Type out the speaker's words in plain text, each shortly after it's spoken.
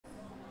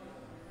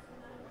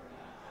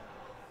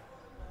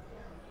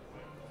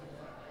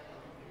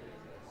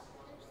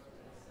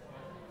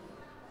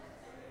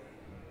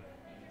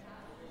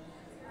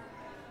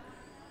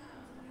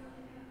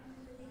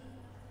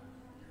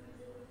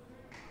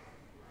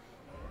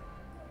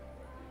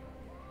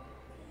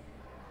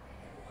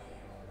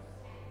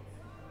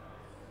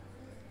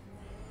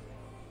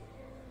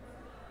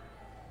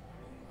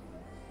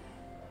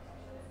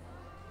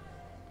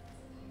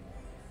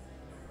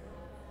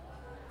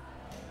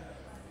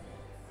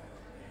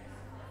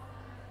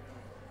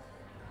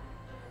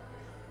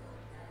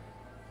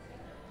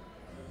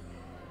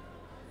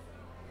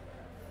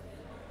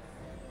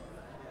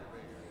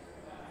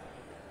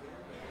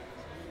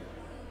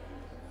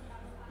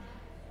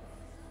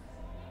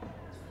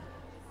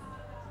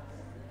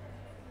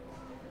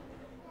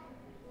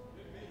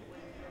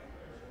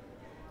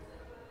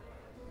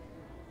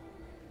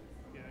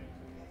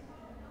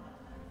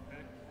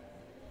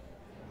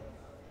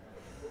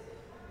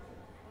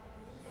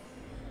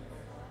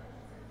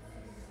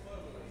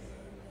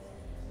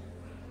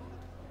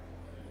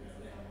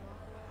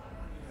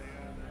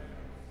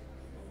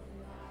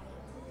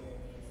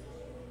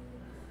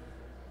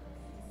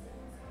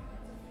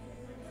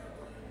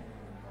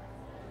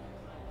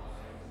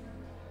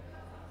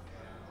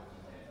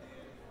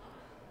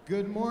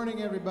Good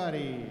morning,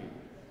 everybody.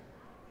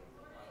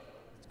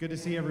 It's good to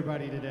see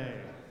everybody today.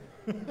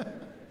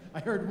 I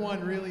heard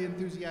one really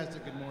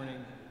enthusiastic good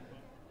morning.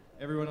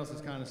 Everyone else is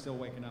kind of still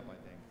waking up, I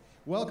think.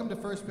 Welcome to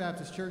First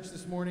Baptist Church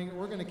this morning.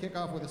 We're going to kick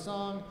off with a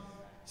song.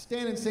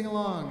 Stand and sing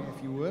along,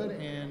 if you would,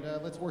 and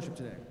let's worship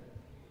today.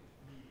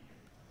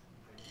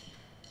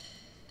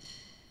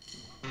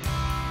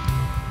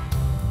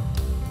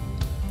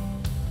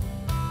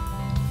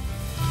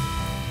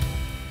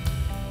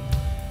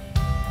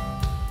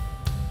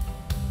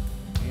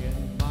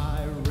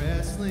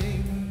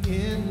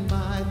 In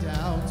my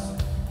doubts,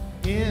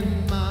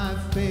 in my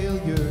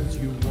failures,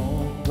 you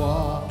won't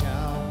walk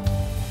out.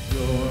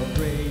 Your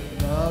great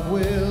love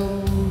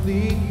will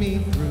lead me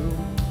through.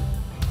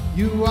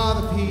 You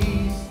are the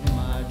peace in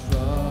my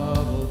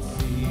troubled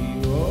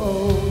sea.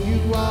 Oh,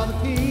 you are the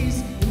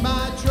peace in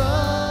my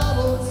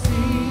troubled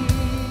sea.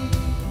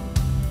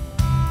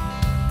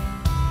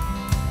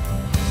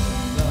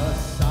 In the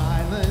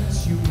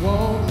silence, you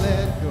won't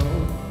let go.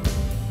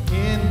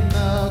 In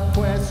the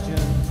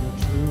questions,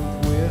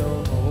 truth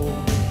will hold.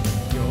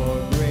 Your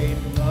great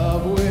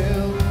love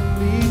will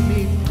lead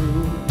me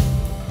through.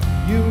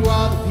 You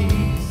are the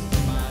peace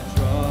in my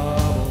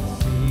troubled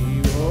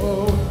sea.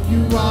 Oh,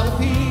 you are the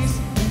peace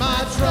in my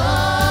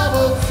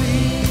troubled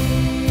sea.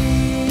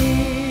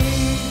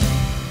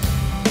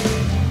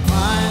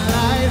 My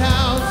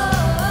lighthouse,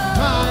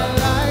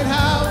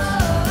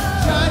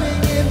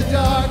 shining in the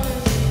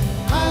darkness,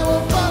 I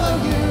will follow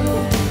you.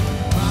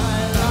 My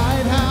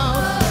lighthouse.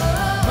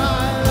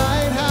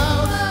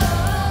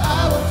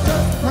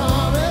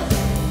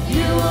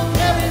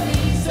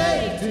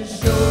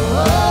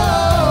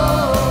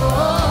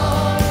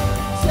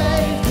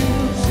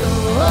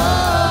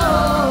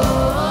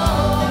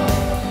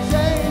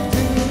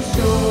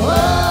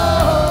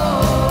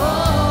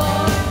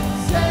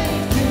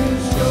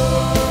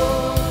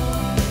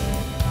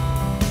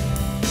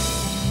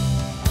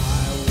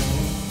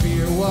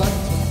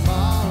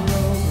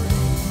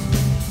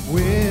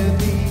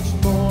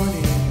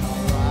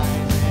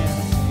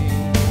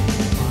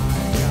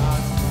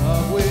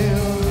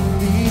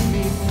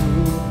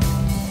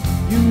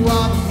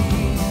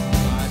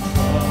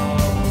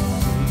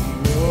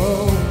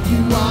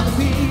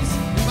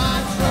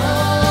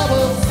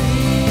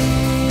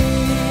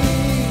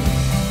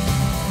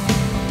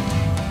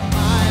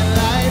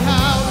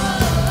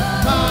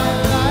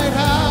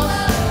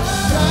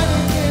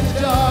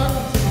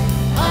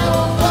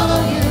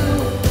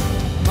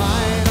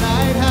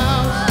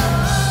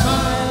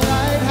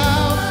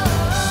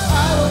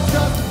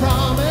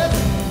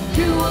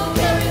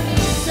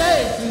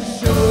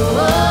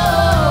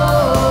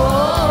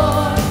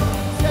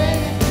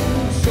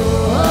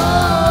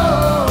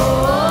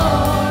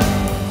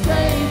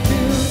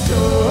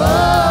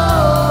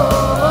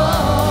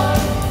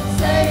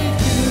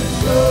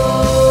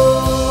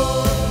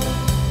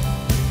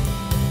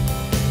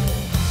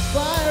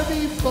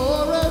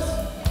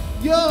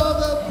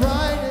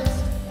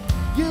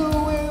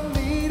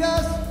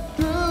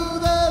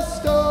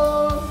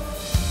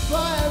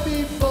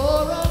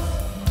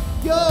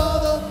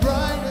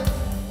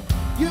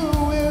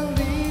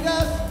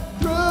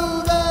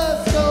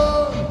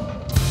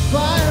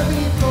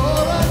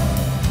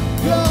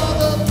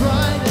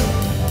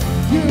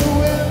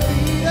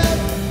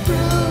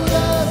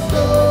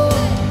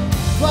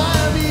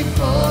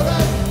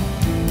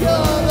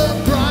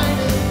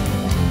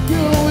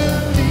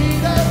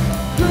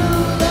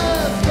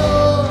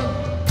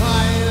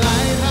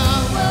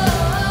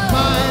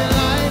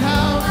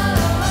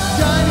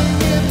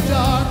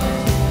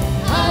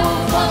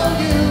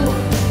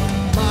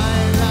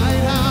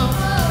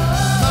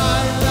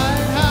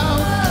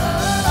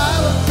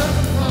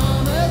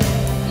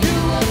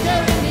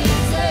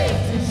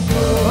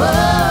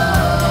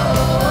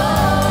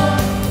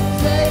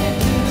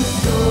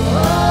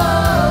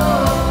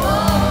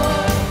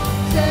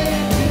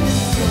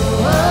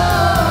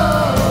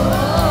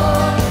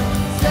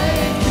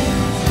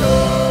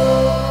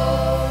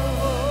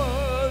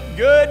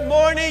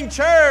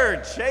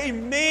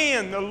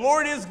 Amen. The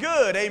Lord is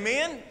good.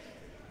 Amen.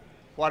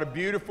 What a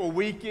beautiful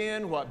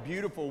weekend. What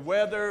beautiful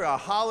weather. A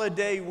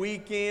holiday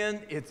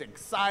weekend. It's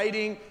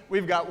exciting.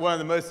 We've got one of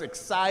the most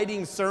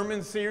exciting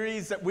sermon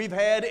series that we've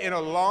had in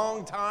a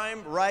long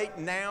time right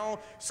now.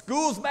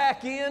 School's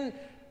back in.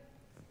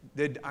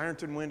 Did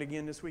Ironton win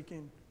again this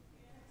weekend?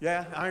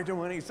 Yeah, Ironton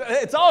won.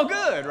 It's all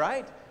good,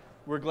 right?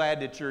 We're glad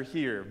that you're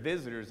here.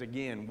 Visitors,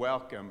 again,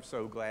 welcome.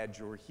 So glad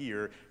you're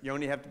here. You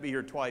only have to be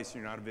here twice.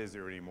 You're not a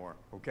visitor anymore,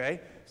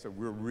 okay? So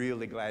we're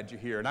really glad you're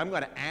here. And I'm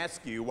going to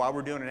ask you, while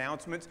we're doing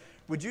announcements,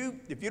 would you,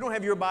 if you don't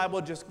have your Bible,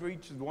 just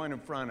reach the one in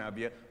front of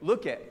you.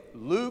 Look at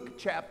Luke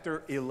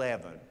chapter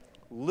 11.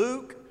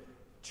 Luke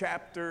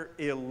chapter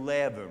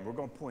 11. We're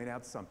going to point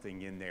out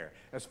something in there.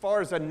 As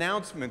far as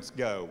announcements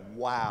go,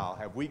 wow,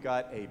 have we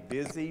got a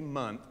busy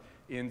month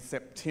in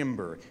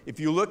September. If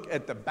you look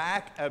at the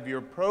back of your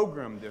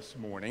program this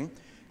morning,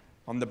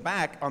 on the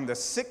back, on the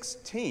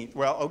 16th,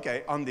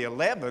 on the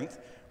 11th,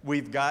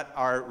 we've got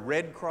our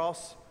Red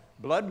Cross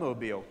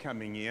Bloodmobile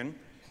coming in.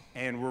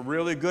 And we're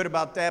really good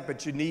about that,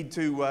 but you need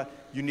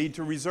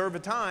to reserve a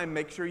time.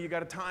 Make sure you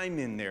got a time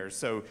in there.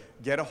 So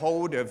get a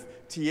hold of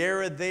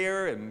Tierra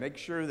there and make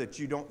sure that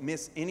you don't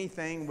miss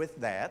anything with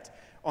that.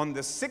 On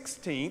the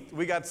 16th,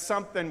 we got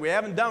something we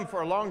haven't done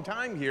for a long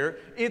time here.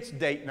 It's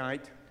date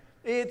night.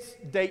 It's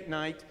date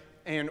night.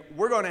 And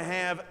we're going to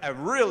have a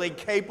really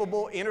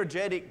capable,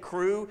 energetic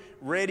crew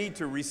ready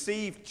to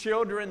receive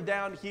children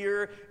down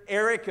here.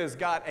 Eric has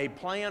got a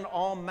plan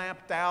all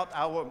mapped out.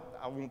 I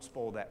won't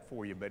spoil that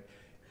for you, but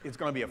it's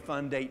going to be a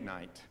fun date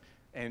night.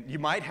 And you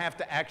might have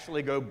to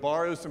actually go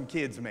borrow some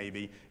kids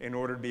maybe in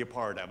order to be a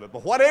part of it.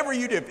 But whatever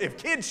you do, if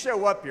kids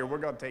show up here, we're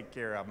going to take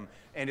care of them.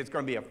 And it's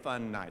going to be a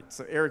fun night.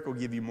 So Eric will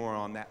give you more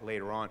on that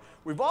later on.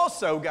 We've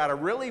also got a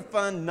really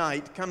fun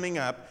night coming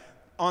up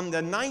on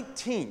the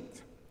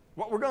 19th.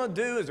 What we're going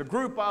to do is a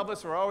group of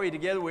us are already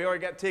together. We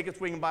already got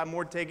tickets. We can buy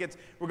more tickets.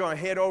 We're going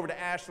to head over to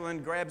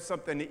Ashland, grab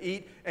something to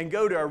eat, and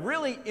go to a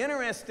really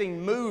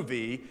interesting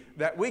movie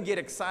that we get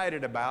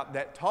excited about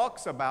that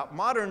talks about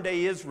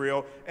modern-day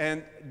Israel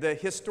and the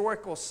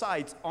historical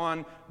sites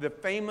on the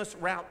famous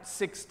Route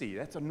 60.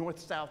 That's a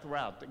north-south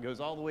route that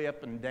goes all the way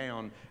up and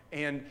down.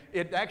 And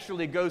it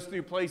actually goes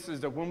through places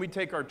that when we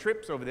take our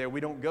trips over there, we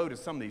don't go to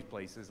some of these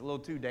places. A little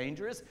too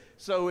dangerous.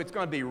 So it's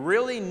going to be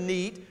really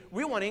neat.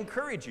 We want to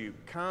encourage you.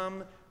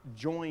 Come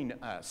join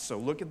us. So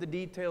look at the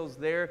details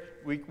there.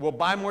 We'll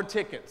buy more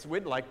tickets.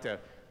 We'd like to,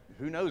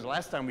 who knows,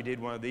 last time we did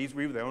one of these,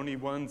 we were the only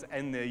ones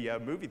in the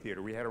movie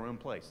theater. We had our own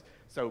place.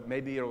 So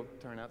maybe it'll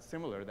turn out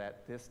similar to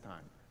that this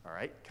time. All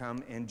right?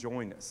 Come and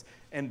join us.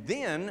 And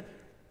then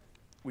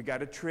we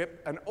got a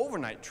trip, an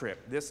overnight trip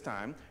this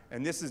time,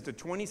 and this is the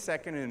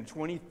 22nd and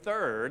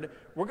 23rd.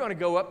 We're going to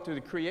go up to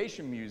the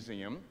Creation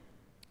Museum,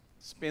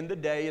 spend the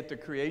day at the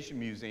Creation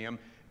Museum,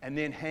 and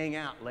then hang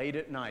out late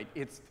at night.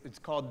 It's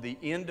called the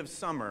End of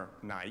Summer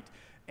Night,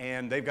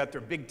 and they've got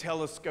their big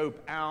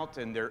telescope out,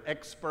 and they're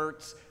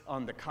experts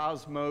on the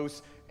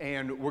cosmos,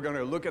 and we're going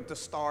to look at the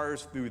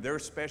stars through their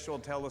special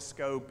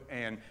telescope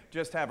and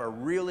just have a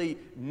really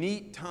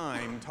neat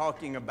time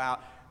talking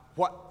about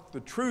what the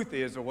truth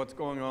is of what's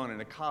going on in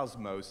the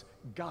cosmos,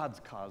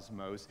 God's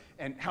cosmos,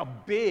 and how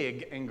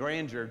big and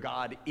grandeur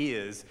God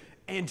is,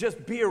 and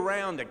just be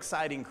around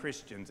exciting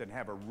Christians and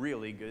have a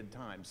really good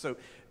time. So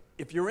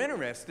if you're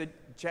interested,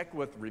 check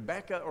with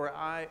Rebecca or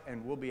I,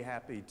 and we'll be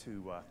happy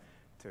to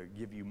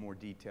give you more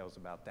details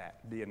about that.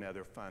 It'll be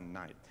another fun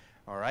night.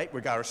 All right, we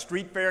got our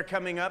street fair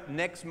coming up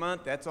next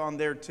month. That's on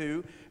there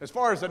too. As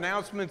far as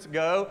announcements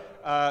go,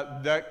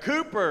 the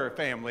Cooper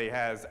family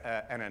has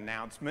an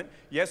announcement.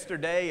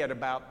 Yesterday at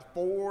about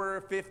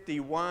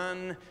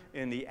 4:51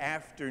 in the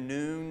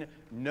afternoon,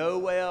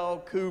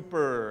 Noel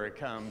Cooper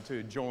come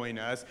to join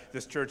us.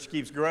 This church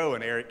keeps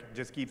growing. Eric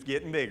just keeps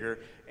getting bigger,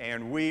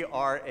 and we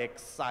are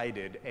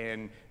excited.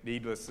 And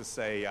needless to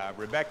say,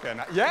 Rebecca and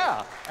I,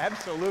 yeah,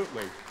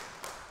 absolutely.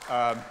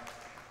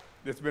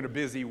 It's been a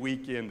busy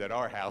weekend at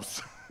our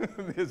house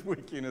this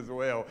weekend as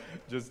well,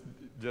 just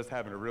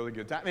having a really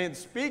good time. And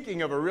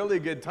speaking of a really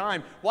good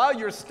time, while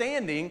you're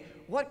standing,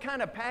 what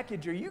kind of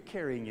package are you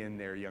carrying in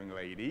there, young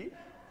lady?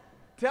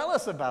 Tell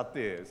us about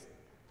this.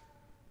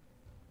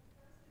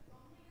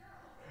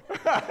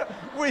 The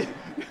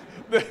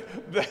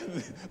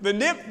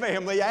Nip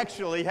family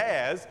actually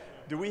has,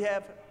 do we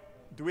have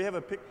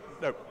a pic?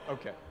 No,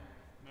 okay.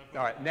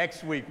 All right,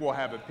 next week we'll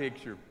have a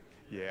picture.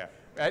 Yeah.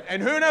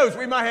 And who knows,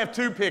 we might have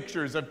 2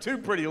 pictures of 2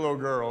 pretty little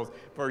girls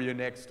for you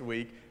next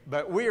week.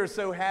 But we are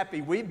so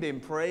happy. We've been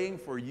praying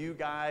for you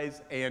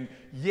guys. And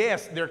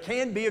yes, there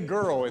can be a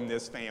girl in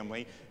this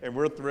family, and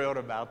we're thrilled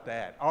about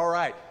that. All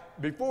right,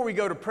 before we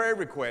go to prayer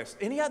requests,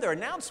 any other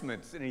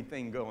announcements,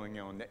 anything going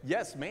on?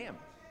 Yes, ma'am.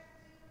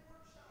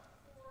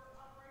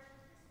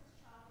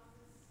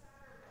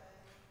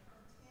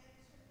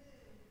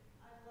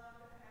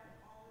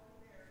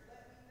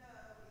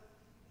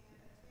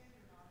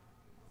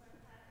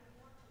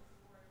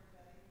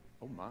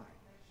 Oh, my.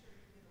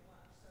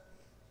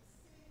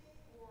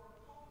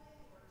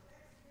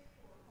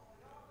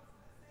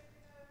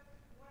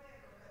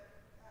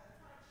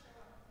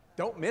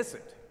 Don't miss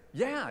it.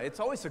 Yeah, it's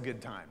always a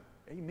good time.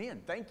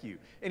 Amen. Thank you.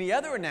 Any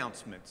other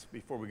announcements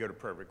before we go to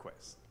prayer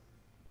requests?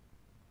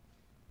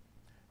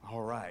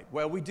 All right.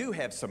 Well, we do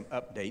have some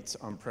updates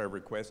on prayer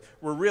requests.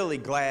 We're really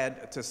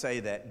glad to say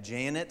that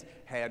Janet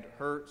had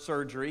her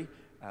surgery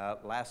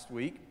last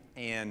week,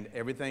 and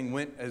everything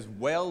went as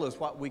well as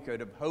what we could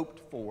have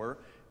hoped for.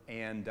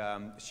 And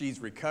she's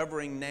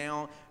recovering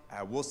now.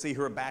 We'll see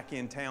her back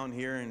in town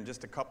here in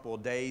just a couple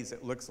of days,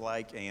 it looks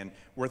like, and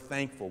we're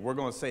thankful. We're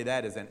going to say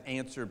that as an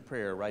answered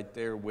prayer right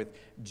there with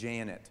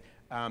Janet.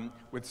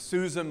 With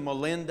Susan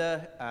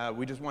Melinda,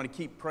 we just want to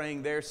keep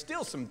praying there.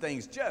 Still some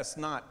things just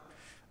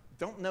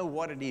don't know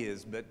what it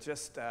is, but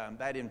just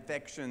that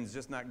infection's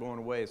just not going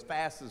away as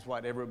fast as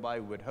what everybody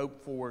would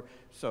hope for.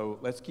 So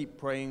let's keep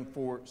praying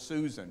for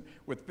Susan.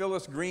 With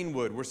Phyllis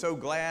Greenwood, we're so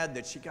glad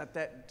that she got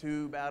that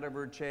tube out of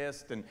her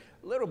chest, and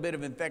a little bit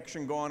of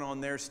infection going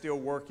on there, still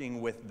working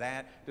with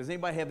that. Does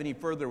anybody have any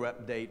further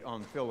update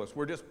on Phyllis?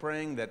 We're just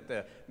praying that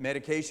the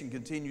medication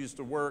continues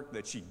to work,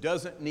 that she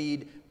doesn't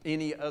need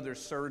any other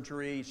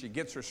surgery. She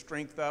gets her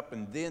strength up,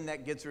 and then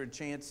that gets her a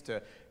chance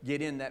to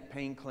get in that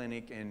pain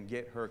clinic and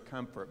get her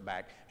comfort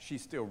back. She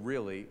still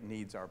really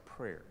needs our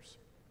prayers,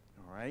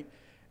 all right?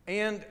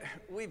 And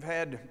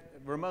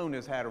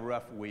Ramona's had a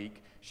rough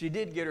week. She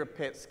did get her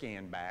PET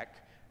scan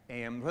back,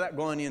 and without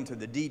going into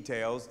the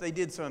details, they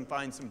did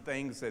find some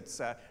things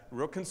that's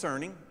real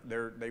concerning.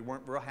 They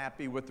weren't real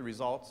happy with the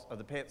results of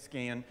the PET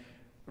scan.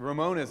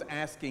 Ramona's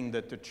asking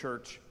that the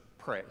church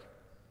pray.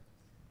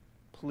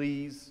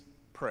 Please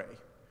pray.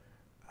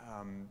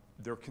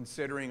 They're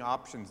considering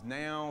options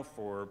now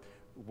for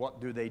what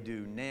do they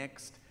do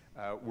next.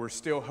 We're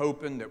still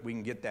hoping that we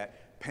can get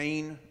that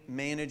pain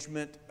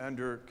management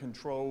under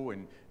control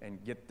and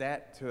get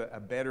that to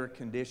a better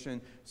condition.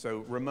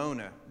 So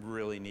Ramona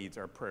really needs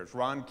our prayers.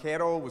 Ron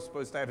Kettle was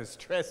supposed to have his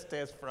stress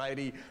test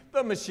Friday.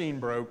 The machine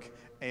broke,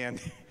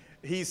 and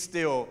he's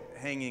still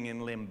hanging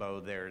in limbo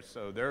there.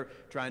 So they're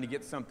trying to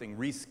get something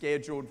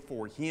rescheduled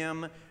for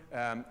him.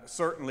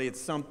 Certainly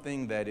it's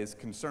something that is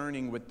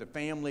concerning with the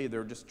family.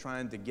 They're just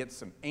trying to get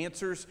some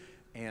answers,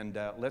 and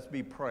let's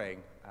be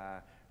praying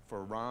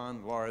for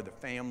Ron, Laura, the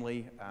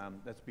family.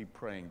 Let's be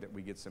praying that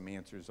we get some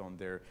answers on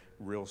there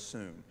real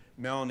soon.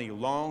 Melanie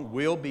Long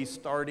will be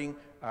starting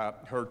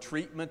her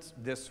treatments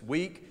this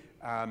week.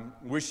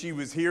 Wish she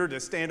was here to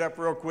stand up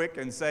real quick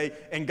and say,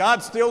 and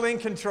God's still in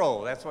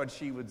control. That's what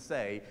she would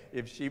say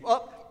if she,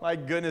 oh, my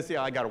goodness,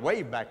 yeah, I got a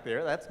wave back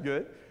there. That's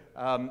good.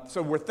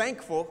 So we're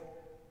thankful.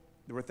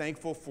 We're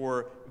thankful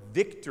for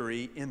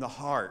victory in the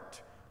heart,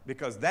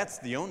 because that's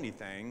the only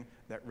thing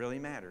that really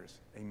matters.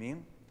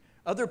 Amen?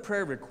 Other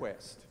prayer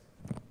requests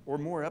or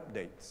more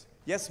updates?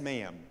 Yes,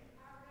 ma'am.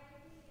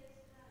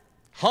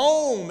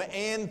 Home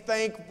and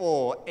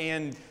thankful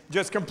and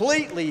just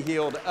completely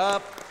healed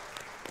up.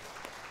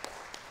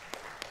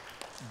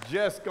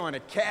 Just going to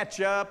catch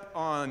up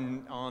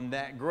on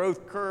that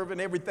growth curve and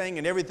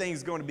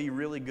everything's going to be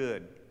really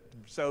good.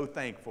 So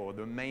thankful.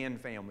 The Mann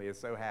family is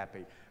so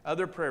happy.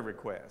 Other prayer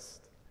requests?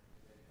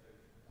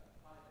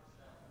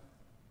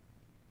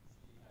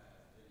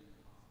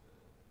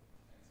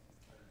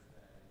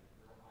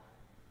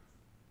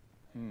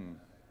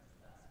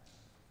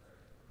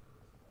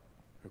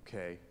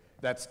 Okay,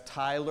 that's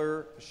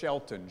Tyler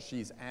Shelton.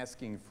 She's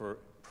asking for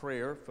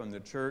prayer from the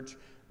church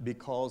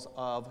because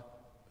of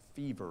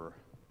fever.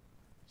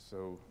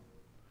 So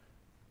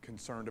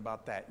concerned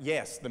about that.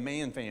 Yes, the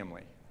Mann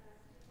family.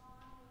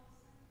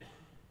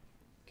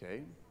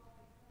 Okay.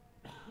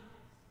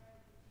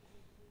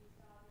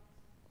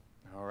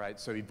 All right,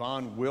 so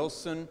Yvonne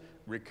Wilson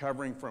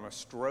recovering from a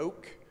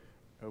stroke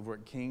over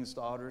at King's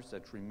Daughters.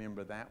 Let's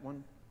remember that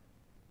one.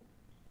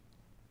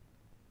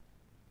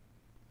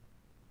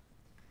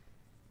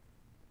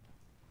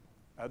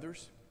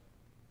 Others?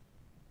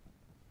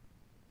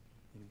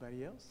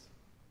 Anybody else?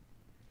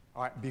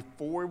 All right,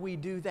 before we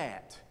do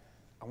that,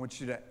 I want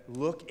you to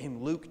look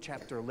in Luke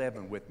chapter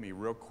 11 with me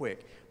real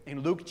quick.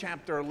 In Luke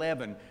chapter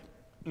 11,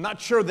 I'm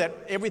not sure that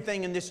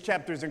everything in this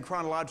chapter is in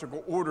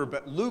chronological order,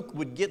 but Luke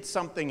would get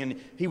something and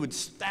he would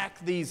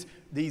stack these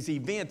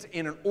events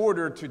in an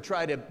order to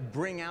try to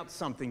bring out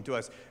something to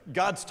us.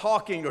 God's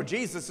talking, or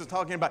Jesus is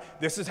talking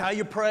about, this is how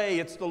you pray.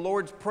 It's the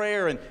Lord's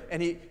Prayer.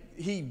 And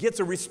he gets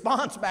a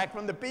response back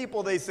from the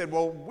people. They said,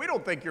 well, we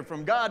don't think you're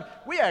from God.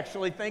 We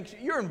actually think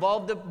you're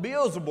involved with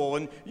Beelzebul,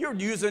 and you're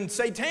using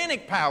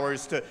satanic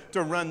powers to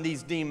run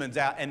these demons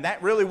out. And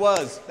that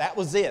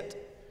was it.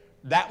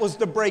 That was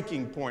the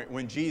breaking point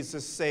when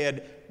Jesus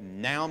said,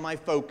 now my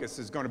focus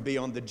is going to be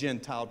on the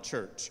Gentile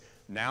church.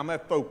 Now my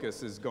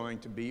focus is going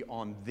to be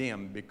on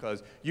them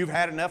because you've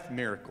had enough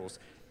miracles.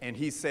 And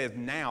he says,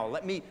 now,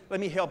 let me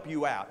help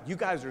you out. You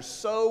guys are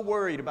so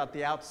worried about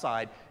the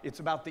outside. It's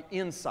about the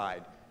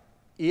inside.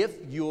 If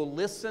you'll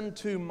listen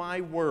to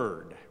my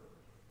word,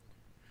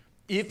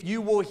 if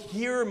you will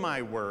hear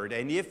my word,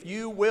 and if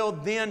you will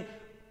then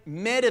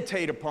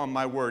meditate upon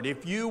my word,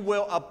 if you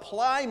will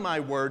apply my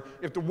word,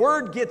 if the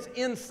word gets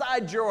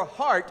inside your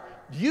heart,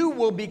 you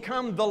will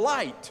become the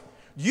light.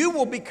 You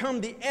will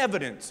become the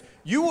evidence.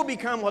 You will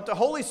become what the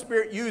Holy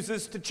Spirit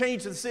uses to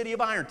change the city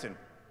of Ironton.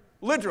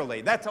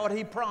 Literally, that's what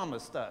he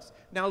promised us.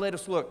 Now let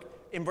us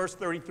look in verse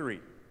 33.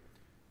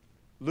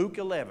 Luke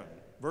 11,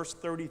 verse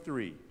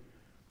 33.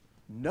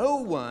 No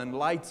one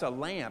lights a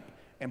lamp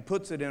and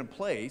puts it in a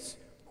place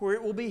where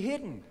it will be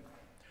hidden,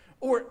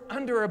 or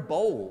under a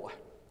bowl.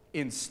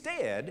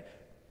 Instead,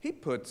 he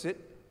puts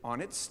it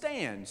on its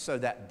stand so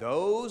that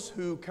those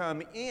who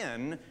come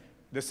in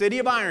the city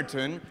of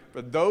Ironton,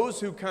 for those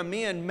who come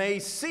in may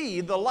see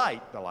the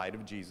light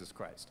of Jesus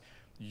Christ.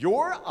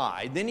 Your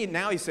eye,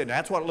 now he said,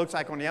 that's what it looks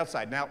like on the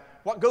outside. Now,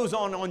 what goes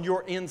on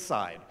your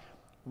inside?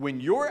 When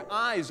your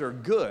eyes are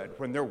good,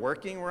 when they're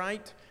working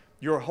right,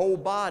 your whole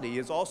body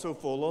is also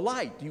full of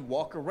light. You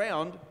walk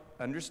around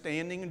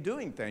understanding and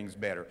doing things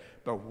better.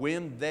 But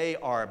when they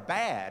are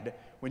bad,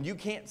 when you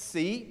can't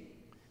see,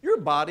 your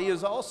body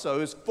is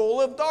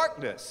full of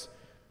darkness.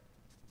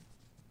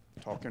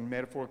 talking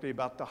metaphorically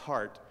about the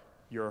heart.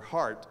 Your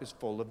heart is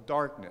full of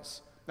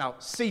darkness. Now,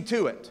 see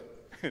to it.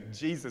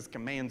 Jesus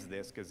commands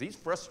this because he's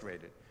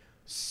frustrated.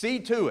 See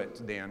to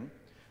it, then,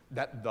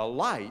 that the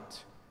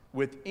light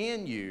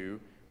within you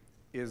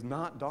is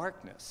not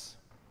darkness.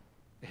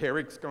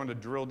 Eric's going to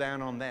drill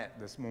down on that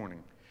this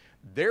morning.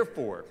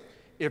 Therefore,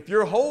 if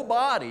your whole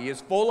body is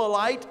full of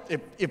light,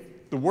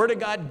 if the Word of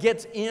God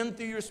gets in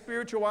through your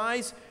spiritual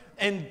eyes,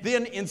 and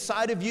then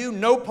inside of you,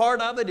 no part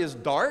of it is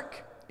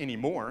dark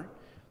anymore,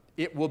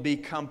 it will be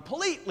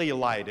completely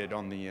lighted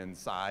on the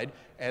inside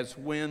as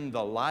when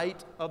the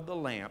light of the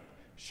lamp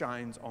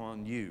shines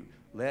on you.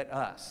 Let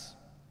us,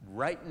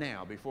 right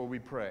now, before we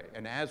pray,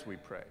 and as we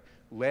pray,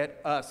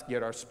 let us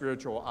get our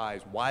spiritual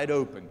eyes wide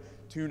open,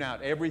 tune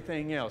out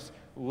everything else.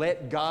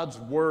 Let God's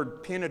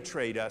Word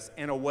penetrate us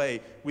in a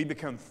way we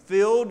become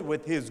filled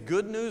with His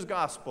good news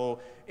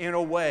gospel in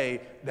a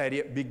way that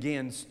it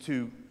begins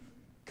to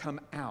come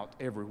out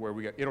everywhere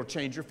we go. It'll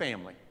change your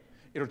family.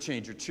 It'll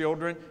change your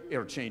children.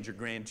 It'll change your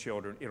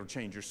grandchildren. It'll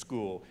change your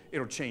school.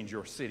 It'll change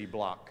your city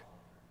block.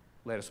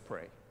 Let us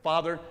pray.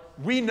 Father,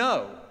 we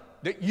know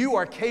that you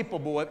are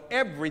capable of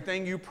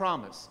everything you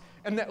promise,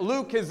 and that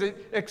Luke has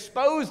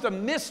exposed a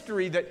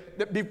mystery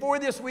that before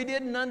this we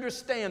didn't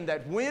understand,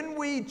 that when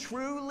we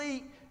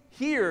truly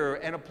hear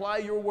and apply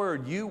your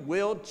word, you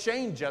will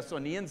change us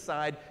on the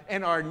inside,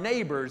 and our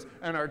neighbors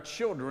and our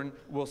children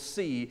will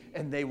see,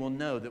 and they will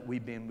know that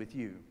we've been with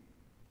you.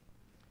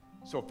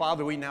 So,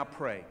 Father, we now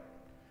pray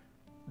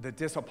that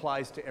this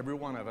applies to every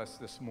one of us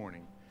this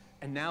morning.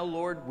 And now,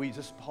 Lord, we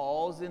just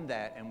pause in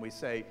that and we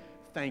say,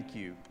 thank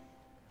you.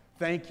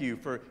 Thank you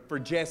for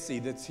Jesse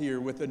that's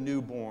here with a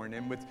newborn,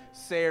 and with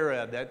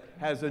Sarah that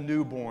has a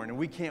newborn. And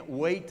we can't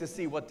wait to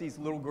see what these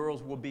little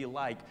girls will be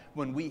like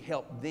when we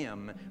help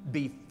them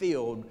be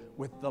filled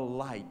with the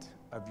light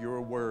of your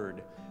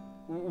word.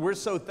 We're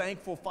so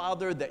thankful,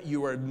 Father, that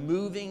you are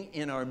moving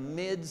in our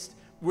midst.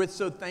 We're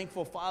so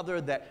thankful,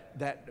 Father,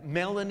 that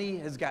Melanie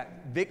has got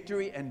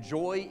victory and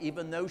joy,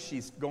 even though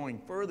she's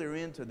going further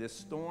into this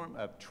storm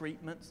of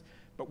treatments.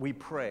 But we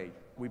pray,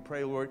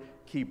 Lord,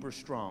 keep her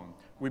strong.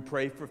 We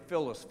pray for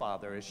Phyllis,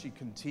 Father, as she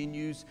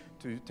continues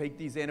to take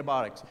these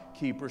antibiotics.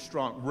 Keep her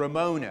strong.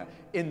 Ramona,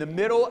 in the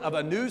middle of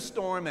a new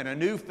storm and a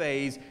new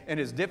phase, and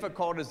as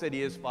difficult as it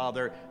is,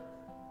 Father,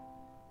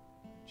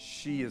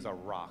 she is a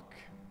rock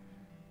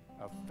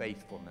of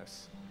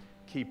faithfulness.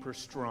 Keep her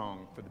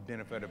strong for the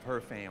benefit of her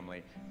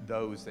family,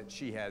 those that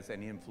she has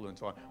an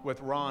influence on.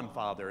 With Ron,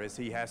 Father, as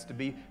he has to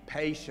be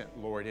patient,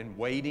 Lord, in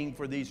waiting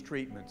for these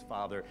treatments,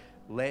 Father,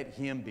 let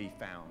him be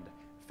found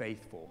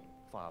faithful,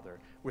 Father.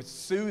 With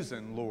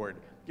Susan, Lord,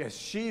 as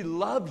she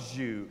loves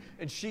you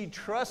and she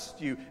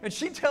trusts you and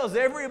she tells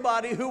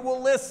everybody who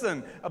will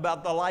listen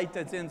about the light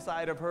that's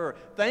inside of her.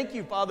 Thank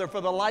you, Father, for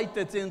the light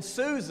that's in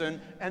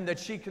Susan, and that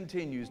she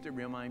continues to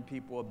remind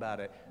people about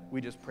it.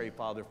 We just pray,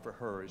 Father, for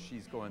her as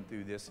she's going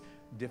through this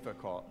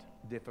difficult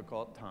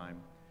time.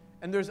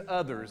 And there's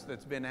others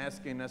that's been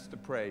asking us to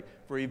pray.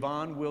 For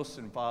Yvonne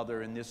Wilson,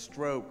 Father, in this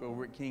stroke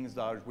over at King's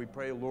Daughters, we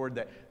pray, Lord,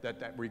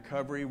 that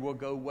recovery will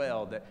go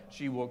well, that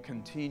she will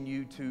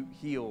continue to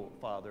heal,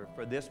 Father,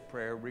 for this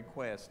prayer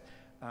request.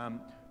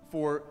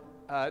 For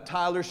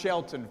Tyler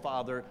Shelton,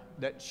 Father,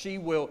 that she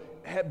will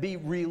be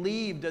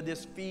relieved of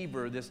this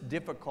fever, this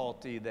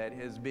difficulty that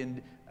has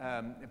been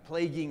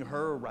plaguing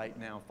her right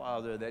now,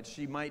 Father, that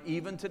she might,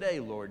 even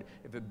today, Lord,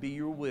 if it be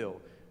your will,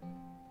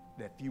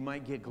 that you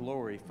might get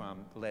glory from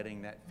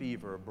letting that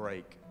fever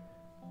break.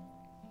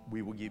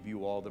 We will give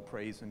you all the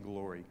praise and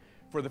glory.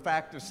 For the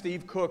fact of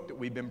Steve Cook that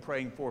we've been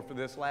praying for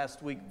this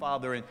last week,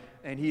 Father,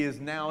 and he is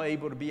now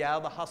able to be out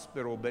of the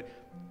hospital, but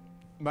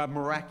my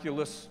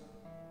miraculous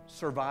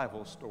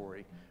survival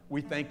story.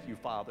 We thank you,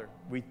 Father.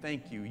 We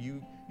thank you.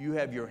 You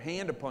have your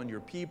hand upon your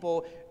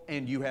people,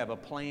 and you have a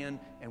plan,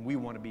 and we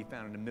want to be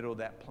found in the middle of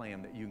that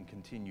plan, that you can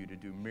continue to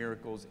do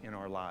miracles in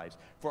our lives.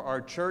 For our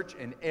church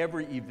and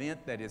every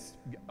event that is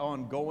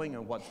ongoing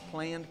and what's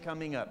planned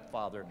coming up,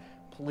 Father,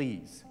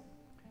 please,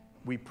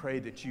 we pray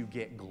that you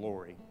get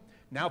glory.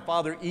 Now,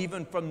 Father,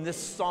 even from this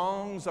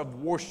songs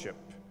of worship,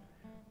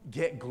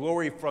 get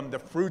glory from the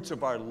fruits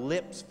of our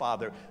lips,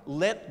 Father.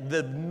 Let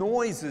the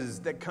noises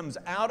that comes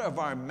out of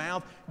our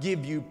mouth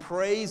give you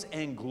praise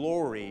and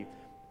glory.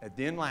 And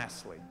then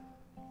lastly,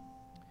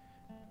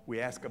 we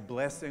ask a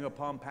blessing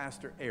upon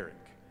Pastor Eric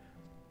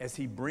as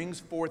he brings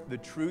forth the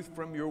truth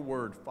from your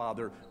word,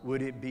 Father.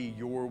 Would it be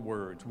your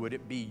words? Would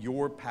it be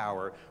your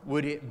power?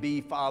 Would it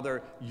be,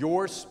 Father,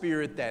 your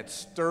spirit that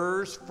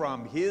stirs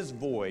from his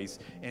voice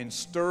and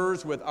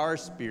stirs with our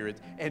spirit,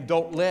 and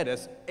don't let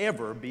us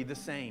ever be the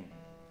same.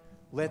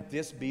 Let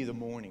this be the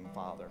morning,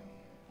 Father,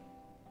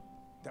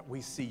 that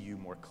we see you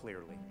more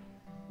clearly.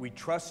 We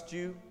trust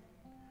you.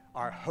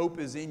 Our hope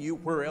is in you.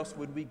 Where else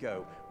would we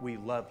go? We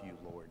love you,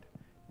 Lord.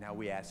 Now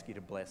we ask you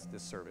to bless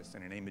this service.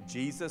 In the name of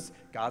Jesus,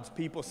 God's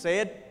people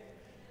said,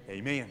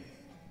 amen.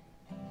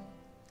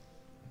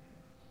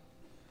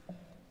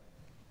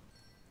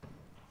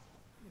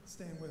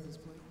 Stand with us,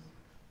 please.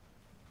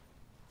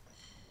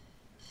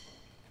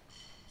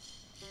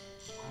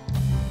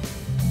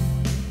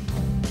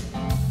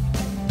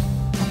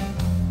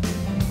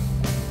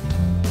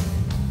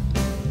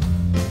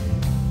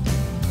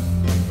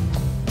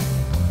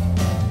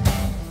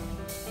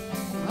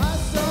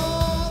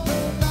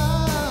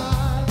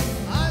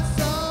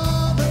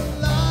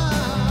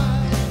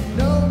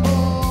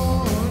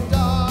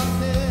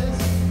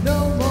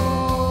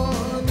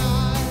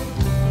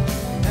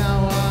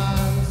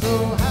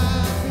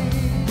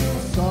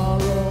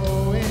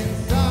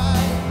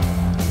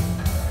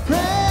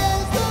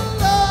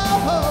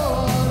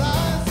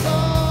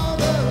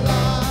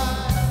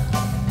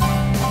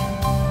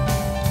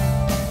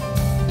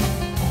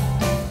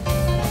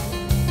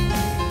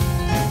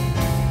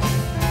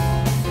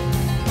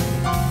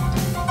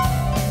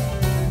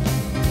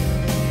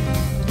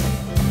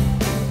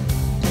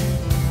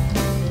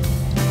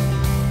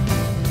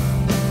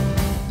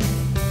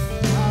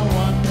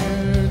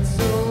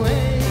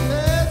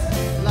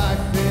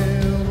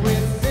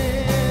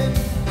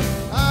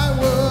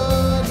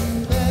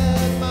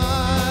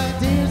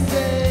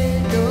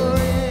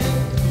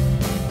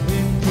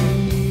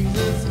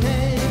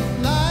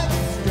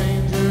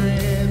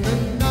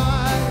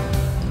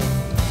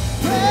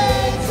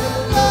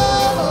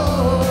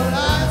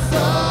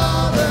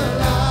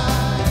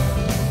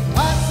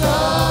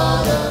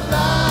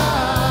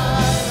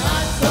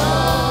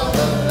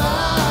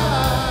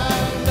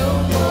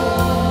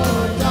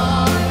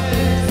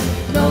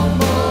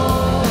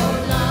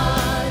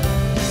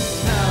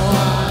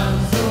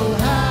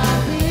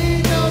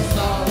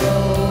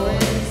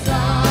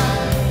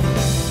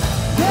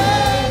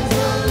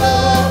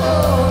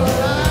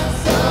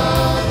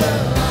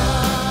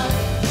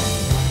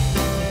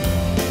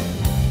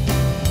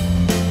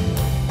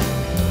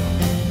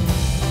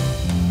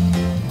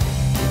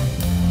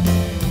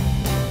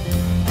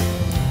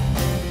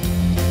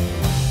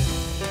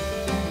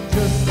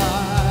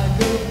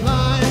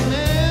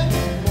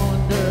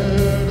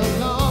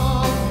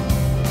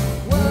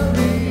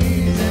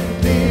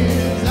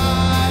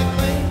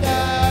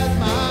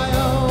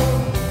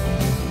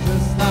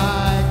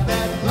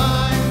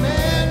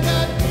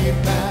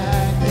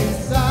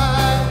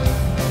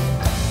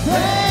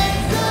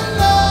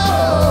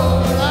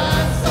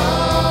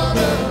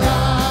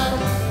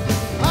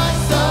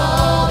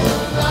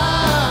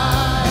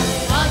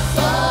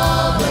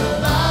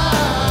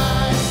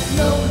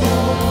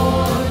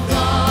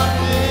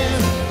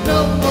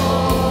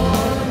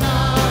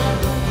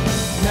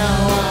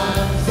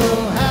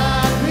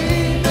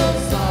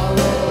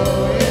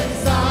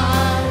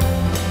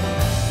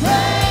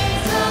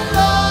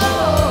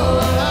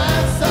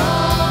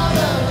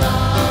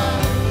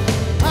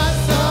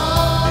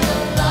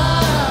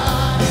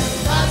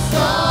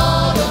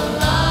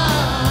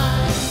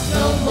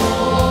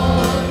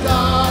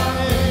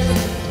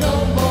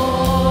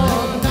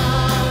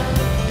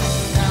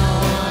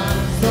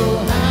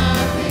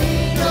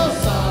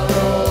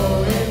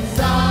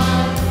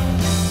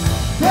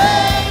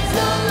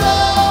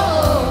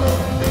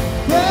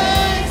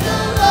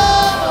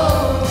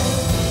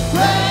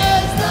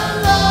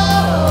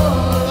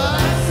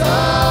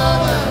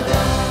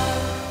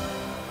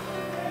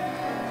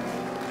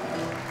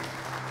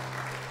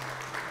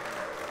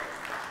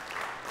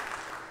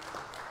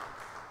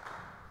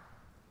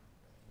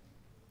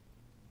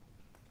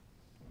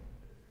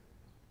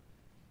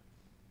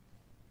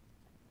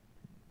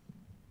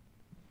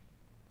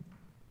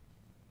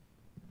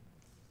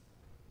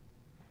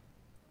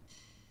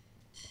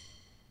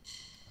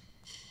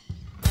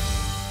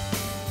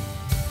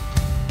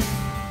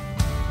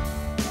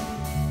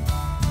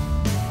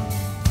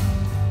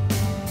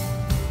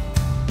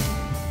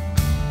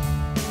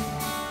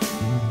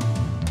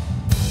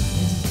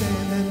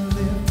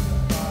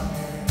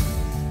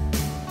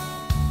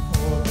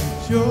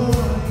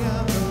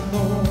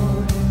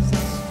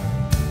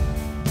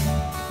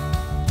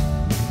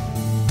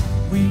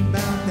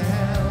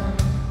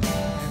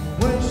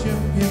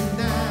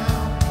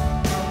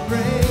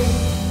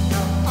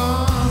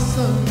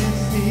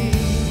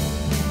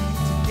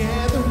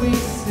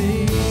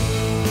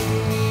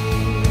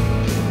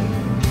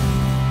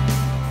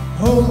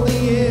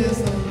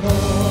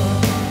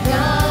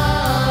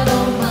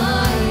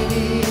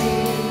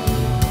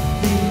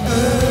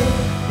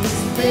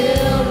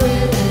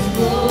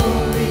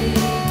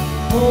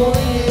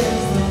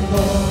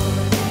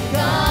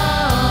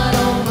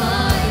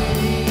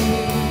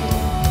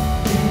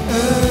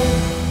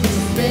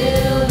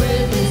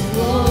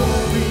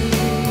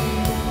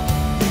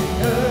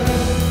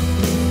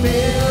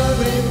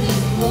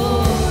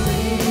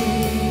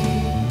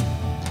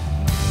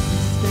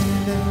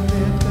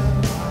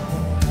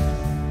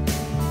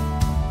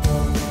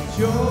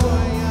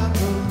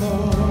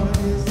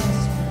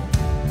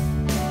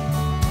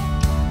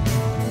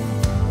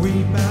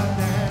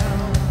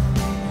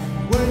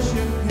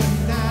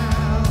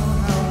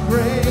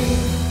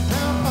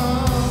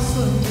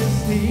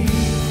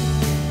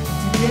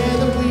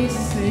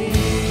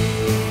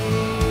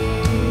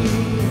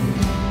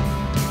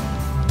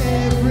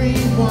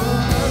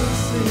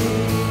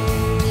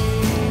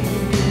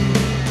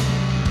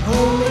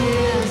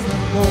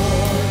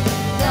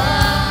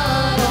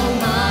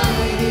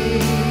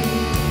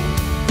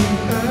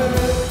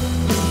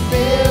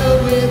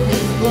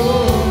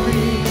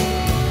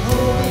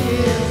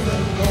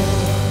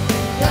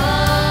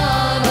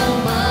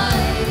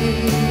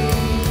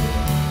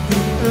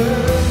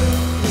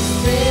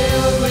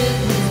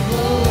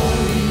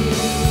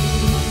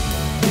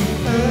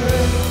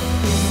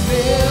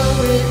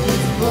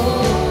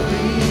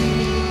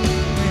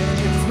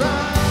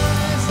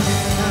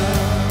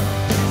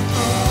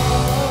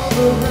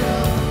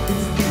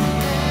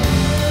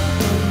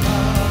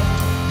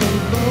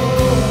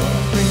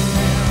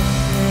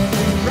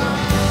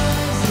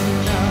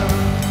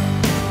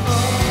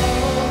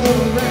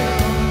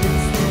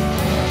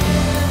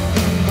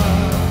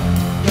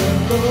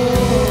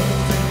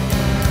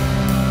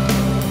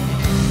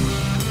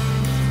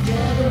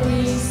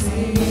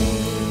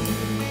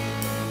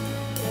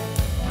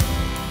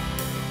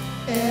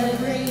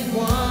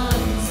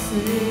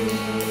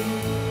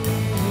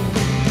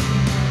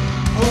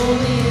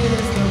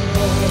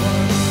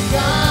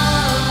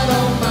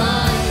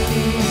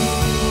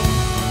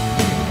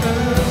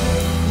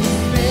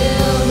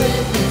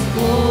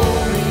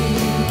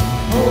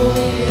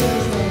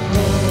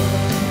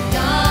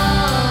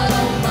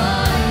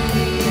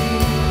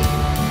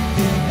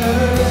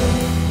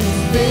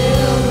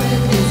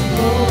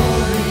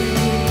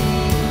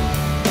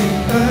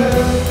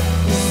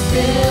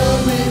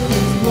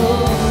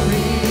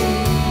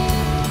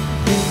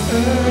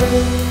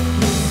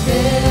 earth is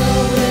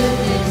filled with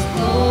its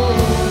glory.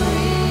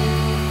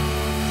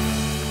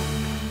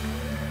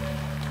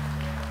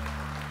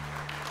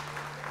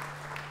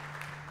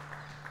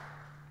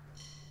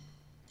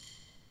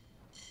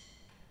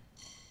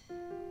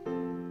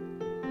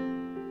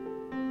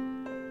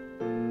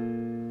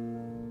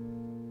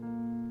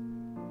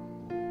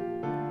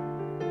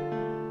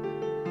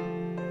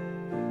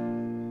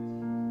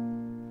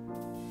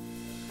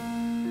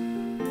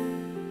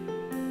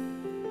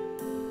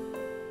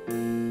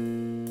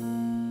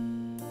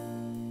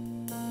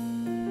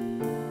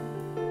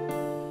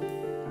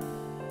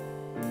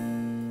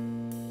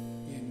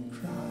 In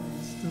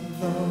Christ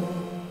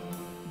alone,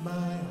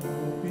 my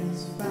hope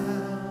is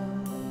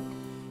found.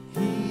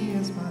 He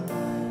is my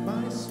life,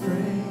 my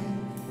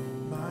strength,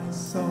 my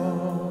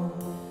soul.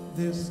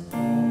 This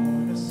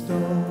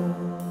cornerstone,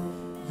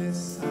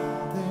 this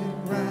solid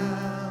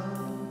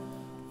ground,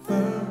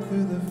 firm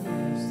through the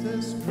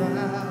fiercest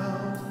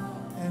drought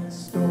and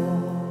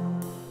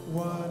storm.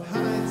 What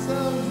heights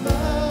of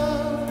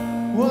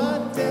love,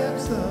 what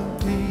depths of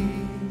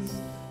peace,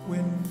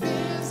 when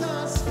fears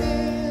are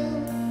still,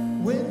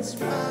 when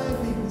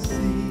striving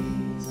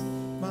cease,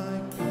 my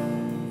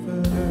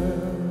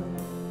comforter,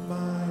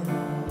 my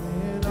all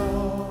in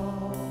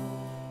all.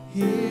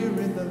 Here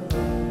in the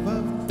love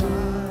of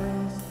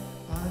Christ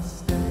I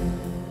stand.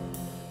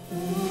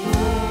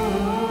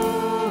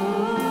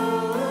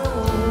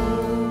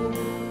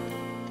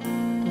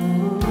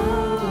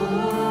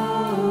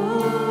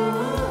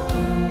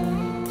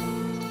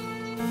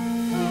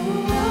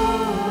 Oh,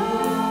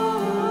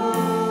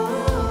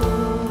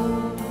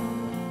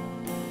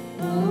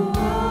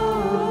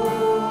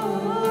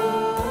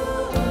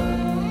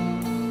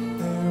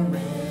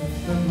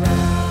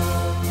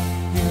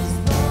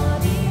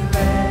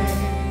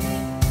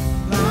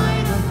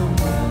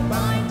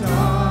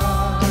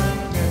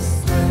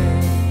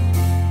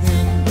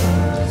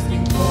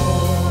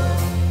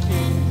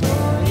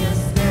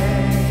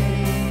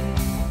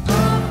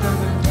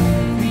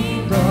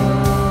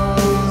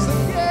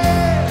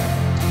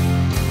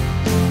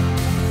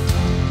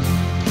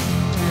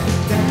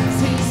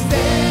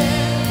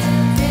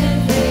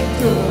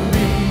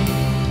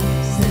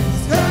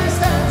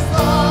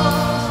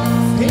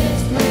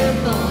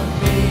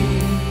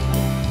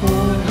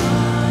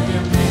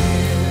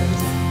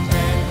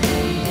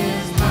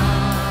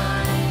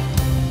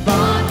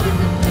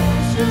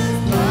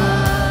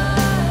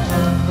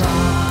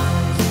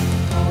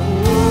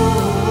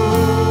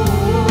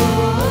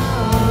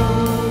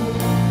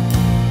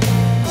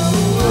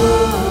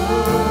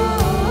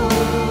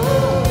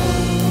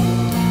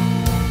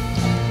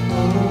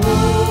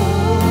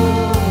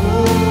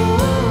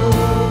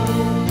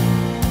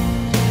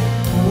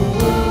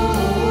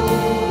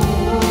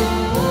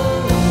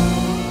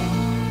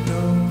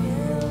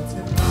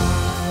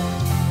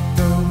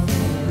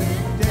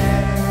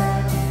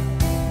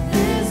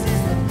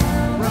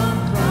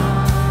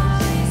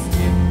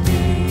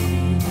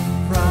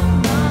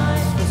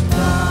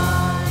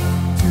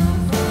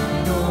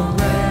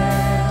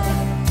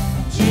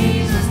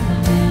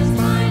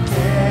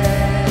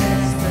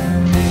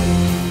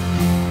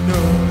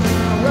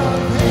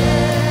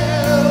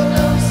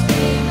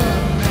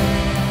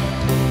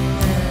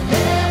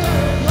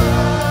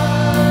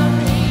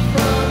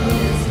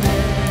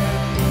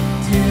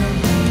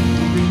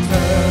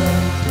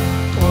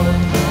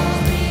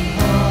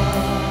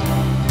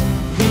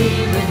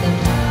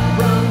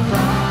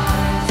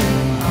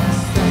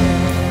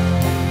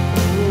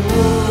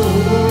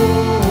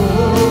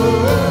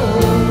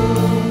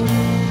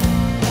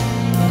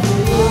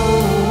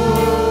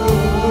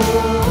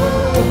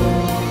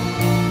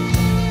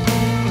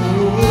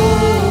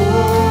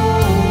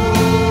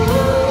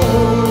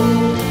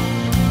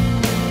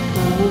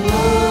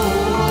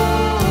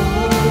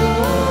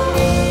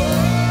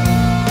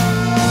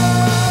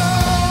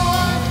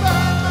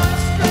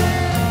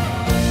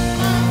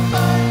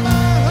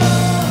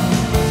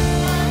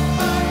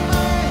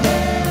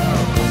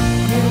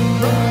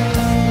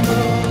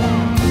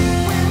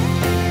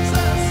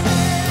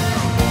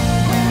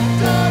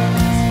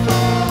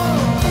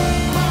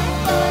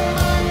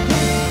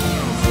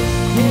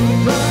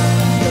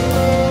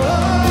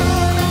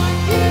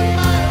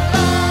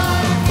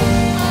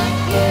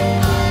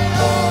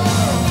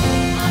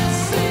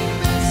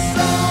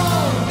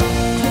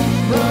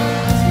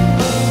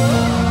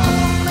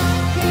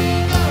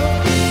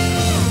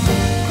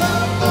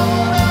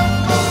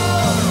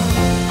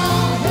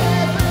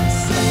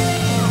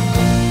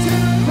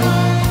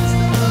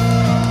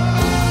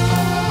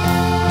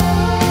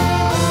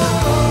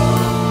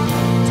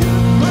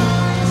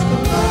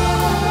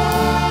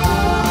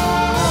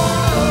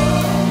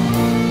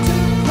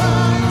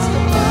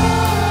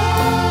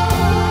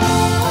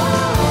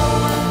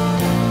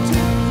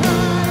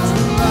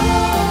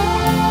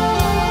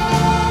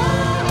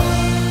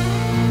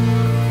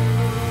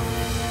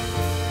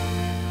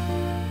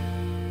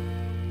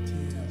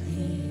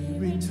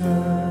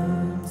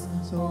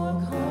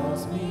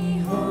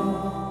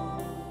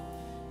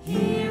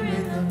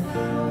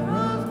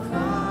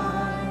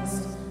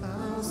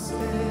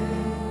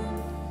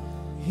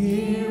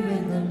 Here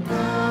in the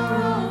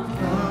power of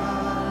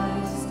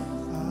Christ,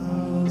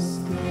 I'll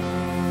stand.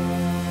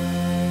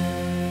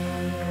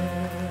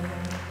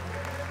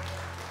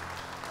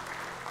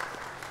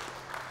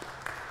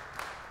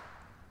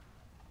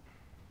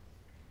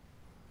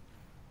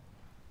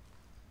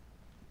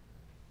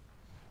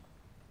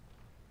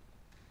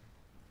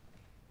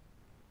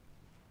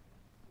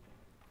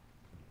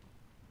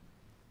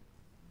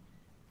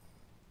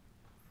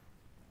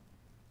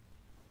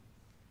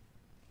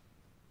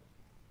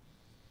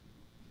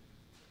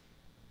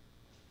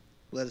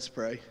 Let us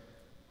pray.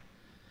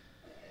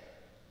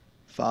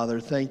 Father,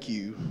 thank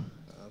you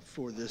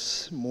for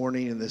this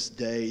morning and this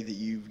day that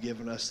you've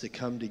given us to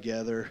come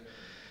together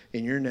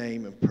in your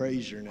name and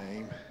praise your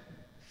name.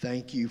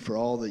 Thank you for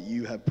all that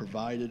you have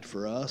provided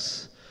for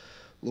us,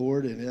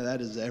 Lord, and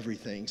that is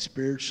everything.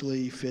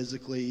 Spiritually,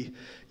 physically,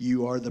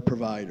 you are the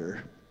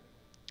provider.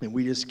 And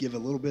we just give a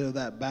little bit of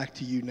that back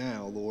to you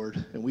now,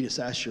 Lord, and we just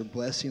ask your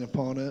blessing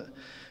upon it,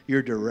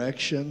 your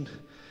direction,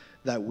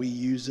 that we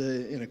use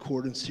it in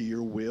accordance to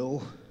your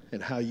will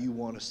and how you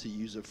want us to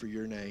use it for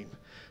your name,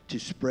 to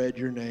spread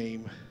your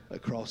name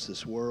across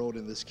this world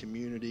and this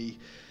community,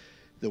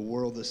 the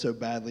world that so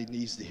badly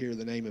needs to hear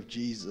the name of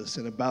Jesus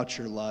and about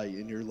your light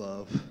and your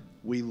love.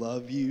 We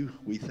love you,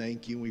 we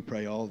thank you, and we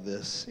pray all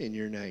this in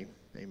your name.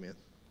 Amen.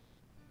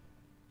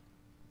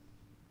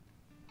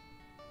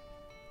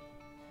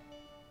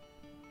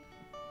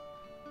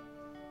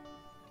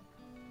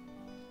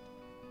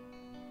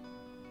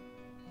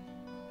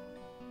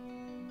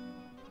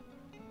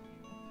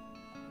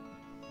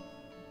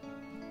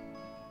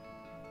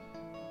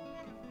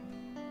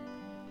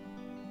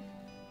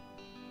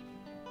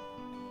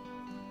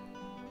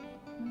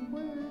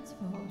 Words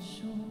fall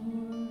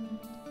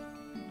short.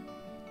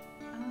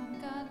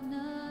 I've got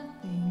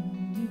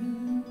nothing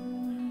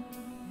new.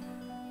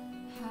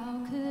 How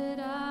could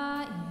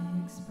I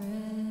express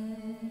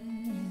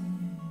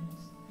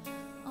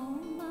all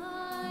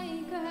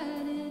my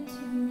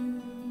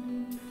gratitude?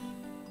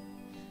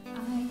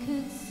 I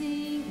could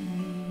sing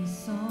these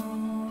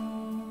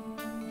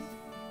songs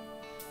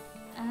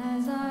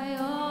as I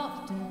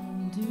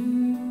often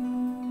do.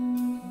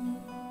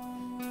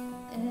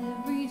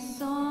 Every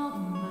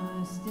song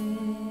must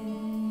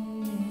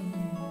end,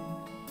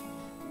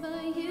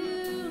 but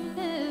you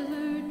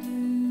never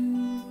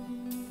do.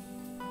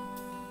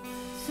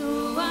 So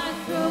I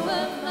throw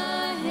up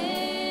my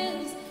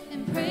hands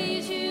and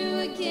praise you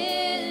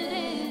again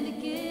and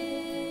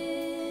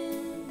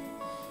again,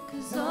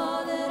 'cause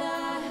all that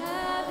I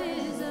have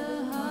is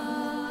a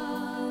hallelujah,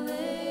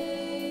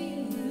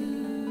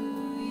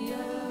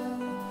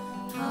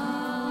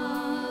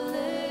 hallelujah.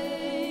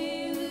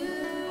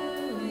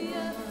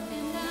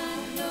 And I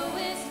know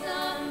it's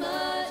not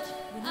much,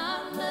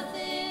 I'm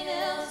nothing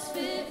else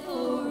fit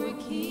for a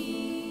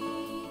king,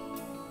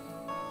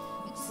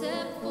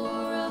 except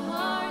for a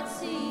heart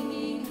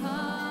singing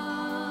hallelujah,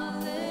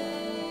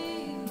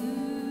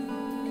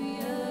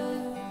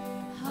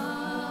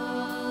 hallelujah.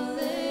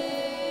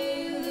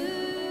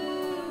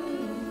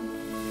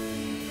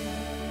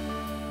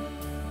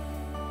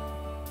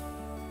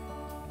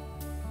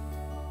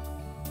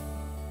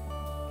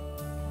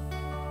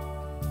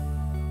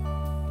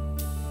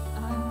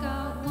 I've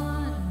got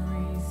one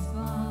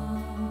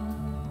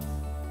response.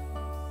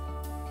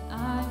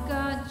 I've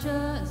got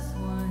just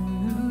one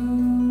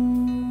move.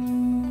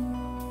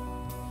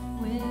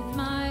 With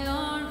my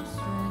arms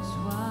stretched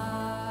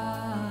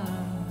wide,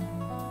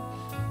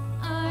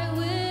 I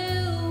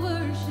will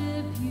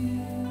worship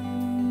you.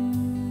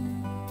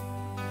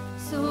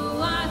 So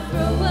I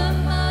throw up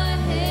my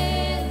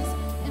hands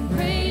and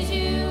praise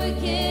you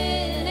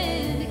again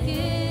and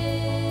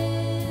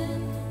again,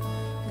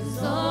 'cause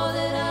all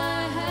that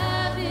I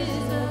have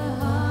is a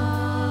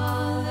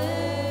hallelujah,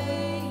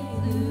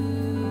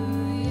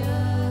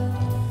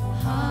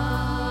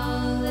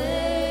 hallelujah.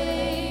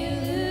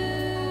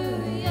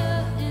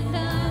 And I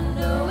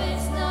know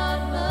it's not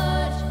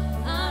much,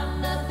 I'm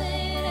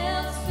nothing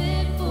else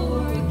fit for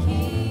a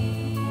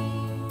king,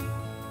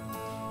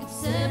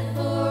 except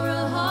for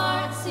a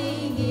heart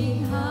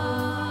singing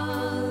hallelujah,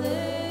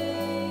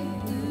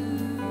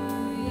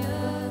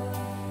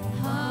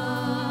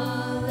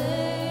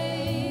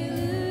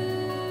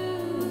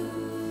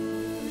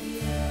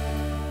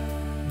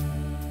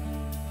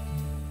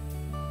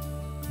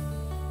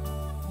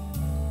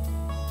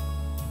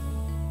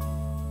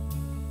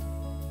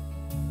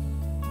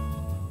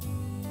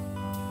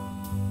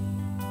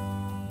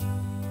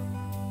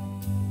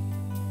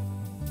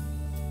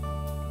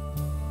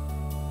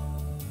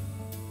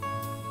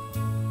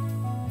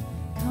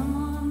 Come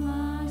on,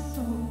 my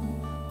soul,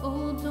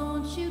 oh,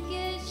 don't you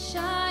get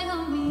shy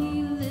on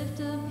me.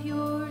 Lift up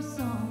your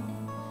song,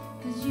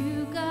 'cause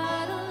you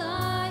got a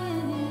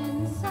lion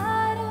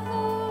inside of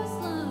those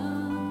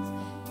lungs.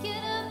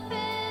 Get up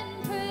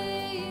and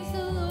praise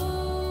the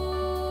Lord.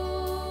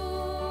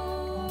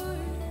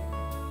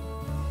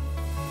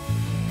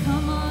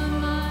 Come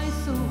on, my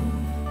soul,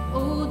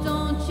 oh,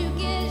 don't you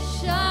get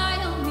shy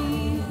on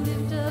me.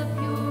 Lift up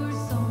your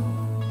song,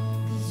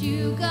 'cause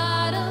you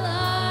got a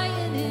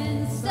lion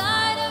inside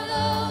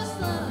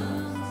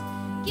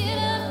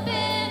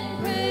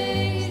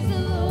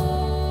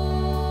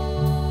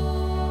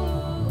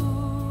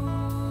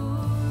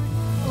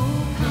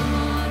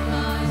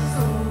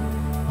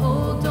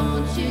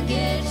you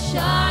get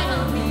shy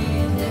on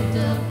me, lift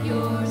up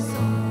your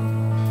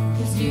song,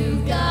 'cause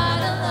you've got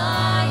a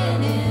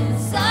lion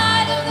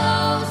inside of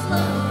those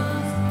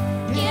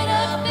lungs. Get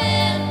up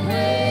and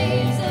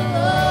praise the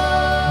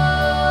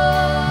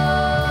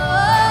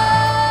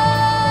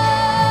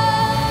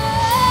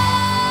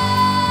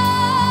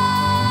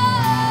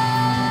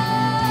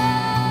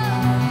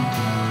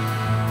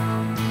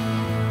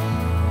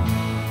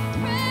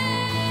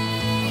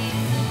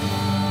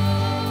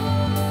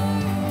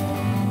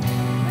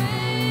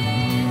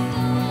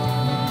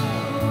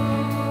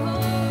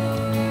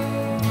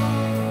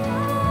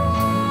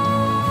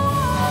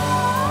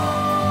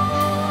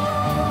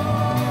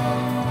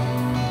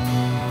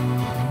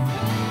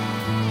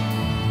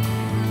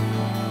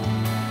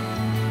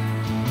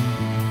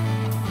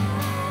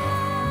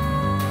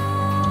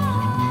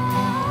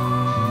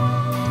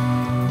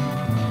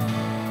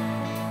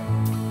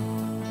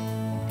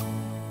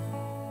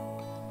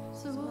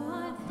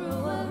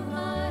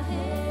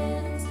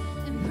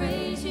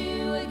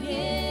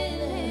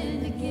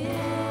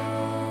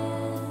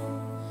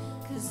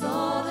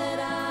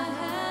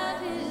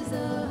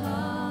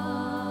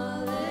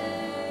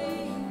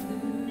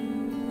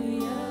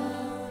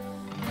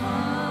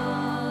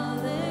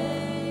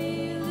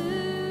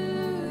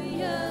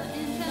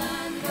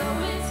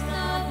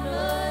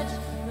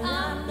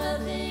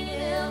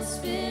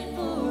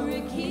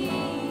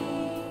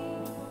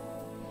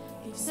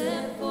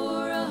except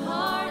for a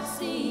heart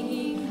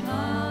singing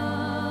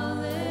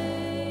hallelujah,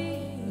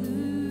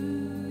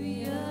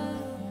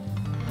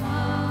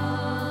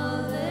 hallelujah.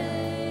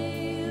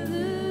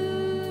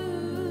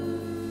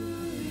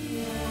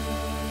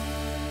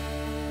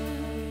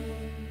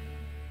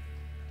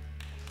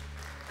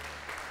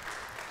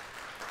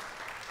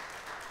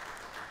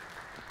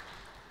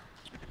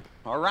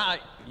 All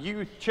right,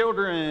 you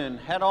children,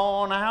 head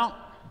on out.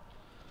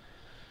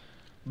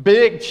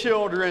 Big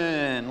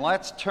children,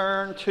 let's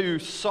turn to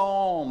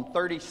Psalm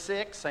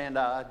 36. And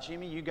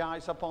Jimmy, you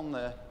guys up on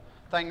the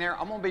thing there.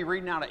 I'm going to be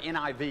reading out of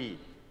NIV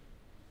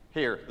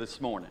here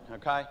this morning,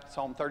 okay?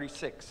 Psalm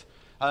 36.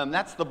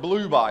 That's the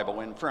blue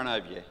Bible in front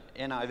of you,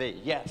 NIV.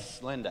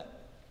 Yes, Linda.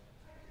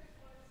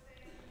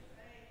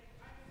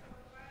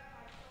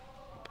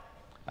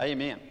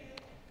 Amen.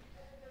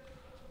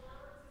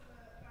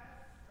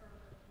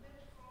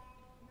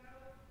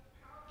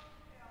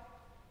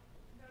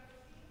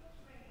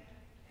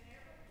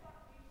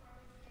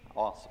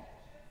 Awesome.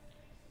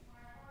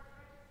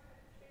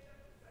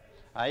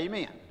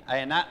 Amen.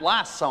 And that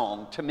last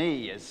song to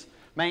me is,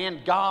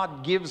 man,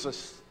 God gives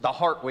us the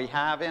heart we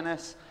have in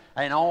us,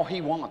 and all He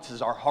wants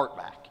is our heart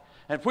back.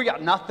 And if we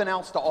got nothing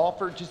else to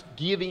offer, just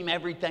give Him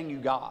everything you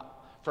got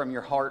from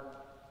your heart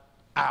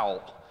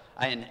out,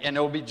 and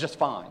it'll be just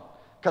fine,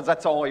 because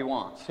that's all He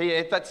wants.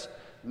 That's,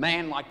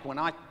 man, like when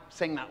I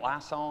sing that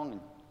last song,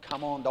 and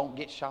come on, don't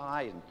get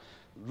shy, and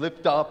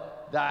lift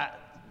up that,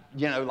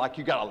 you know, like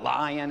you got a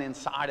lion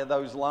inside of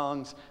those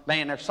lungs.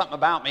 Man, there's something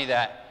about me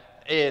that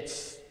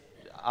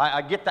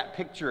I get that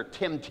picture of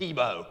Tim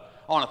Tebow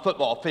on a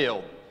football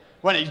field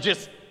when he's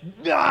just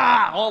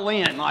all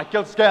in, like,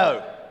 let's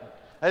go.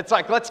 It's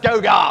like, let's go,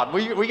 God.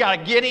 We got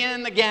to get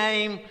in the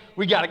game.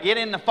 We got to get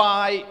in the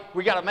fight.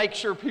 We got to make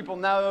sure people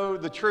know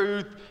the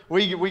truth.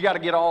 We got to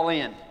get all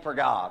in for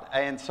God.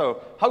 And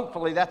so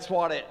hopefully that's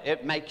what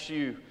it makes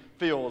you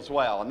feel as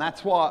well. And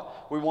that's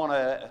what we want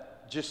to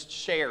just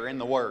share in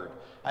the Word.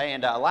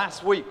 And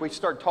last week we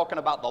started talking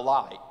about the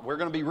light. We're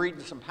going to be reading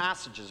some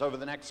passages over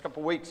the next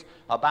couple weeks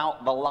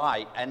about the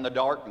light and the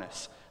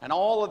darkness. And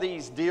all of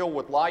these deal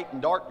with light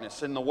and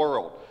darkness in the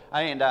world.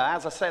 And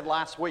as I said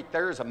last week,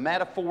 there is a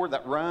metaphor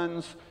that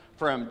runs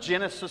from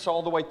Genesis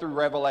all the way through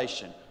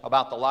Revelation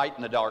about the light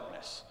and the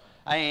darkness.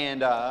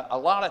 And a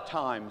lot of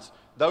times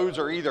those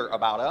are either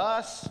about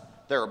us,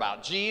 they're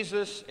about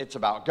Jesus, it's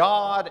about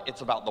God,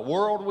 it's about the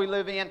world we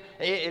live in.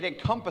 It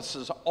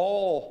encompasses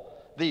all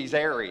these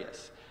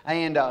areas.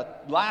 And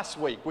last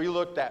week we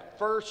looked at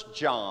 1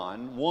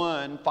 John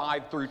 1,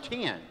 5 through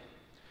 10.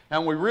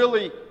 And we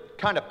really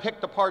kind of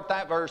picked apart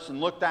that verse and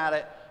looked at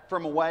it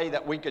from a way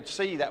that we could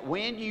see that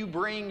when you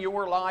bring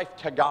your life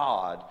to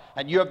God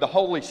and you have the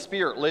Holy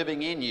Spirit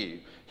living in you,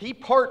 He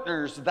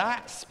partners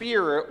that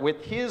Spirit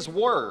with His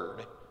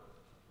Word.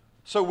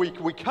 So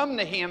we come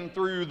to Him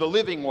through the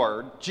living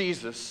Word,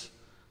 Jesus,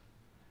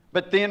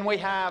 but then we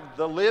have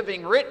the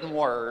living written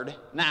Word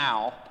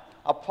now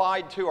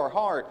applied to our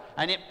heart,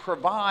 and it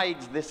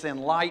provides this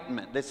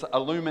enlightenment, this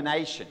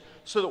illumination,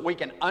 so that we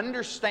can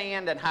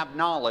understand and have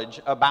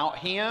knowledge about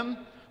Him.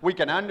 We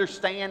can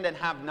understand and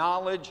have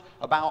knowledge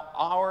about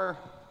our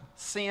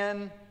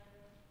sin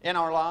in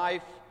our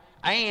life,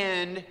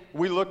 and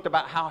we looked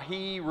about how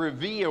He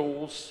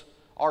reveals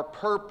our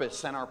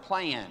purpose and our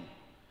plan.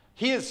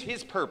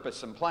 His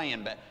purpose and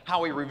plan, but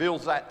how He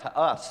reveals that to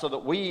us so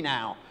that we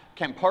now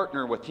can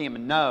partner with Him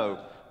and know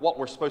what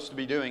we're supposed to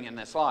be doing in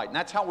this light. And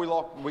that's how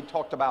we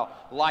talked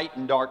about light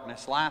and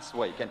darkness last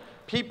week. And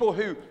people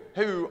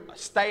who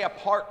stay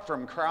apart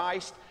from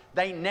Christ,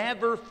 they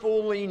never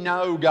fully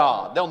know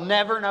God. They'll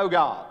never know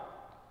God.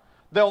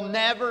 They'll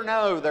never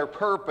know their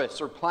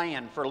purpose or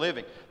plan for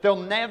living. They'll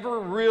never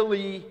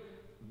really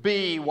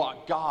be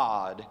what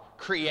God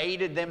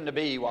created them to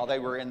be while they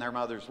were in their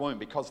mother's womb,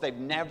 because they've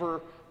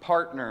never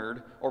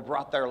partnered or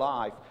brought their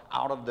life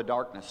out of the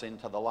darkness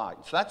into the light.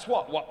 So that's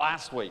what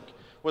last week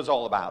was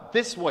all about.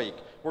 This week,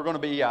 we're going to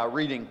be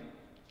reading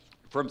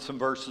from some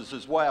verses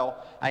as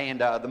well. And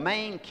the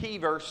main key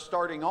verse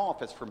starting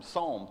off is from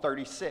Psalm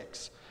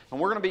 36. And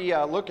we're going to be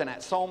looking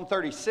at Psalm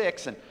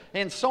 36. And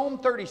in Psalm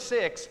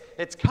 36,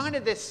 it's kind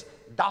of this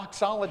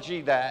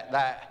doxology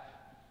that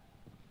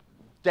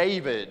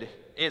David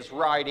is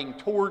writing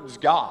towards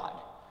God.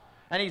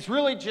 And he's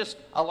really just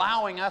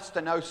allowing us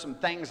to know some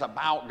things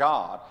about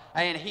God.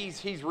 And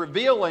he's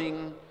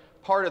revealing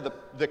part of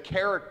the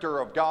character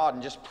of God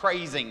and just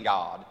praising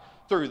God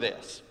through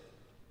this.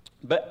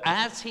 But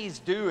as he's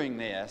doing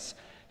this,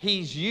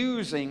 he's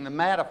using the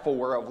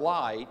metaphor of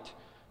light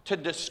to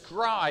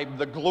describe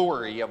the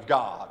glory of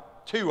God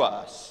to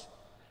us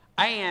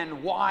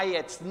and why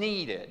it's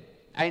needed.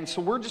 And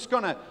so we're just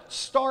going to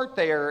start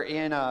there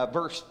in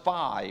verse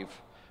 5.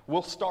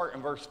 We'll start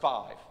in verse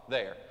 5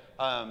 there.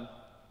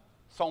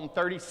 Psalm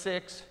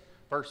 36,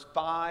 verse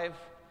 5,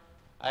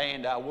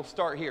 and we'll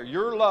start here.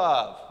 Your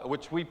love,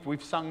 which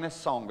we've sung this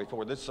song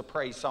before. This is a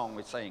praise song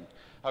we sing,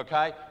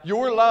 okay?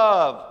 Your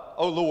love,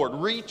 O Lord,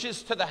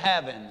 reaches to the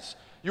heavens,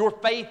 your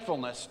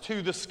faithfulness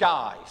to the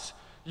skies.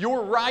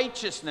 Your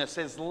righteousness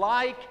is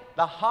like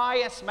the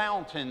highest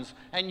mountains,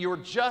 and your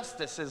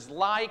justice is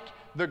like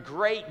the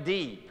great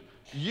deep.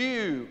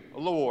 You,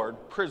 Lord,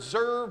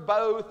 preserve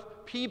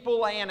both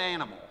people and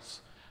animals.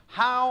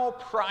 How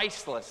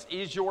priceless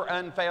is your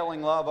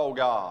unfailing love, O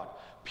God.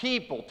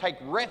 People take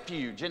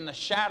refuge in the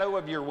shadow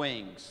of your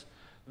wings.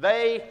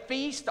 They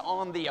feast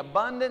on the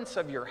abundance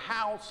of your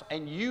house,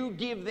 and you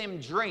give them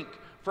drink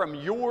from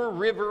your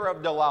river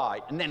of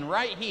delight. And then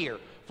right here,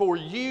 for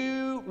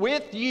you,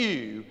 with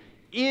you,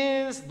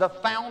 is the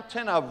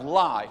fountain of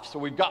life. So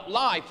we've got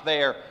life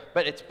there,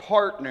 but it's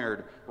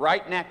partnered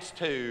right next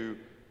to,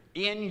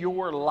 in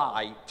your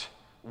light,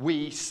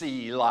 we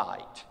see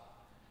light.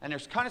 And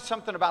there's kind of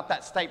something about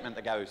that statement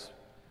that goes,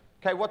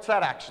 okay, what's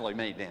that actually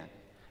mean then?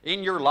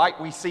 In your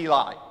light, we see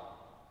light.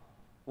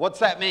 What's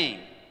that mean?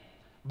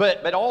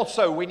 But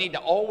also, we need to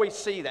always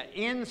see that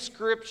in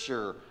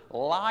Scripture,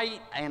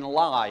 light and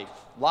life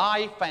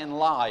and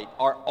light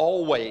are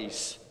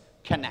always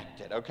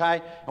connected,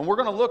 okay? And we're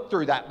going to look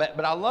through that.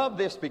 But I love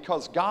this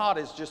because God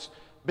is just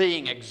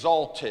being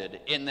exalted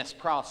in this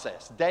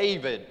process.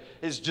 David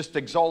is just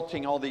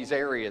exalting all these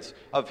areas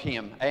of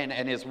him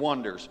and his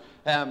wonders.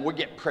 We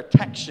get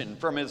protection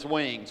from his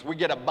wings. We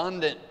get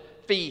abundant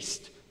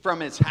feast from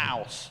his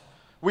house.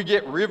 We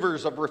get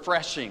rivers of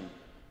refreshing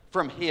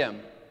from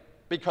him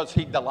because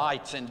he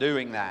delights in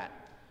doing that.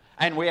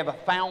 And we have a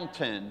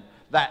fountain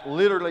that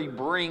literally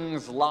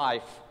brings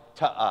life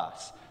to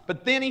us.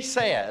 But then he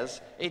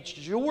says, it's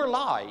your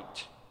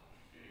light,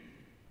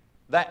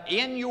 that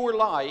in your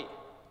light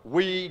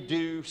we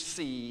do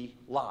see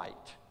light.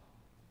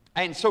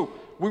 And so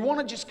we want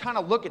to just kind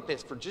of look at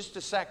this for just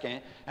a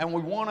second, and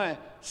we want to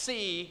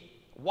see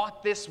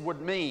what this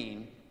would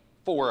mean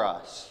for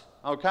us,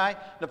 okay?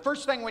 The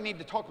first thing we need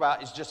to talk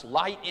about is just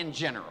light in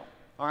general,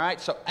 all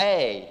right? So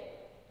A,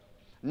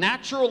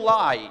 natural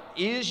light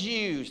is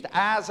used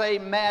as a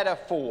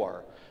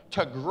metaphor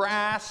to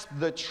grasp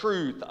the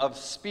truth of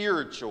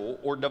spiritual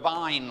or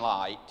divine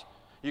light.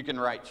 You can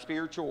write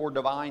spiritual or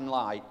divine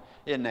light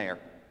in there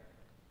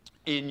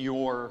in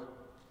your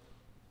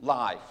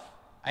life.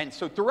 And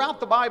so throughout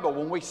the Bible,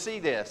 when we see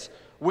this,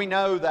 we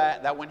know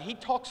that when he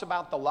talks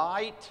about the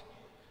light,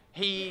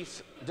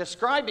 he's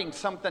describing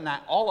something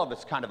that all of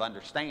us kind of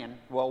understand.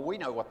 Well, we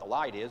know what the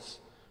light is.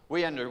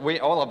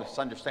 All of us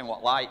understand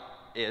what light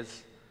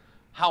is.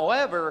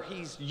 However,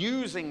 he's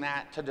using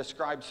that to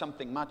describe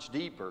something much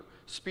deeper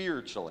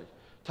spiritually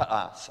to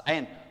us.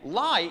 And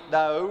light,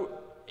 though,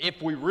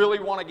 if we really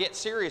want to get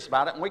serious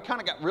about it, and we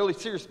kind of got really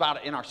serious about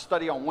it in our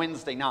study on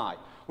Wednesday night.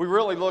 We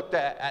really looked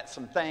at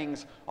some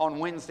things on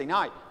Wednesday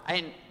night.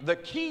 And the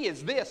key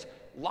is this.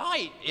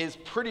 Light is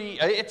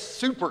it's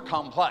super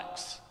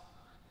complex.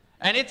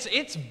 And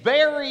it's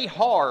very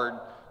hard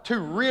to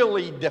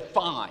really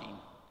define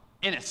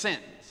in a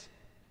sentence.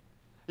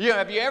 You know,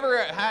 have you ever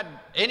had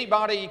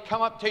anybody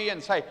come up to you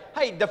and say,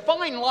 hey,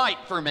 define light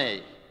for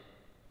me?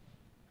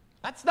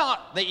 That's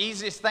not the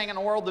easiest thing in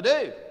the world to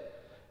do.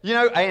 You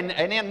know, and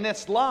in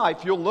this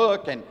life, you'll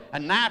look, and a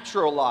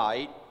natural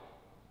light,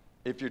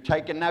 if you're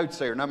taking notes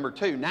there, number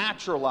 2,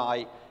 natural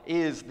light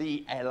is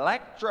the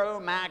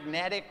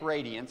electromagnetic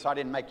radiance. I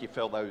didn't make you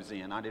fill those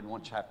in. I didn't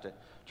want you to have to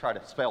try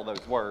to spell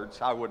those words.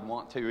 I wouldn't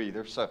want to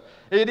either. So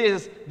it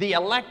is the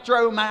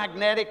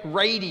electromagnetic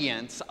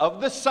radiance of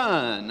the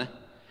sun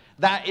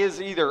that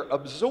is either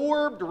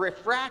absorbed,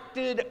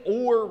 refracted,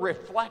 or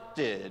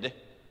reflected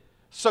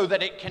so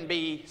that it can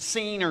be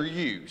seen or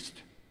used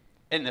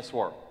in this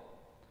world.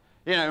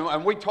 You know,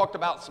 and we talked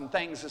about some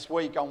things this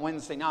week on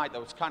Wednesday night that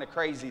was kind of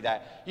crazy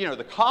that, you know,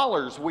 the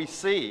colors we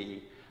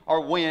see are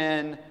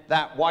when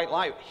that white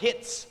light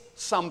hits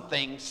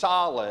something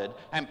solid,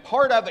 and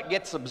part of it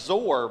gets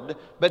absorbed,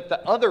 but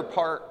the other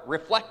part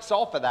reflects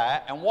off of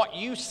that, and what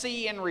you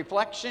see in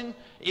reflection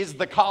is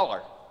the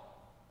color.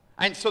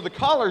 And so the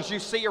colors you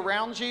see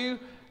around you,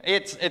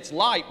 it's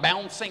light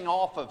bouncing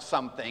off of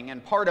something,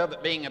 and part of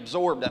it being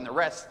absorbed, and the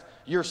rest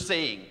you're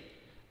seeing.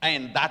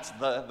 And that's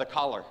the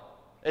color.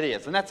 It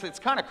is. And it's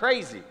kind of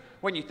crazy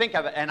when you think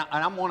of it. And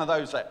I'm one of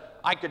those that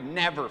I could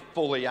never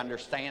fully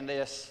understand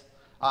this.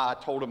 I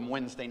told him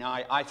Wednesday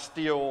night,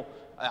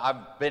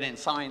 I've been in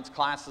science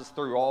classes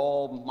through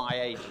all my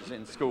ages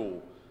in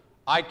school.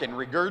 I can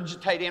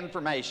regurgitate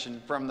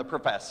information from the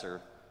professor.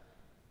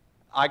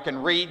 I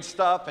can read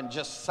stuff and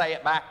just say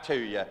it back to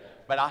you,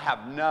 but I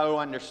have no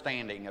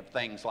understanding of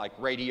things like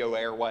radio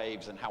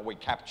airwaves and how we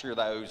capture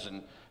those,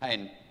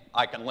 and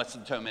I can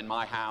listen to them in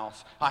my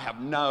house. I have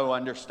no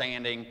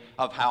understanding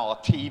of how a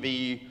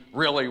TV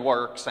really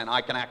works, and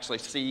I can actually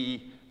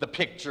see the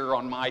picture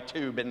on my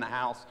tube in the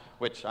house,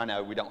 which I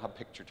know we don't have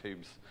picture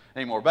tubes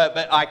anymore, but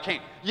I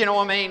can't, you know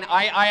what I mean?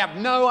 I have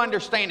no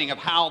understanding of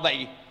how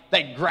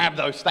they grab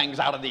those things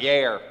out of the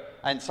air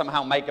and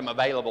somehow make them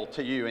available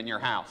to you in your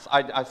house.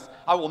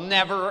 I will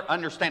never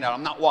understand it.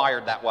 I'm not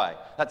wired that way.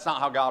 That's not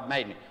how God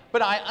made me.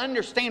 But I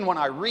understand when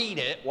I read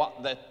it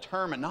what the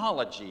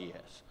terminology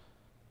is.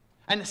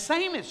 And the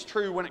same is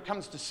true when it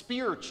comes to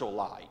spiritual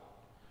light.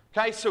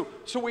 Okay, so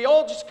we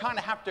all just kind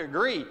of have to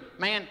agree,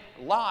 man,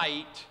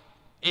 light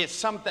is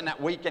something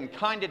that we can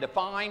kind of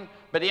define,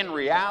 but in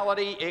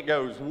reality, it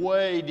goes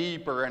way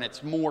deeper and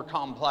it's more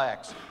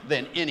complex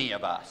than any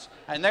of us.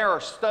 And there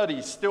are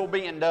studies still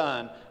being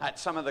done at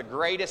some of the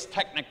greatest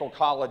technical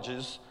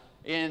colleges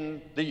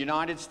in the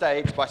United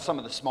States by some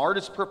of the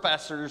smartest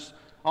professors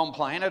on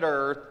planet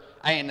Earth,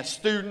 and the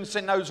students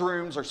in those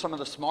rooms are some of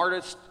the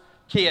smartest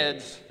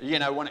kids, you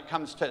know, when it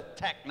comes to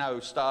tech,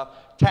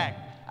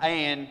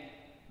 and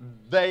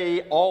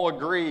they all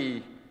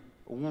agree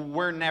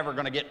we're never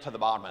going to get to the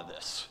bottom of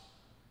this.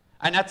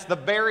 And that's the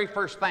very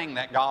first thing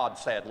that God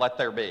said, let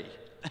there be.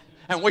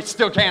 And we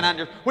still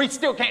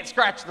can't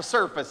scratch the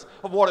surface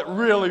of what it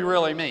really,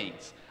 really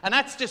means. And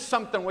that's just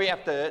something we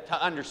have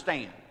to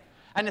understand.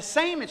 And the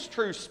same is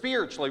true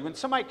spiritually. When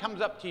somebody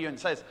comes up to you and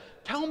says,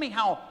 tell me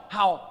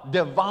how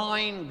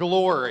divine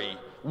glory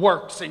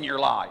works in your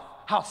life,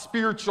 how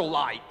spiritual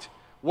light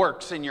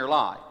works in your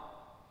life.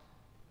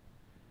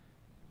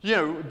 You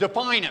know,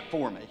 define it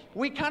for me.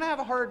 We kind of have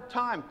a hard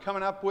time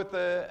coming up with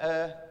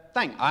a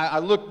thing. I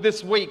looked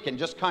this week and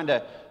just kind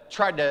of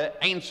tried to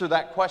answer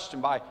that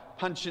question by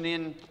punching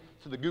in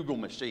to the Google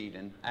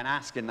machine and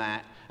asking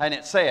that. And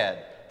it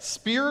said,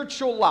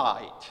 spiritual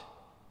light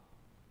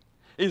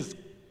is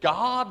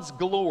God's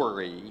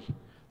glory,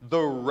 the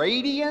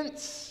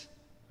radiance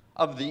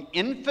of the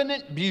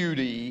infinite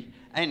beauty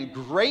and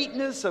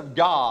greatness of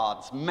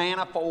God's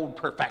manifold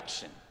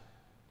perfection.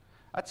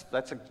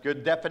 That's a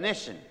good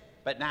definition.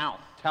 But now,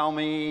 tell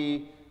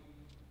me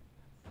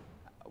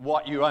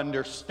what you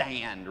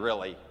understand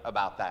really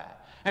about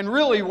that. And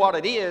really what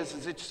it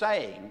is it's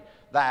saying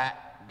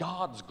that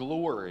God's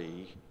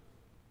glory,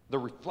 the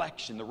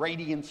reflection, the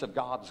radiance of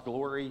God's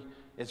glory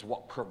is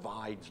what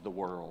provides the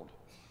world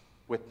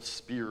with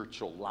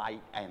spiritual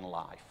light and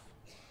life,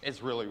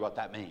 is really what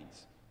that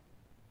means.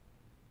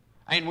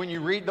 And when you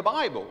read the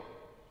Bible,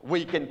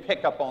 we can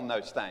pick up on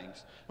those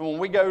things. And when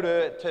we go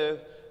to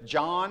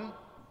John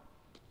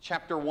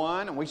chapter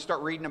 1, and we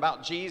start reading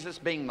about Jesus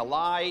being the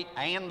light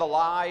and the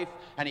life,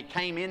 and he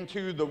came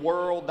into the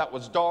world that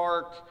was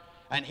dark,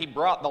 and he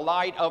brought the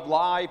light of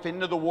life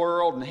into the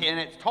world, and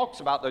it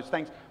talks about those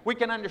things. We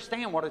can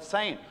understand what it's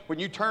saying. When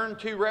you turn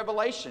to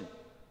Revelation,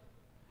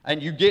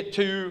 and you get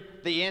to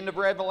the end of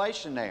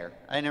Revelation there,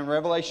 and in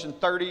Revelation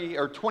 30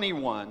 or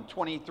 21,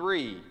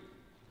 23,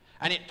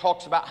 and it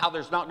talks about how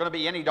there's not going to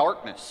be any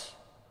darkness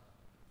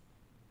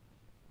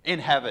in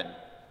heaven.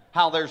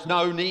 How there's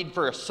no need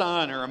for a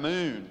sun or a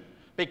moon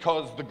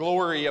because the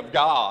glory of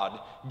God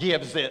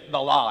gives it the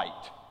light.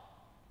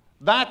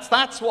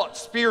 That's what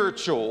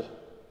spiritual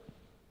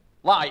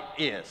light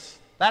is.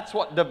 That's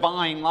what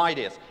divine light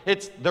is.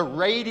 It's the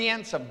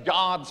radiance of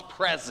God's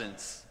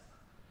presence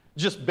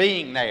just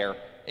being there.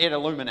 It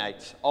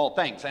illuminates all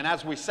things. And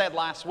as we said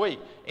last week,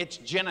 it's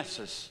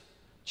Genesis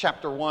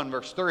chapter 1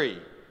 verse 3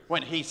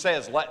 when he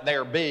says, let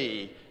there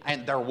be,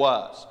 and there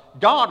was.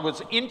 God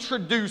was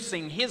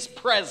introducing his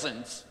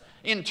presence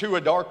into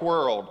a dark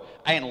world,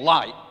 and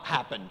light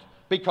happened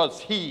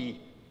because he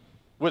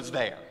was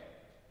there.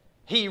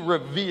 He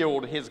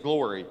revealed his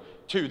glory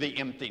to the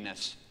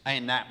emptiness,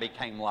 and that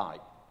became light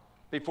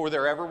before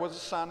there ever was a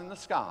sun in the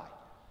sky.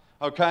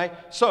 Okay?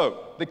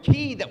 So the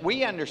key that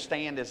we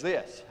understand is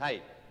this.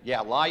 Hey,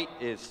 yeah, light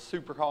is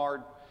super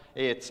hard.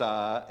 It's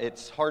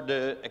hard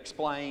to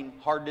explain,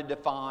 hard to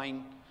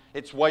define.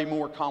 It's way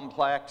more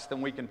complex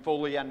than we can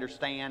fully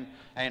understand,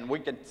 and we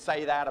can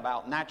say that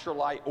about natural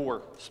light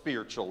or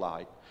spiritual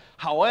light.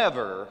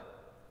 However,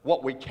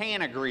 what we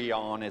can agree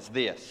on is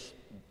this.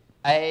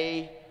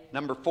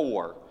 Number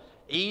 4,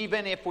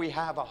 even if we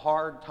have a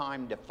hard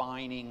time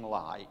defining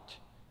light,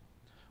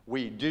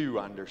 we do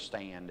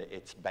understand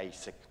its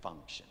basic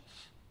functions.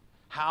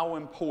 how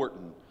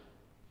important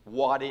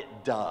what it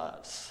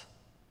does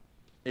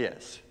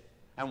is.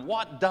 And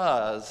what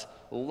does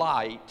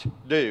light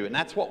do? And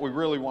that's what we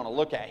really want to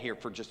look at here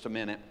for just a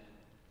minute,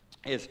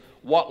 is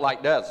what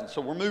light does. And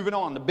so we're moving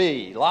on to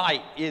B.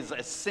 Light is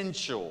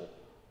essential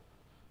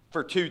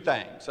for two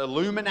things: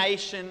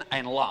 illumination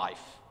and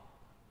life.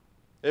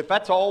 If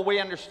that's all we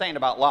understand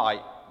about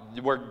light,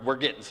 we're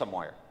getting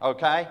somewhere,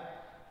 okay?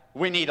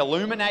 We need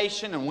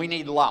illumination and we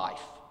need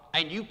life.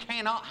 And you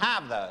cannot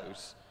have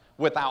those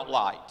without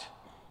light,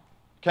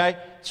 okay?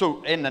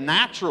 So in the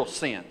natural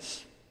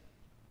sense,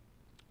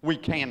 we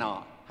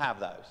cannot have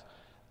those.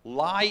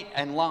 Light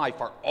and life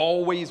are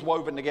always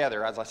woven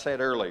together, as I said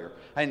earlier.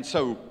 And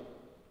so,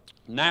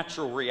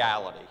 natural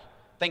reality,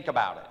 think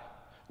about it.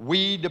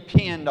 We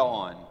depend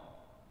on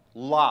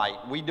light.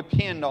 We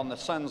depend on the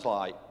sun's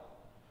light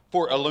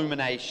for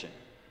illumination.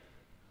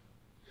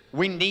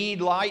 We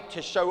need light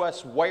to show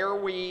us where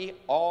we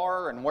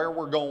are and where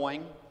we're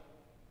going,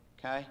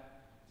 okay?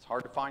 It's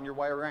hard to find your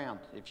way around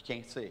if you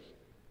can't see.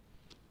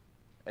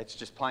 It's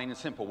just plain and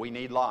simple. We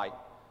need light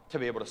to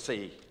be able to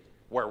see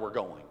where we're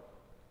going.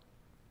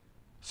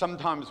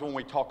 Sometimes when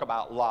we talk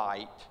about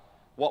light,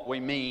 what we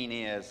mean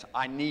is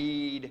I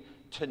need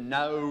to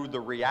know the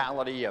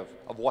reality of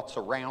what's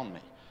around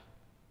me.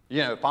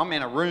 You know, if I'm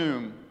in a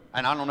room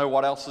and I don't know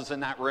what else is in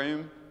that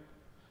room,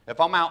 if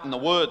I'm out in the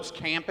woods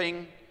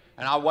camping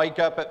and I wake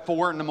up at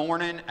 4 in the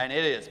morning and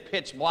it is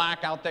pitch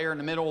black out there in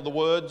the middle of the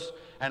woods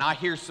and I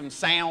hear some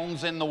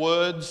sounds in the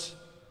woods,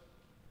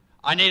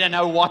 I need to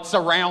know what's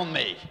around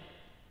me.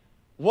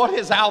 What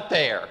is out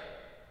there?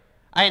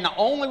 And the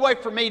only way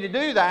for me to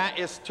do that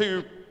is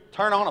to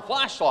turn on a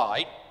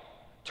flashlight,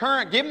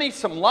 give me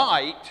some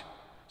light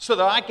so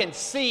that I can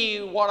see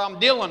what I'm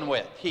dealing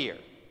with here.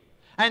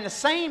 And the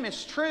same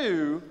is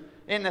true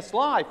in this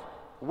life.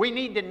 We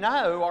need to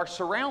know our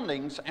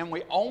surroundings, and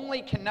we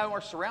only can know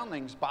our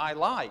surroundings by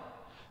light.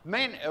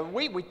 Man,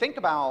 we think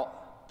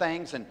about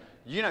things, and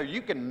you know,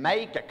 you can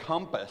make a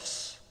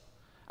compass,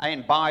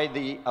 and by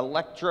the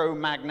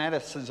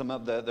electromagnetism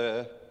of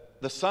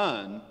the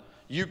sun,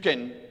 you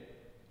can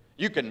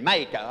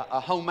make a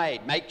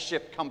homemade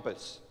makeshift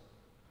compass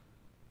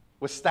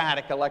with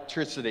static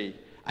electricity,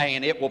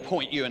 and it will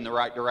point you in the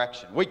right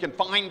direction. We can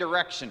find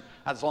direction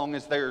as long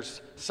as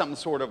there's some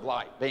sort of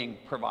light being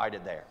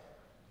provided there.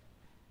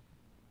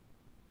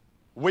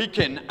 We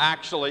can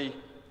actually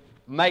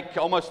make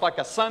almost like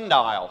a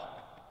sundial,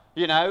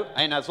 you know,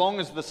 and as long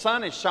as the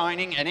sun is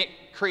shining and it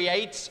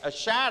creates a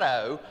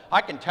shadow, I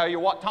can tell you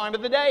what time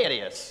of the day it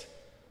is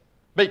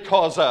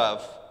because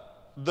of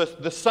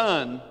the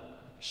sun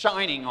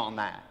shining on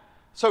that.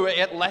 So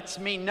it lets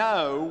me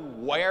know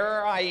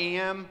where I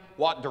am,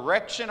 what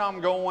direction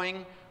I'm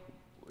going,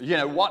 you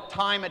know, what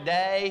time of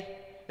day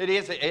it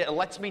is. It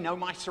lets me know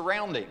my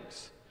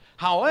surroundings.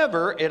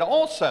 However, it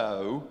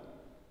also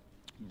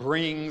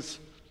brings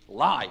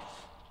life.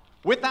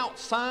 Without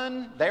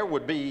sun, there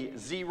would be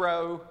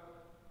zero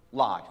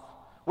life.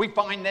 We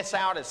find this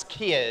out as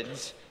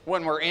kids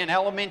when we're in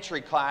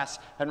elementary class.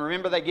 And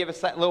remember, they give us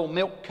that little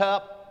milk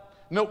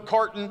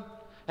carton,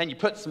 and you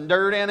put some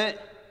dirt in it,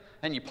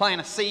 and you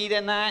plant a seed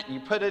in that, and you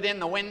put it in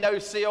the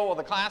windowsill of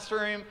the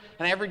classroom,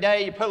 and every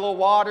day you put a little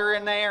water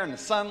in there and the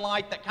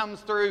sunlight that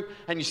comes through,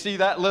 and you see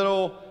that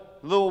little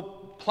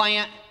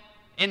plant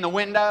in the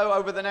window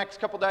over the next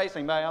couple days.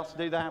 Anybody else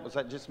do that? Was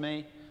that just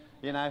me?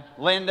 You know,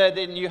 Linda,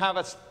 didn't you have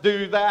us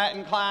do that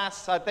in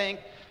class, I think?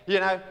 You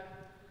know,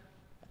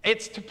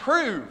 it's to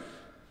prove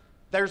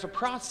there's a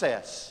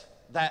process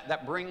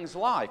that brings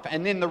life.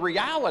 And then the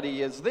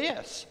reality is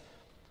this.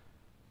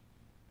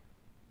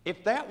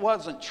 If that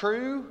wasn't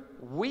true,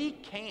 we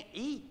can't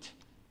eat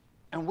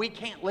and we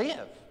can't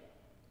live.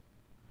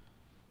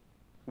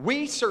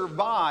 We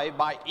survive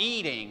by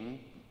eating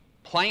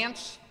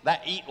plants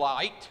that eat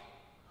light,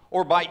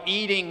 or by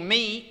eating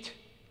meat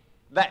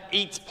that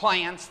eats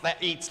plants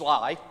that eats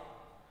light.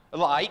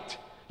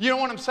 You know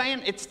what I'm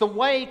saying? It's the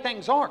way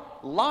things are.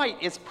 Light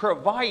is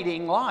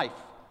providing life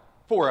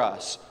for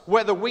us,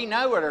 whether we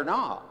know it or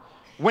not.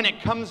 When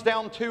it comes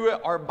down to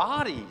it, our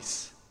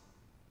bodies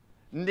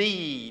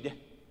need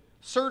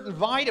certain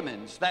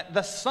vitamins that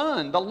the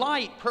sun, the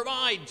light,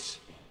 provides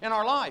in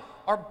our life.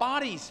 Our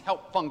bodies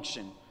help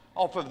function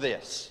off of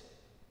this.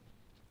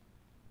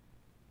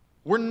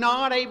 We're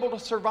not able to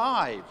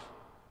survive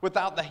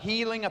without the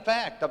healing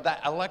effect of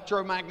that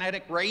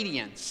electromagnetic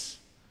radiance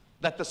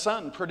that the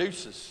sun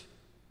produces.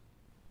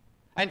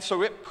 And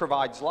so it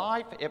provides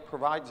life, it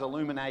provides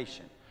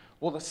illumination.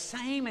 Well, the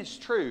same is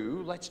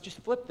true, let's just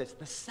flip this,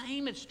 the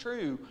same is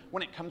true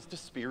when it comes to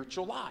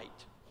spiritual light.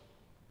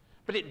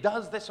 But it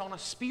does this on a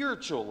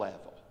spiritual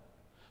level.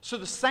 So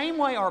the same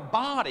way our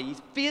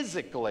bodies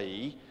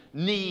physically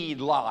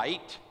need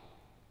light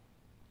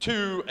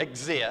to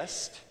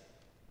exist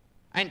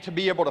and to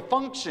be able to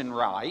function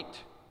right,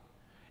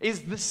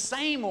 is the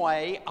same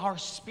way our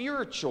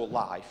spiritual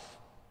life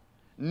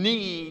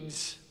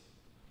needs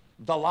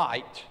the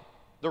light,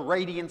 the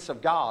radiance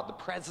of God, the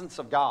presence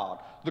of God,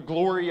 the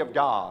glory of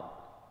God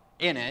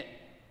in it,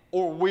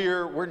 or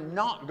we're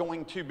not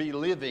going to be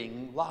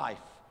living life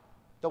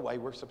the way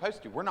we're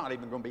supposed to. We're not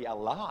even going to be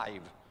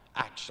alive,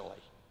 actually.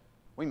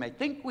 We may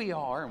think we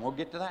are, and we'll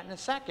get to that in a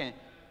second,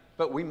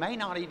 but we may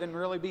not even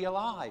really be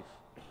alive.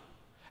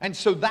 And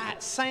so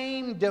that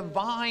same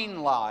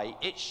divine light,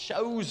 it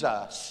shows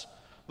us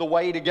the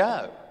way to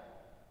go.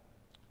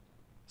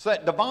 So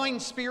that divine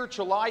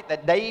spiritual light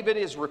that David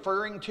is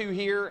referring to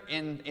here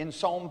in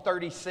Psalm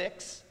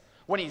 36,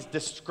 when he's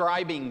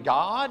describing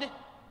God,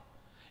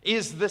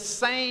 is the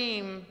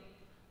same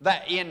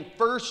that in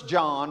 1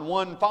 John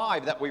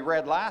 1:5 that we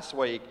read last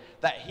week,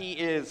 that he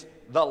is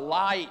the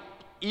light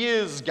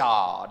is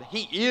God.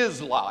 He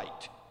is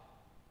light.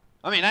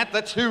 I mean,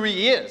 that's who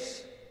he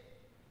is.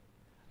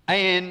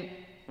 And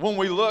when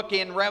we look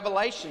in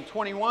Revelation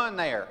 21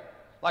 there,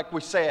 like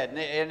we said,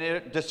 and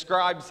it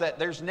describes that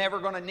there's never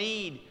going to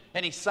need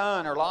any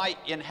sun or light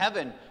in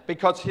heaven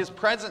because his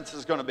presence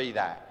is going to be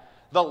that.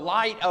 The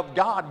light of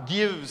God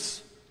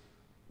gives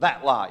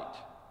that light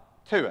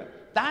to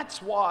it.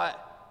 That's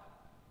what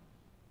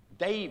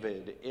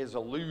David is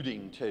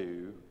alluding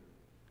to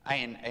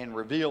and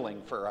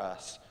revealing for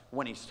us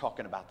when he's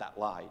talking about that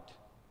light.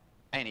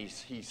 And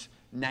he's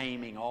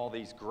naming all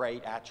these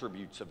great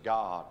attributes of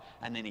God.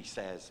 And then he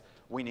says,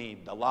 we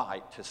need the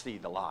light to see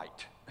the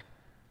light.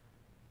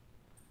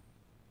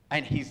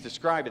 And he's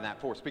describing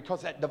that for us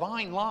because that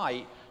divine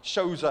light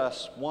shows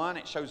us, one,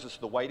 it shows us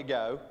the way to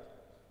go.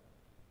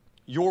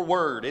 Your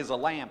word is a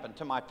lamp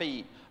unto my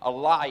feet, a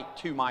light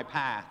to my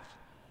path.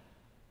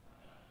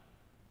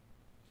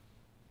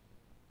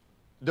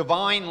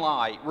 Divine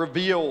light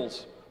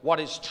reveals what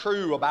is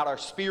true about our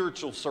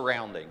spiritual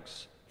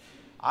surroundings.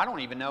 I don't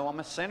even know I'm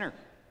a sinner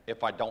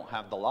if I don't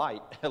have the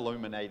light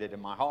illuminated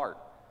in my heart.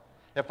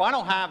 If I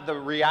don't have the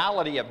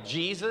reality of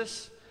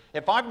Jesus,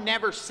 if I've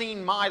never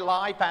seen my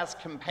life as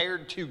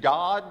compared to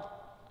God,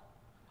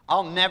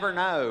 I'll never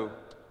know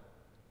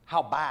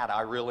how bad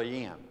I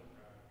really am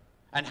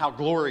and how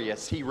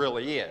glorious he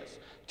really is.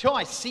 Till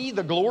I see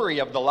the glory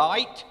of the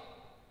light,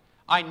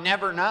 I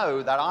never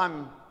know that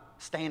I'm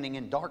standing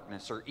in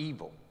darkness or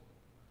evil.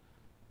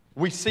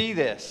 We see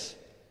this.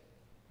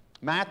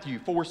 Matthew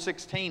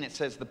 4:16, it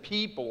says, the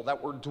people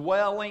that were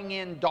dwelling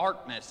in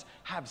darkness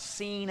have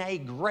seen a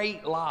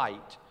great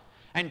light.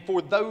 And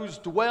for those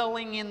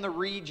dwelling in the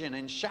region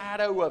and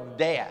shadow of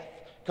death,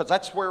 because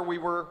that's where we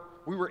were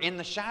in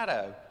the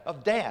shadow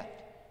of death,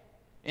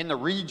 in the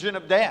region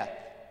of death.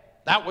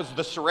 That was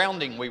the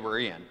surrounding we were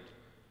in.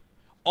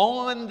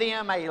 On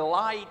them a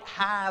light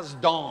has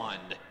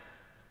dawned.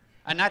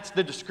 And that's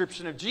the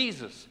description of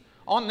Jesus.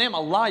 On them a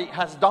light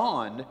has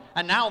dawned,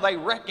 and now they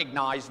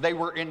recognize they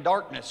were in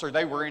darkness or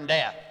they were in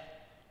death.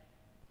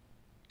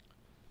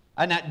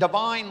 And that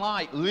divine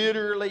light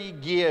literally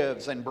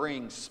gives and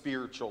brings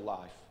spiritual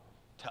life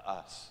to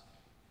us.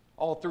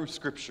 All through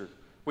Scripture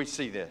we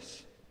see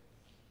this.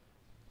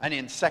 And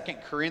in 2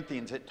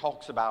 Corinthians it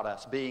talks about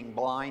us being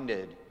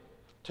blinded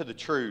to the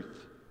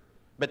truth.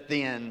 But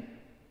then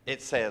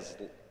it says,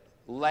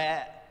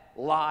 let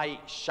light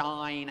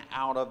shine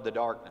out of the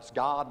darkness.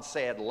 God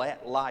said,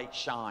 let light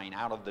shine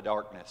out of the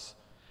darkness.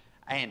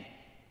 And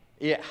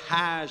it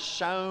has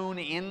shone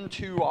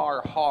into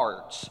our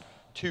hearts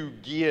to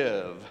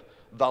give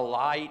the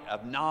light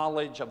of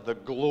knowledge of the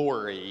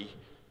glory,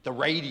 the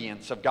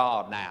radiance of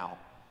God now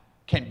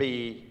can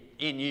be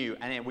in you.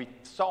 And we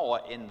saw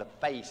it in the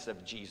face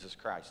of Jesus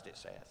Christ, it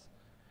says,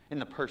 in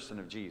the person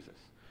of Jesus.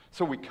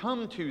 So we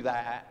come to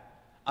that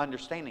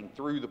understanding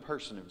through the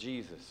person of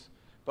Jesus.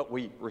 But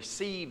we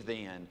receive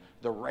then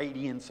the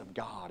radiance of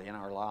God in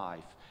our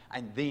life.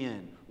 And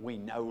then we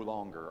no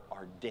longer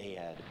are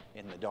dead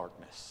in the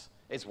darkness,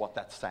 is what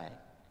that's saying.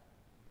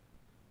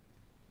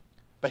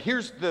 But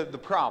here's the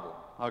problem,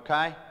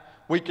 okay?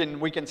 We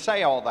can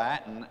say all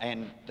that,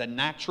 and the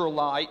natural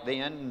light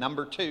then,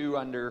 number 2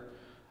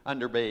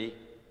 under B.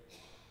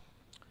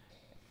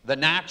 The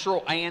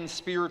natural and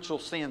spiritual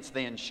sense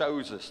then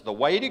shows us the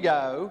way to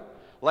go,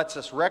 lets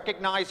us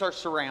recognize our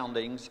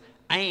surroundings,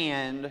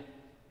 and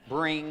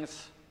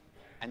brings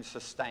and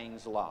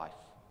sustains life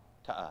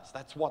to us.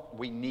 That's what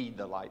we need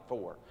the light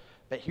for.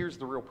 But here's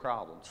the real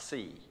problem.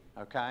 C,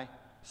 okay?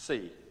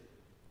 C.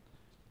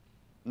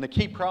 And the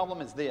key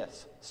problem is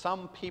this.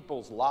 Some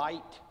people's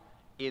light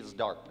is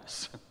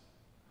darkness.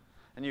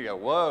 And you go,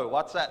 whoa,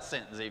 what's that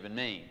sentence even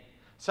mean?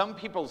 Some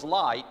people's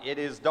light, it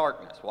is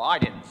darkness. Well, I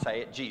didn't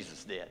say it.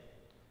 Jesus did.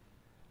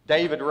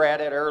 David read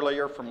it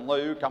earlier from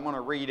Luke. I'm going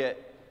to read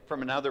it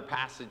from another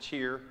passage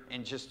here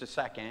in just a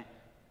second.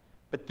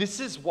 But this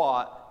is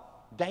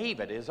what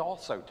David is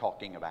also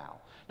talking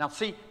about. Now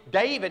see,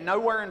 David,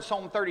 nowhere in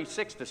Psalm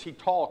 36 does he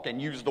talk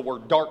and use the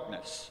word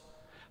darkness.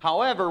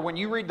 However, when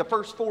you read the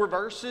first 4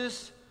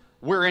 verses,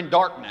 we're in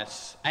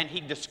darkness. And he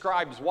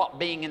describes what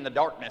being in the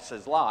darkness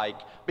is like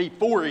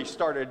before he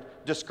started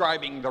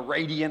describing the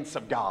radiance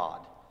of God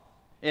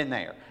in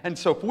there. And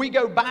so if we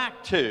go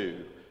back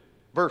to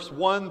verse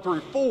 1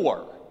 through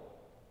 4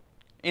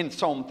 in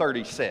Psalm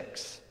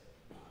 36,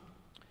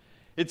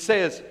 it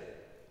says,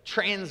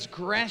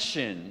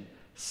 transgression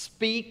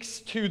speaks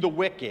to the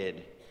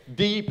wicked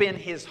deep in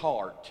his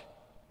heart.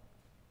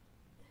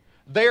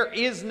 There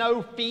is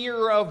no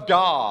fear of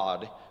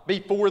God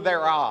before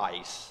their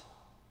eyes.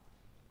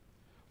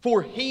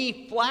 For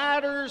he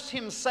flatters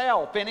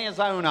himself in his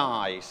own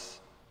eyes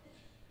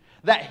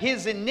that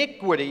his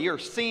iniquity or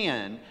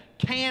sin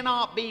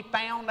cannot be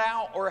found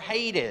out or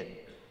hated.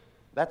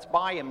 That's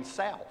by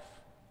himself.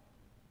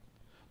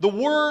 The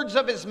words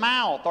of his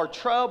mouth are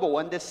trouble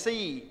and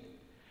deceit,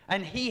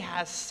 and he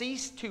has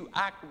ceased to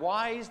act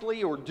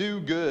wisely or do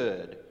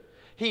good.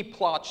 He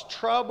plots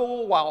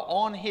trouble while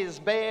on his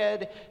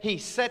bed. He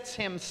sets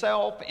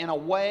himself in a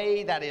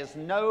way that is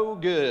no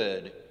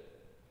good.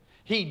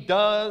 He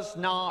does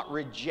not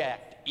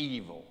reject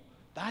evil.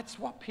 That's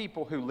what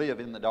people who live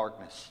in the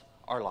darkness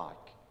are like.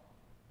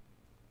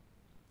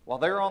 While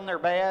they're on their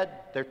bed,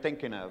 they're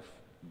thinking of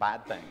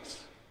bad things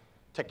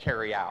to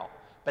carry out.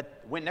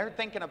 But when they're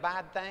thinking of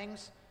bad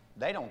things,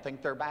 they don't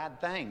think they're bad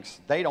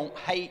things. They don't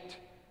hate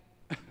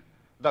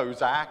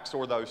those acts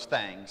or those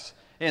things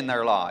in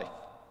their life.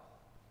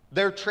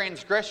 Their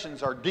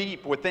transgressions are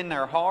deep within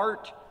their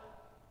heart,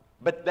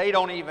 but they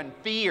don't even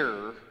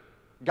fear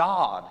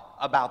God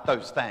about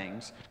those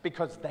things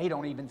because they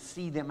don't even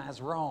see them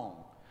as wrong.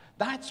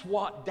 That's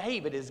what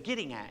David is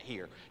getting at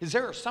here. Is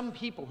there are some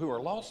people who are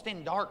lost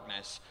in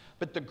darkness,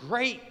 but the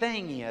great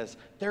thing is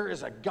there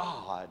is a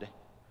God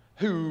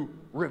who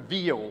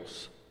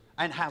reveals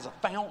and has a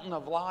fountain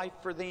of life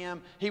for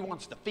them. He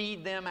wants to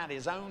feed them at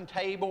his own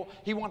table.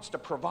 He wants to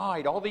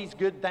provide all these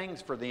good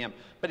things for them.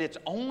 But it's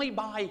only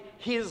by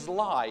his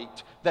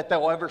light that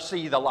they'll ever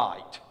see the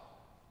light,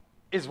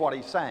 is what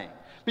he's saying.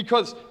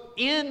 Because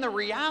in the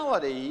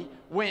reality,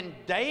 when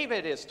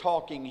David is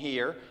talking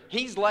here,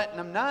 he's letting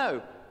them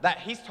know that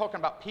he's talking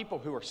about people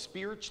who are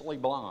spiritually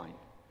blind.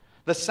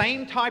 The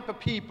same type of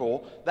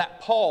people that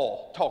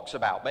Paul talks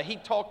about. But he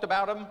talked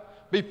about them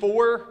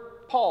before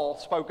Paul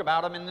spoke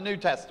about them in the New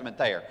Testament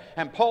there.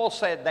 And Paul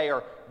said they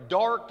are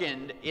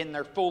darkened in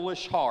their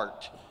foolish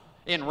heart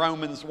in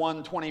Romans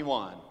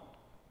 1:21.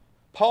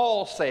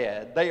 Paul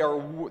said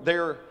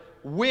they're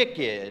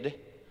wicked.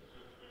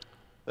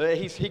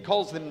 He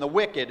calls them the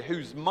wicked,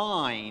 whose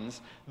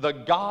minds the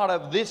God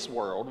of this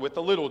world, with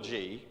a little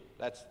g,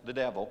 that's the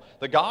devil,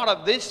 the God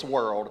of this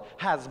world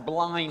has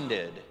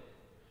blinded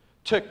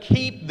to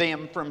keep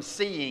them from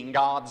seeing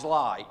God's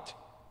light.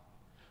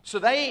 So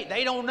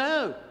they don't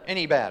know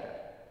any better.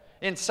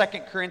 In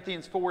 2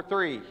 Corinthians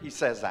 4:3, he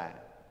says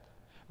that.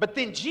 But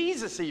then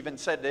Jesus even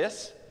said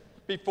this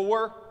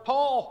before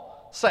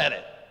Paul said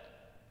it.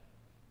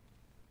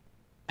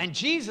 And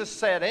Jesus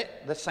said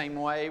it the same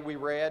way we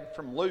read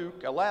from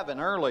Luke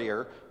 11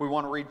 earlier. We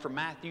want to read from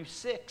Matthew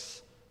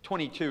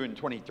 6:22 and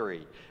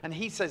 23. And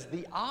he says,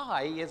 the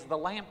eye is the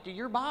lamp to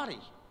your body.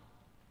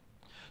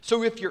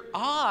 So if your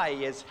eye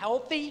is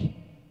healthy,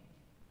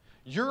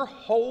 your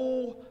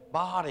whole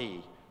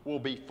body will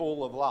be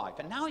full of life.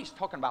 And now he's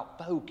talking about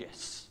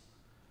focus.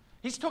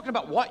 He's talking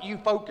about what you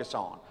focus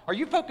on. Are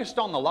you focused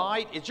on the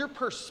light? Is your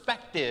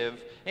perspective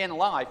in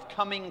life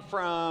coming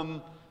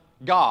from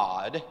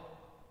God,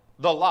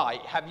 the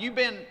light? Have you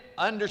been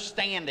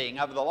understanding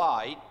of the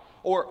light?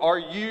 Or are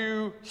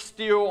you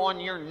still on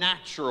your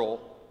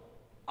natural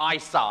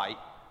eyesight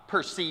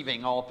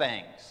perceiving all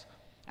things?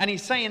 And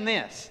he's saying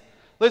this.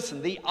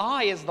 Listen, the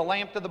eye is the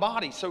lamp to the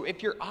body. So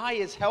if your eye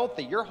is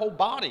healthy, your whole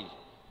body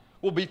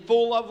will be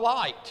full of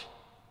light.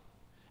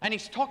 And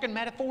he's talking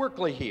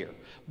metaphorically here.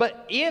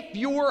 But if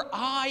your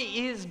eye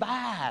is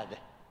bad,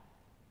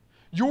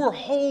 your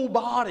whole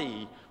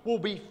body will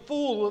be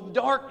full of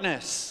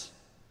darkness.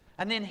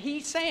 And then he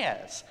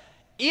says,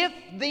 if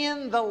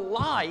then the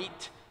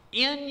light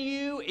in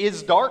you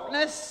is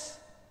darkness,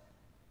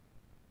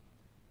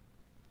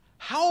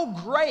 how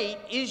great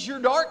is your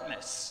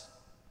darkness?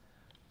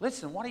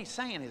 Listen, what he's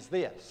saying is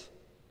this.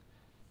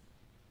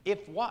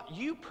 If what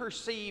you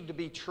perceive to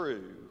be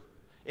true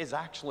is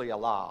actually a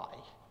lie,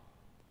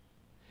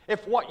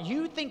 if what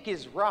you think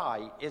is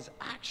right is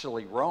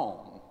actually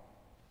wrong,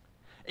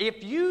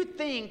 if you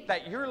think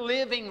that you're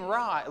living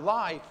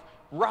life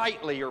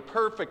rightly or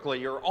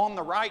perfectly or on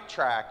the right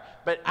track,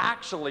 but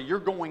actually you're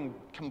going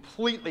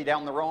completely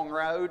down the wrong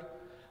road,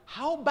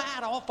 how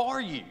bad off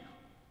are you?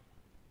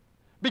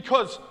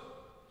 Because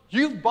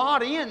you've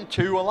bought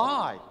into a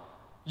lie.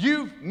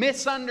 You've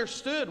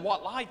misunderstood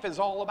what life is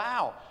all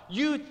about.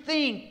 You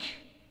think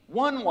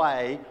one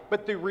way,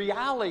 but the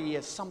reality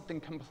is something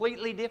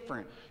completely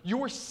different.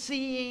 You're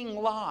seeing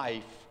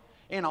life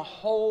in a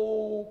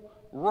whole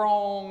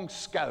wrong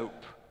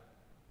scope.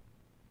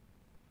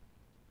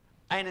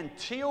 And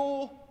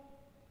until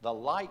the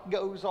light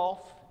goes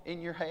off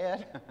in your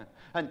head,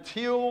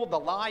 until the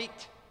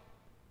light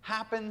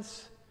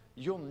happens,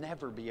 you'll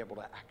never be able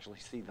to actually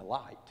see the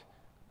light.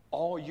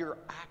 All you're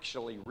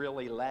actually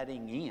really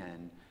letting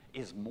in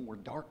is more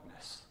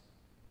darkness.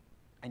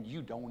 And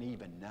you don't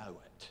even know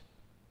it.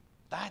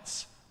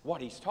 That's what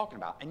he's talking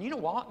about. And you know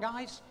what,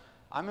 guys?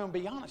 I'm going to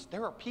be honest.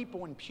 There are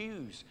people in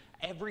pews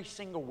every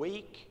single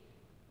week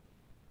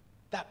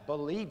that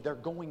believe they're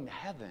going to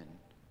heaven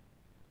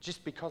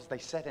just because they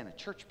sat in a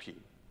church pew.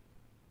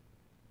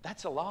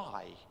 That's a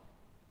lie.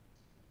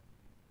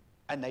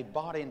 And they've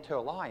bought into a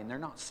lie, and they're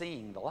not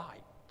seeing the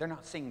light. They're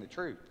not seeing the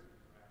truth.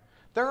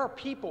 There are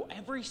people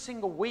every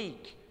single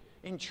week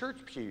in church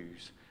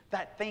pews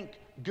that think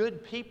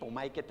good people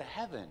make it to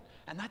heaven,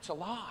 and that's a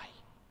lie.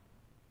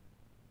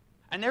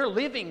 And they're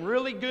living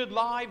really good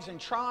lives and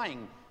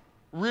trying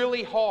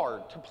really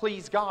hard to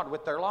please God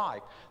with their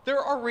life. There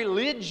are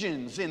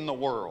religions in the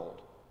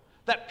world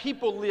that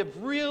people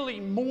live really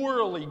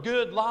morally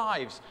good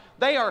lives.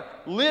 They are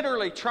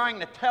literally trying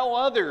to tell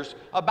others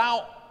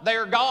about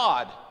their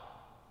God.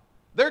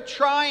 They're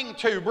trying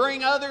to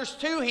bring others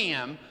to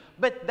Him,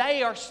 but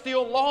they are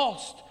still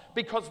lost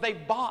because they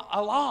bought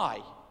a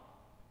lie.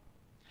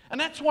 And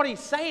that's what He's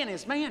saying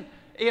is, man,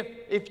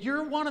 if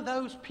you're one of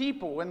those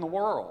people in the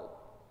world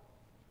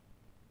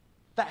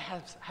that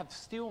have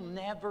still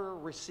never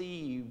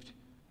received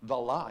the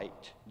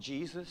light,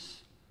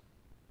 Jesus,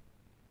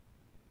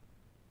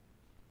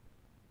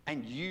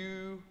 and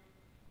you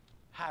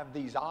have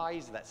these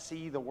eyes that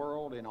see the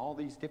world in all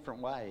these different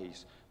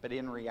ways, but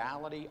in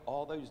reality,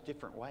 all those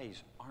different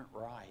ways aren't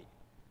right.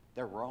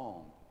 They're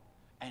wrong.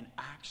 And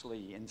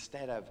actually,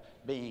 instead of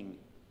being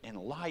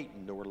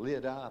enlightened or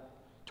lit up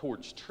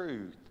towards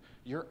truth,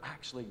 you're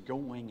actually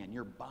going and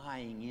you're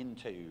buying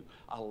into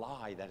a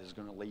lie that is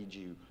going to lead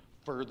you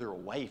further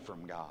away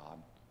from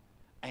God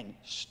and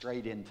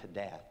straight into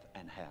death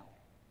and hell.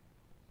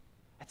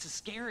 That's a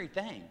scary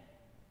thing,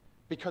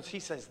 because He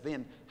says,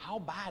 then how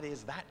bad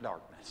is that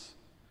darkness?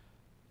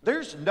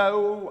 There's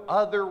no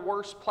other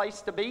worse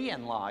place to be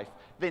in life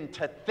than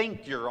to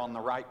think you're on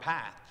the right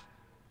path,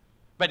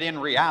 but in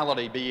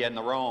reality be in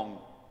the wrong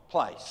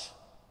place.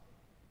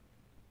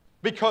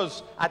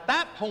 Because at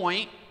that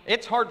point,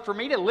 it's hard for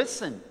me to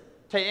listen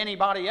to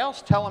anybody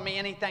else telling me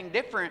anything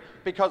different,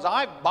 because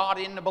I've bought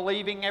into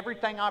believing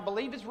everything I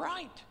believe is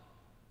right.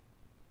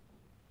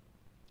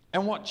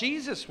 And what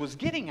Jesus was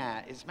getting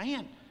at is,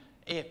 man,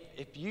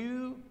 if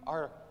you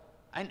are,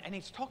 and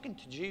He's talking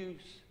to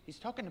Jews, He's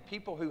talking to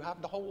people who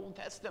have the whole Old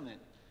Testament.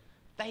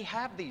 They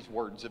have these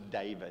words of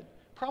David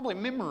probably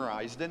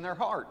memorized in their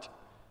heart.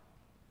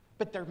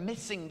 But they're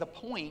missing the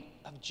point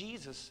of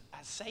Jesus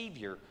as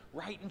Savior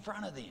right in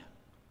front of them.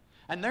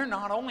 And they're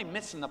not only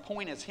missing the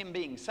point as Him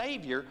being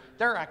Savior,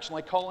 they're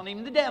actually calling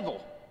Him the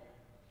devil.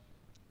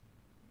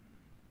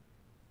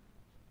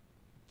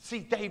 See,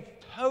 they've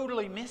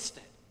totally missed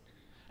it.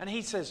 And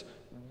He says,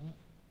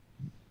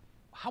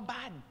 how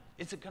bad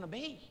is it going to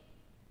be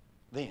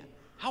then?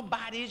 How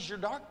bad is your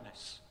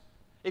darkness?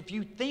 If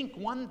you think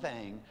one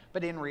thing,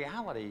 but in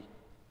reality,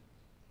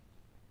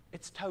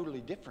 it's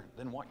totally different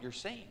than what you're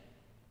seeing.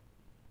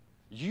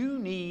 You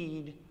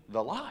need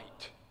the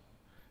light.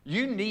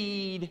 You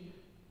need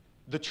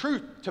the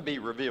truth to be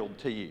revealed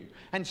to you.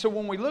 And so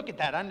when we look at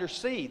that under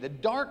C, the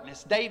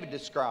darkness David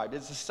described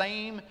is the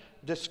same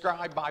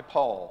described by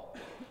Paul.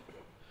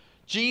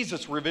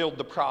 Jesus revealed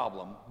the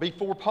problem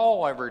before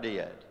Paul ever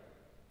did.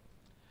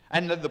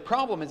 And the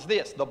problem is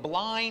this: the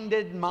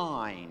blinded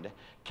mind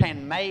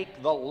can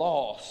make the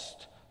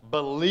lost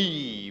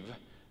believe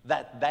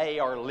that they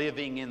are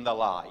living in the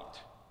light.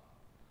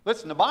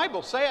 Listen, the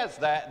Bible says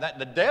that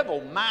the devil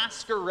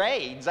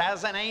masquerades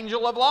as an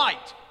angel of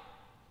light.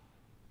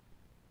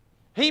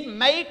 He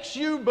makes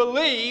you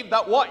believe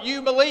that what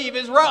you believe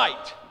is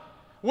right,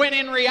 when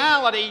in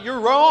reality you're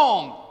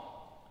wrong.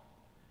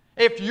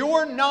 If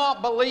you're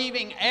not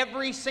believing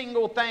every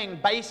single thing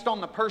based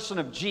on the person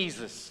of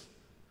Jesus,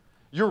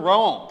 you're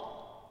wrong.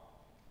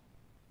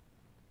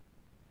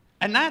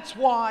 And that's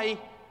why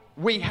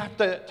we have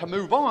to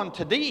move on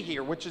to D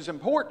here, which is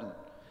important.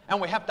 And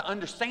we have to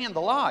understand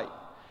the light.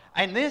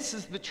 And this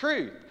is the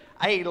truth.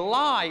 A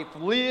life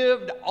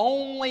lived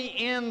only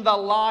in the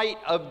light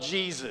of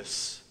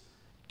Jesus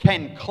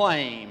can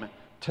claim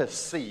to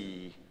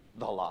see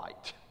the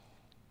light.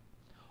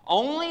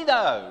 Only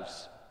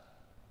those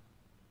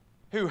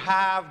who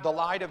have the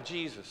light of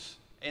Jesus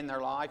in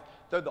their life,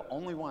 they're the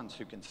only ones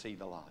who can see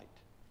the light.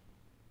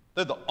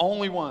 They're the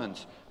only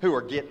ones who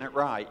are getting it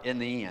right in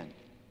the end.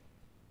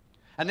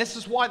 And this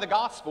is why the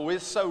gospel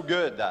is so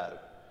good, though,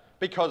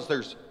 because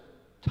there's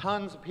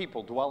tons of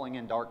people dwelling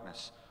in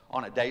darkness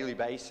on a daily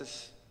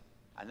basis,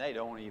 and they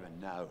don't even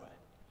know it.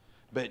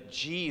 But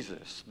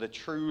Jesus, the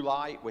true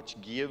light, which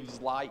gives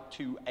light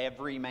to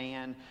every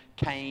man,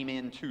 came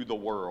into the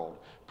world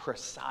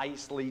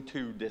precisely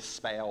to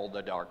dispel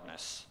the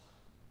darkness.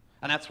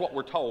 And that's what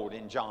we're told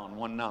in John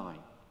 1:9.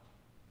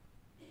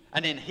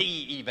 And then He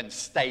even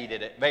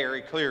stated it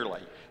very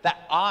clearly,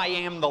 that I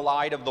am the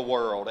light of the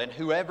world, and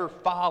whoever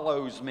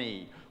follows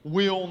me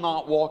will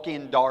not walk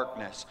in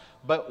darkness,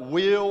 but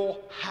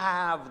will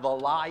have the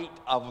light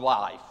of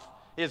life,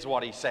 is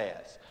what He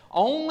says.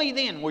 Only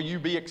then will you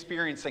be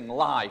experiencing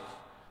life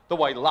the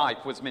way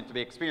life was meant to be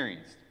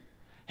experienced.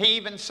 He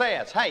even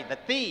says, hey, the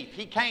thief,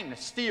 he came to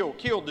steal,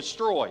 kill,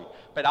 destroy,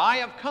 but I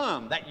have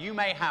come that you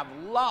may have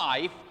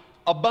life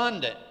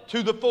abundant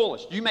to the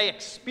fullest. You may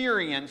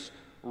experience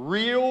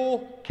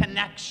real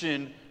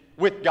connection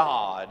with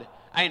God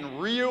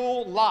and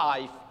real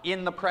life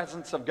in the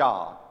presence of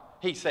God,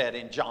 He said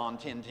in John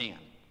 10:10.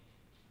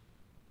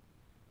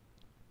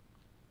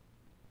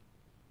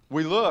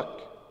 we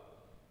look,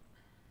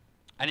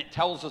 and it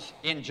tells us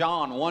in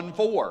John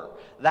 1:4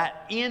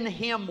 that in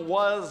him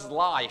was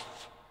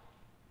life.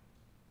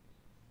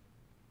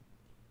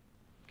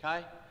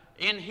 Okay?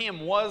 In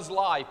him was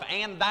life,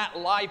 and that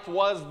life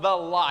was the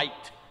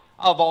light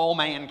of all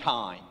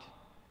mankind.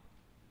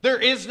 There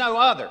is no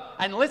other.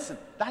 And listen,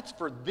 that's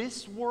for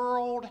this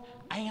world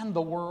and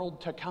the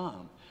world to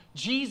come.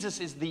 Jesus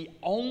is the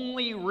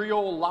only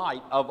real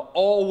light of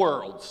all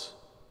worlds.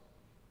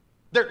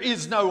 There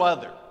is no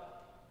other.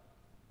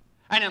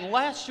 And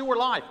unless your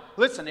life,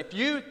 listen, if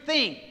you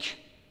think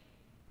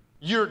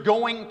you're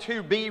going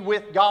to be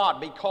with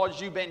God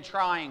because you've been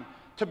trying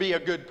to be a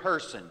good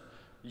person,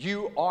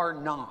 you are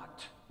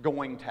not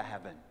going to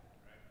heaven.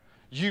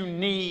 You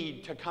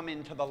need to come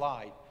into the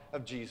light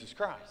of Jesus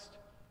Christ.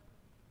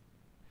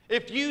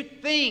 If you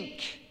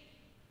think,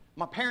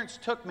 my parents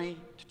took me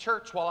to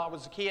church while I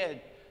was a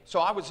kid, so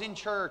I was in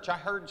church, I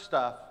heard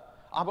stuff,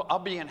 I'll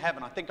be in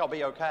heaven, I think I'll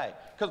be okay.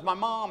 Because my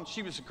mom,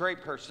 she was a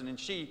great person, and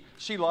she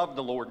loved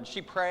the Lord, and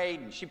she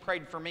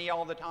prayed for me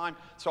all the time,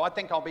 so I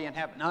think I'll be in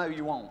heaven. No,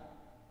 you won't.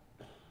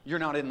 You're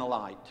not in the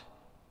light.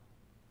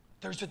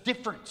 There's a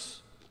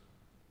difference.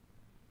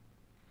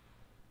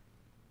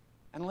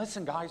 And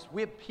listen, guys,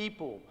 we have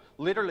people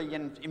literally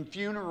in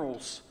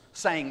funerals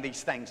saying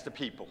these things to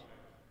people.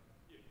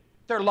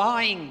 They're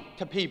lying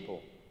to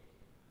people.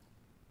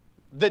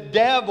 The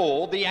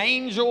devil, the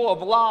angel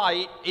of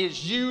light,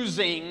 is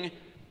using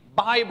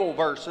Bible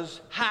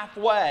verses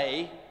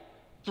halfway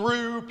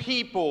through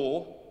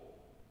people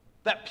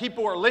that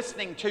people are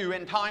listening to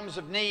in times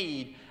of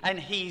need, and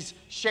he's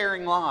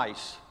sharing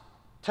lies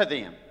to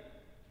them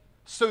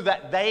so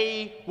that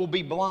they will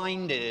be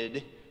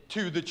blinded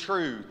to the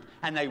truth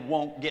and they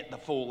won't get the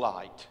full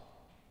light.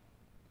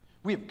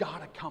 We've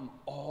got to come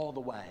all the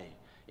way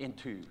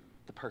into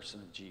the person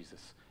of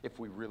Jesus if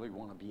we really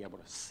want to be able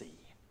to see.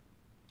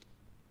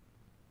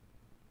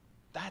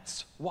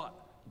 That's what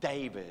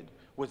David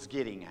was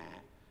getting at.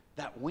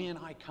 That when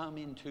I come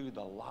into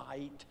the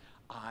light,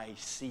 I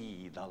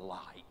see the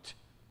light.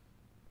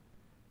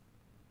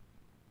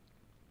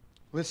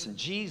 Listen,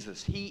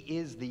 Jesus, he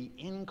is the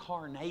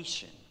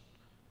incarnation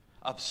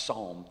of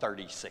Psalm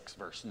 36,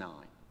 verse 9.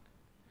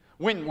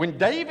 When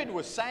David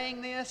was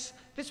saying this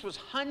was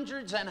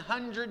hundreds and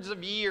hundreds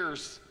of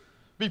years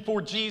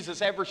before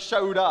Jesus ever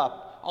showed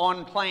up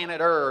on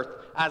planet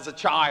Earth as a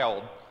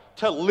child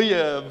to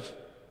live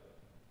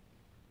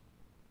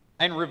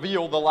and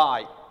reveal the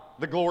light,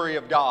 the glory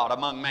of God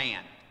among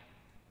man.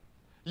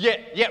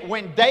 Yet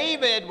when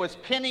David was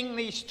penning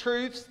these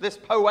truths, this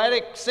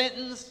poetic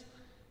sentence,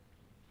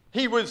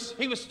 he was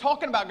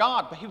talking about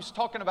God, but he was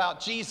talking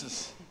about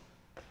Jesus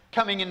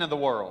coming into the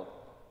world.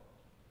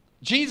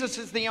 Jesus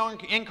is the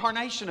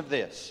incarnation of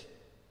this.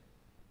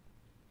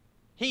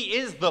 He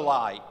is the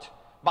light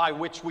by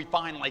which we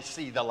finally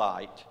see the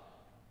light.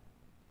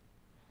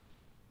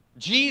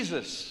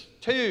 Jesus,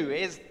 too,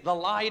 is the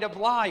light of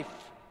life.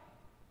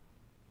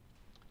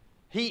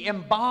 He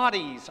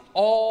embodies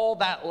all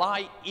that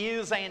light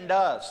is and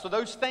does. So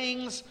those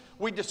things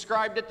we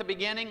described at the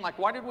beginning, like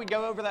why did we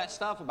go over that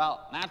stuff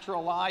about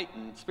natural light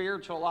and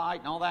spiritual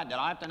light and all that? Did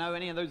I have to know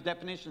any of those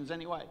definitions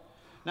anyway?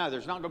 No,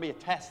 there's not going to be a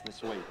test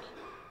this week.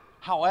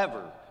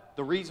 However,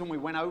 the reason we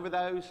went over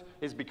those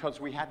is because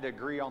we had to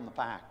agree on the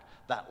fact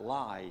that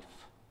life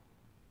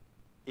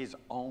is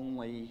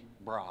only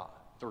brought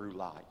through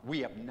light. We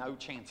have no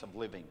chance of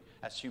living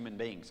as human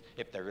beings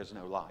if there is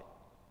no light.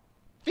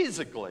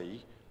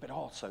 Physically, but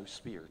also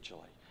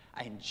spiritually.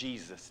 And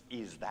Jesus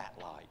is that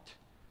light.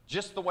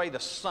 Just the way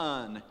the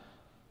sun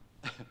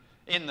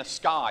in the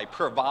sky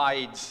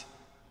provides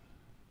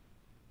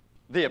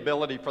the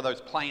ability for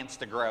those plants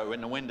to grow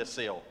in the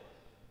windowsill,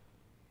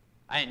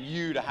 and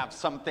you to have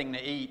something to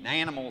eat, and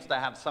animals to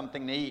have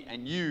something to eat,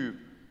 and you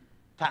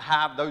to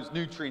have those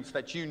nutrients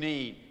that you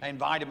need and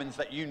vitamins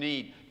that you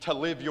need to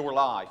live your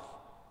life.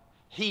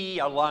 He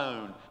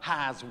alone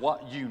has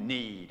what you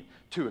need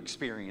to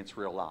experience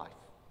real life.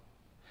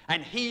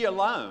 And He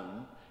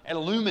alone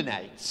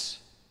illuminates.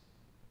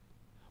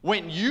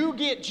 When you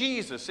get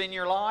Jesus in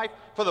your life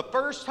for the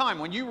first time,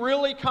 when you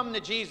really come to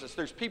Jesus,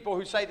 there's people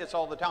who say this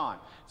all the time.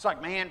 It's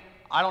like, man,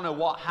 I don't know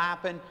what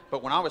happened,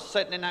 but when I was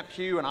sitting in that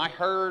pew and I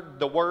heard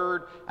the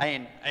word,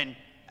 and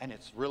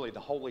it's really the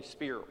Holy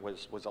Spirit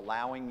was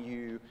allowing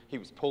you, He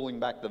was pulling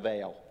back the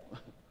veil,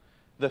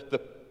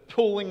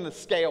 pulling the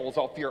scales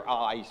off your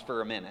eyes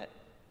for a minute,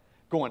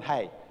 going,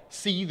 hey,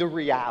 see the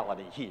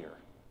reality here.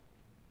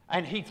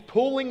 And He's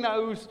pulling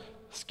those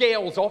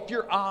scales off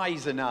your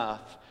eyes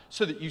enough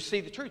so that you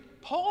see the truth.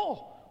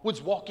 Paul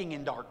was walking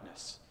in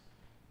darkness.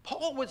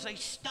 Paul was a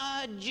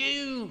stud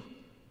Jew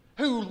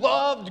who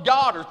loved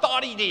God, or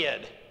thought he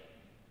did.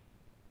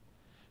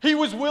 He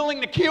was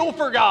willing to kill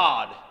for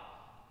God.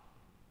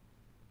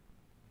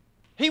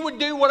 He would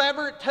do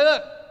whatever it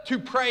took to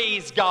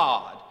praise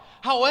God.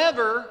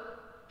 However,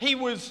 he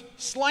was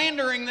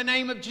slandering the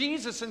name of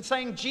Jesus and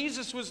saying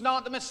Jesus was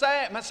not the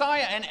Messiah.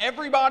 And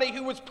everybody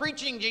who was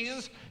preaching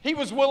Jesus, he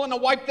was willing to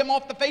wipe them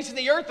off the face of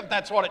the earth if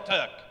that's what it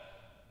took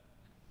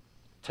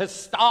to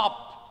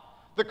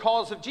stop the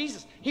cause of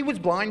Jesus. He was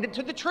blinded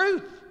to the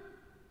truth.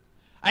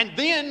 And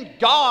then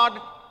God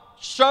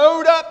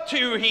showed up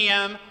to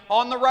him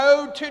on the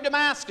road to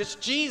Damascus.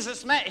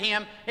 Jesus met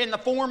him in the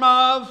form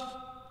of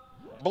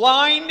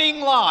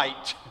blinding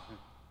light.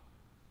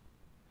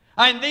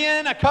 And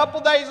then a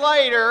couple days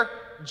later,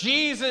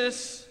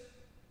 Jesus,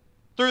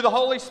 through the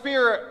Holy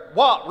Spirit,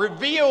 what?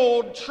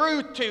 Revealed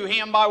truth to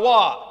him by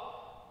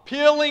what?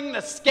 Peeling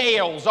the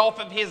scales off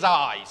of his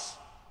eyes,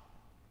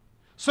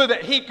 so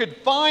that he could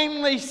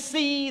finally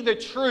see the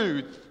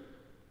truth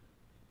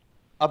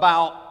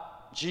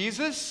about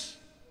Jesus,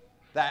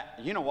 that,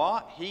 you know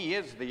what? He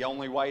is the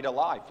only way to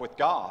life with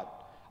God.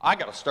 I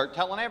got to start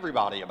telling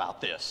everybody about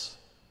this.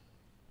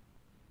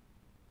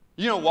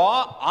 You know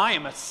what? I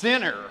am a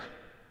sinner,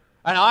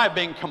 and I have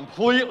been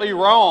completely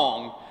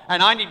wrong,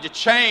 and I need to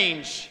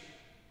change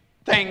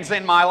things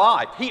in my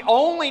life. He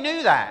only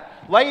knew that.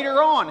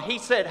 Later on, he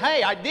said,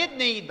 hey, I did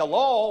need the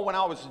law when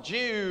I was a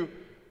Jew.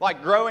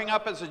 Like growing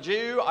up as a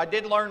Jew, I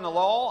did learn the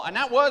law, and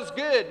that was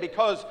good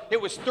because it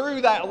was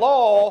through that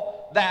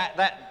law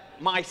that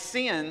my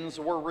sins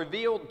were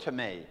revealed to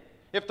me.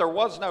 If there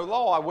was no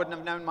law, I wouldn't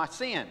have known my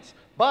sins.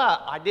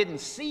 But I didn't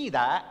see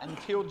that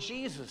until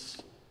Jesus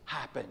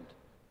happened.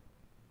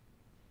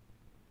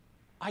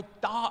 I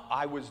thought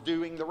I was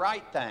doing the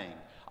right thing.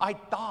 I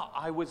thought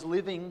I was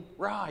living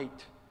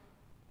right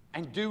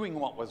and doing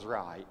what was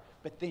right.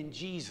 But then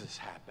Jesus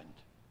happened.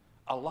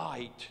 A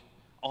light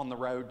on the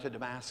road to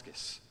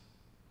Damascus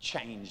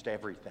changed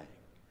everything.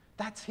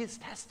 That's his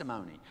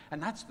testimony,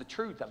 and that's the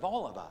truth of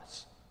all of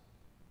us.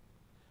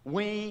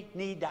 We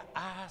need to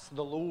ask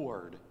the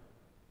Lord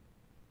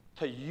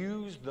to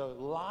use the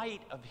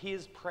light of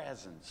his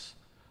presence,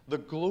 the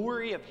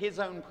glory of his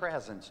own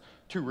presence,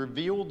 to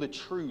reveal the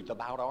truth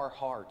about our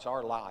hearts,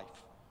 our life.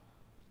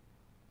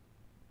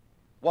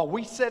 While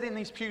we sit in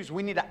these pews,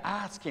 we need to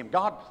ask him,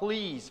 God,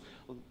 please,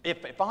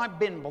 if I've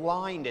been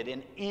blinded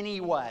in any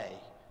way,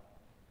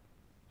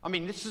 I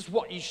mean, this is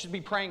what you should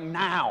be praying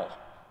now.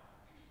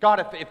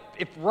 God,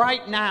 if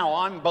right now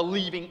I'm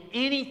believing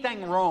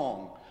anything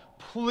wrong,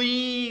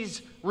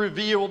 please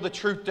reveal the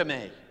truth to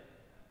me.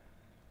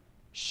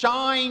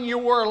 Shine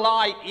your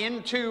light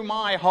into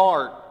my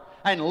heart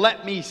and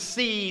let me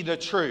see the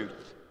truth.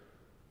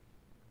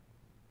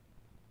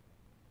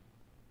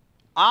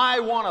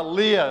 I want to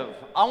live.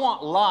 I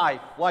want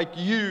life like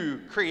you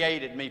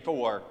created me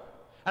for.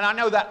 And I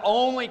know that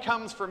only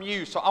comes from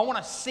you. So I want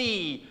to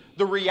see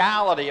the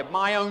reality of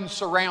my own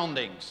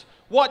surroundings.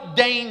 What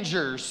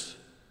dangers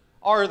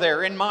are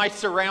there in my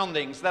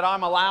surroundings that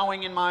I'm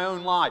allowing in my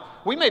own life?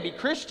 We may be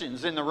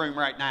Christians in the room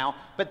right now,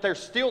 but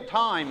there's still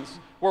times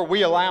where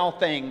we allow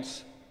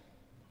things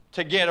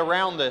to get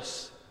around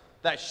us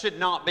that should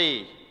not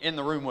be in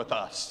the room with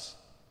us.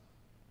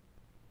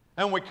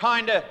 And we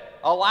kind of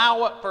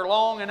allow it for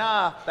long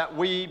enough that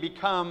we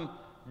become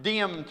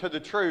dim to the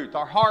truth.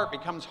 Our heart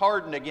becomes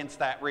hardened against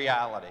that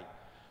reality.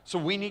 So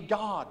we need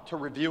God to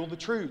reveal the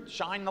truth.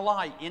 Shine the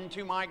light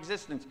into my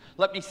existence.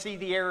 Let me see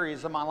the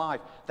areas of my life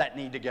that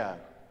need to go.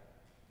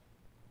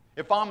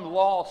 If I'm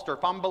lost or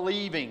if I'm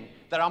believing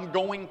that I'm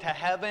going to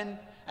heaven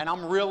and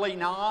I'm really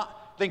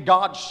not, then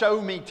God, show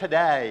me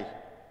today.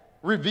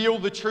 Reveal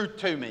the truth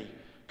to me.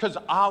 Because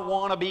I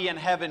want to be in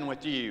heaven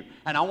with you.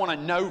 And I want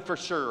to know for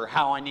sure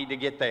how I need to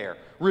get there.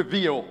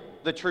 Reveal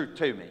the truth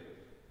to me.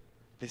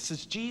 This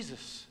is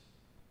Jesus.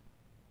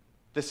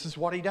 This is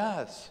what he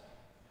does.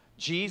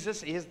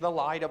 Jesus is the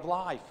light of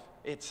life,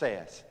 it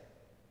says.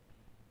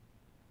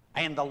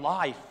 And the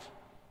life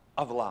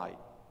of light.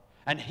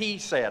 And he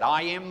said,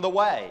 I am the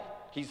way.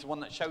 He's the one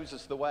that shows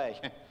us the way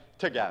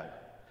to go.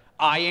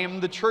 I am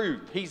the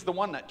truth. He's the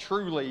one that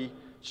truly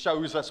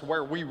shows us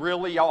where we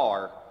really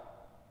are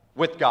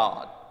with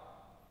God.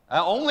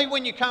 Only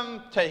when you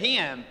come to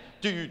him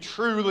do you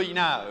truly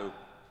know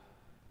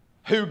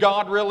who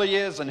God really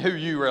is and who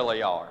you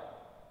really are.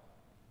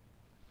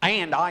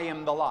 And I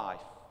am the life.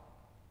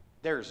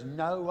 There's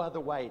no other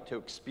way to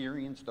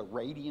experience the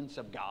radiance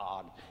of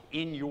God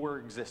in your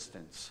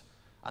existence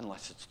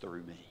unless it's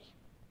through me.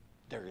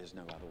 There is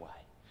no other way.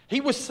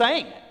 He was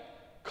saying it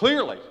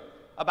clearly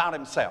about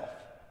himself.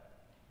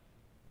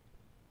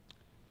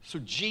 So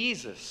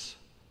Jesus,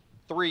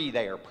 3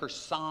 there,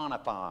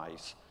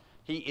 personifies.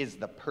 He is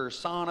the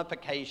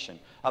personification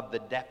of the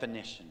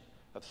definition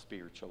of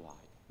spiritual light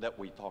that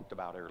we talked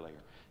about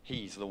earlier.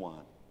 He's the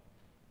one.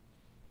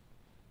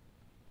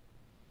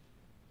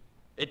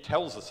 It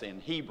tells us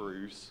in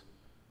Hebrews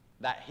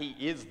that he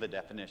is the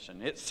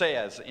definition. It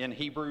says in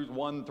Hebrews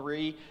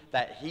 1:3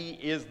 that he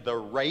is the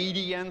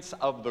radiance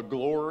of the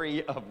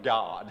glory of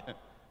God.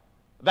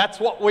 That's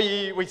what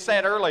we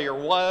said earlier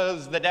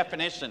was the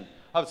definition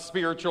of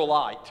spiritual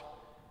light.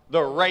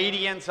 The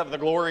radiance of the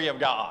glory of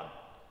God.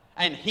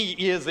 And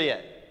he is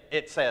it,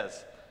 it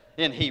says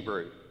in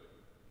Hebrew.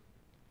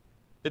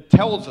 It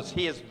tells us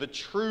he is the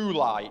true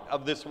light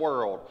of this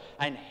world.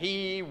 And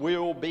he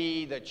will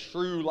be the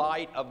true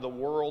light of the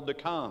world to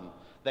come.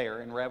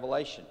 There in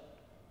Revelation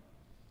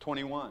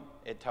 21,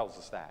 it tells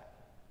us that.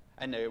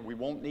 And we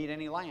won't need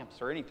any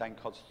lamps or anything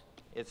because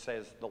it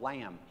says the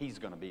Lamb, he's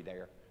going to be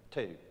there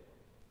too.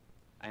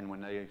 And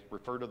when they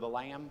refer to the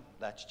Lamb,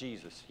 that's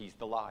Jesus. He's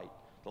the light.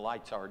 The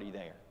light's already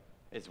there,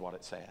 is what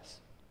it says.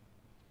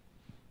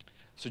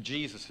 So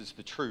Jesus is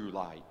the true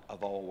light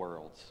of all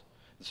worlds.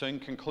 And so in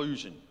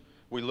conclusion,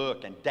 we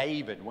look, and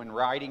David, when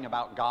writing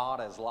about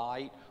God as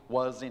light,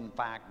 was in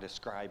fact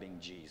describing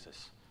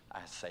Jesus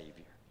as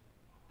Savior.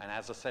 And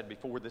as I said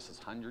before, this is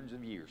hundreds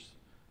of years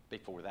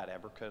before that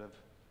ever could have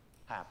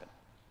happened.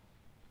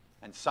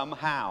 And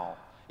somehow,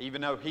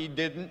 even though he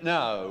didn't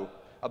know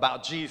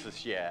about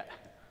Jesus yet,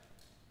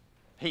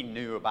 he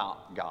knew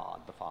about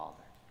God the Father.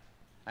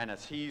 And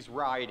as he's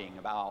writing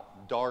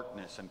about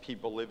darkness and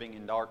people living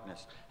in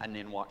darkness, and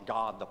then what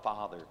God the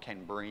Father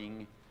can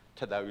bring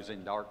to those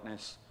in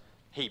darkness,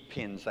 he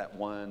pins that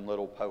one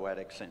little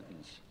poetic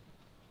sentence.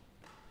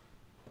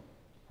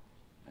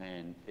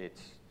 And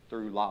it's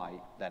through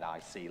light that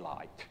I see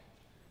light.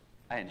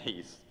 And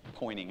he's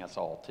pointing us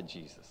all to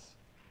Jesus.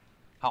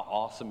 How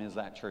awesome is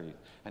that truth?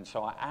 And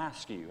so I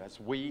ask you, as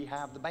we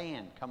have the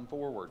band come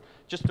forward,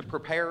 just to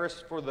prepare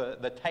us for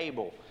the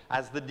table,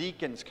 as the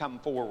deacons come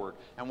forward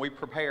and we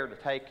prepare to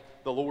take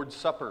the Lord's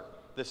Supper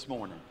this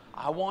morning,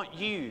 I want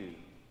you,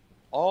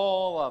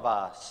 all of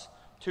us,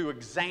 to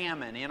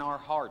examine in our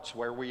hearts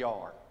where we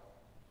are.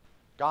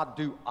 God,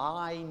 do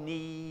I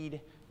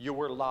need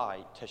your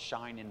light to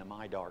shine into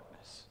my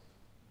darkness?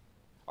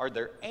 Are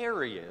there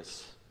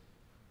areas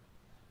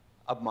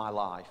of my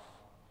life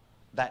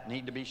that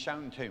need to be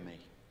shown to me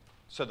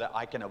so that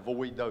I can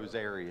avoid those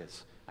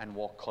areas and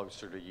walk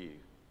closer to you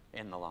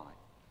in the light?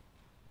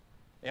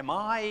 Am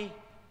I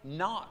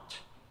not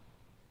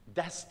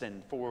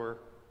destined for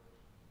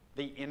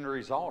the end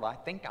result I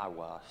think I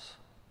was?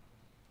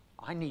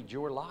 I need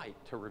your light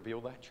to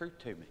reveal that truth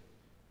to me.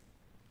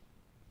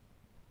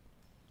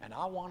 And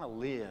I want to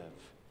live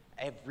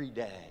every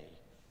day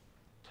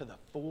to the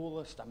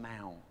fullest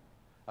amount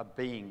of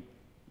being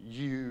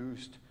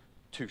used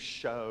to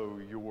show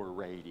your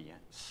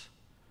radiance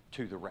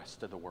to the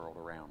rest of the world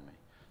around me.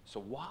 So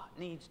what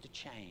needs to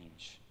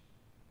change?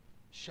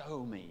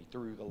 Show me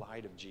through the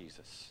light of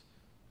Jesus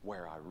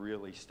where I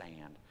really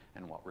stand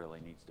and what really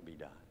needs to be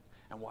done.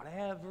 And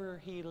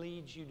whatever he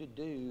leads you to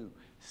do,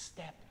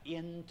 step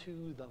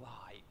into the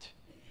light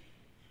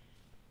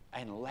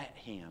and let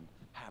him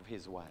have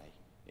his way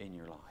in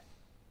your life.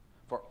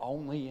 For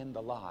only in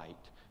the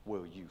light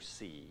will you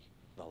see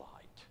the light.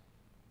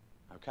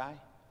 Okay?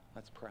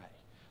 Let's pray.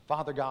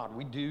 Father God,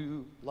 we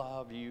do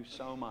love you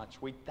so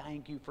much. We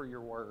thank you for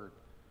your word.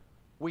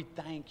 We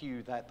thank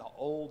you that the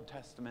Old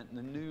Testament and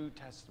the New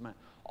Testament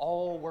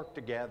all work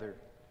together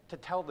to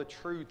tell the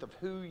truth of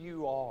who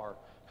you are,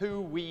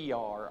 who we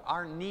are,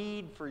 our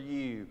need for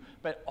you,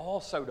 but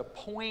also to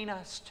point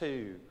us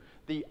to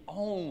the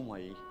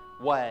only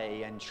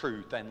way and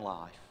truth and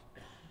life,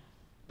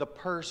 the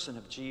person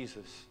of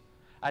Jesus.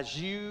 As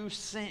you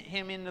sent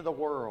him into the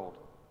world,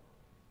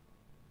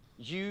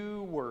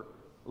 you were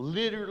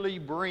literally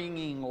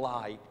bringing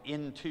light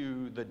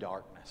into the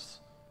darkness,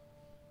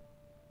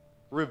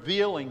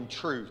 revealing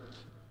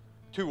truth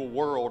to a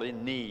world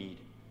in need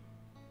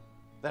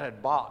that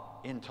had bought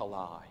into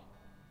lie,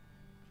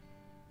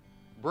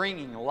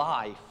 bringing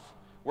life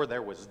where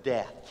there was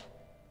death.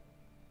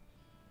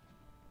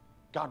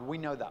 God, we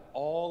know that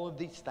all of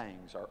these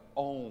things are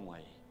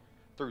only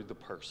through the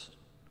person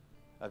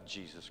of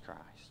Jesus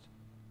Christ.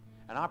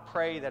 And I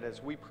pray that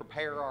as we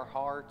prepare our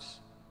hearts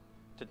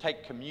to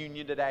take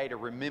communion today, to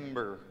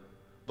remember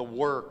the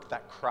work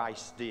that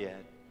Christ did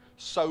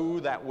so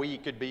that we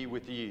could be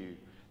with you,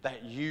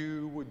 that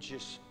you would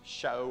just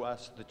show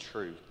us the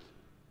truth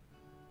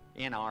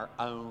in our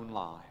own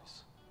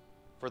lives.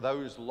 For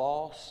those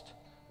lost,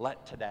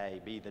 let today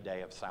be the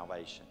day of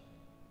salvation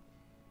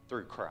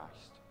through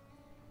Christ.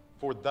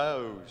 For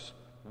those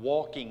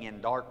walking in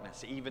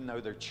darkness, even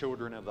though they're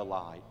children of the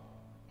light,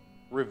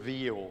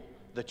 reveal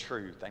the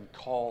truth and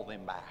call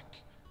them back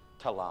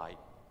to light.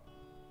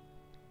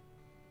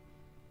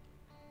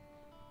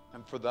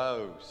 And for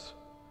those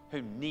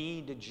who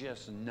need to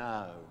just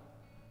know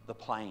the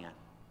plan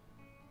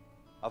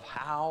of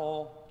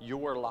how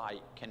your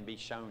light can be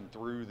shown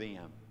through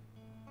them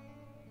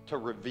to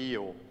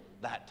reveal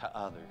that to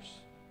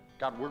others.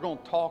 God, we're going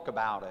to talk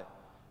about it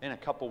in a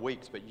couple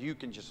weeks, but you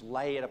can just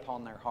lay it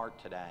upon their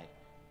heart today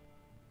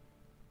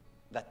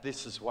that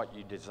this is what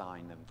you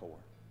designed them for.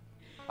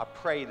 I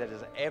pray that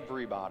as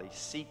everybody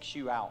seeks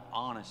you out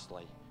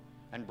honestly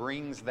and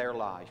brings their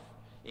life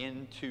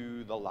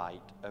into the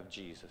light of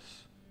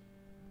Jesus,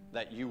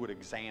 that you would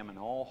examine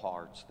all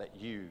hearts, that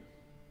you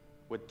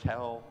would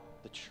tell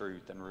the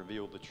truth and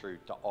reveal the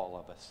truth to all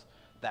of us,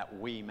 that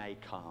we may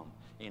come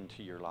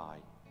into your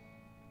light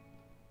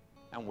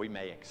and we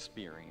may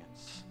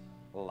experience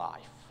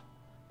life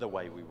the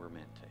way we were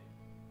meant to.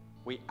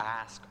 We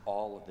ask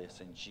all of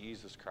this in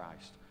Jesus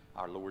Christ,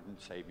 our Lord and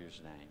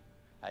Savior's name.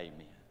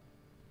 Amen.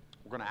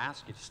 We're going to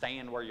ask you to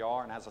stand where you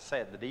are, and as I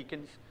said, the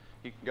deacons,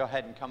 you can go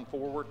ahead and come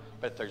forward.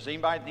 But if there's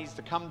anybody that needs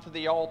to come to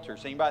the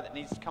altars, anybody that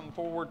needs to come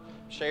forward,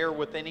 share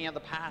with any of the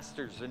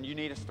pastors, and you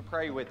need us to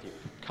pray with you,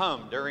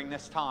 come during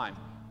this time.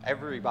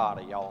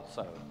 Everybody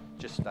also,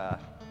 just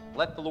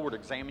Let the Lord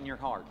examine your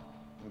heart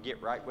and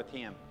get right with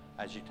Him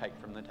as you take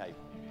from the table.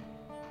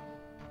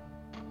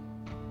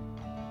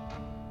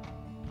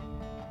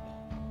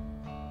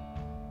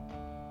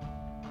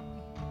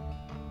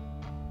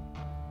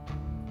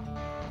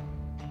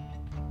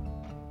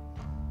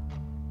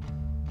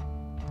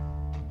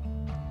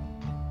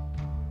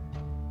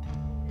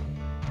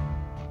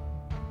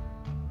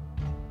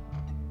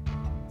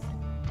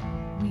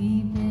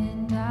 We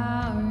bend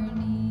our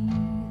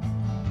knees,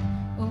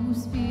 oh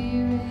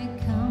Spirit,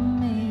 come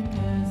make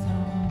us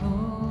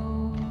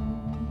humble.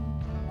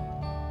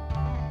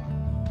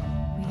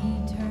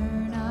 We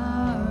turn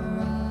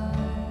our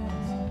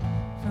eyes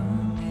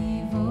from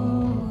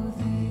evil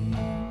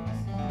things.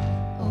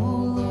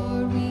 Oh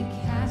Lord, we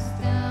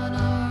cast down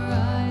our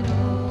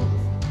idols.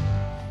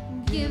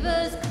 Give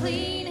us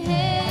clean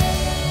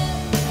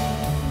hands,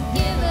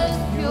 give us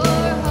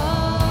pure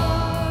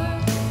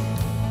hearts.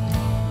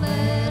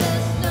 Let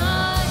us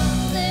not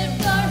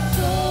lift our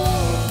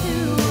souls to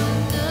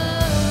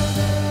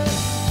another.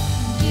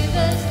 Give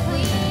us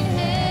clean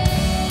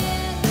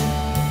hands,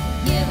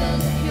 give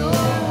us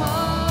pure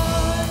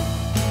hearts.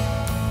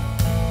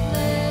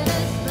 Let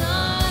us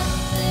not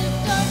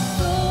lift our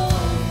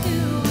souls to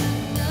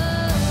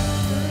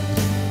another.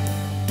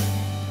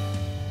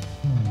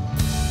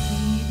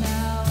 We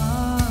bow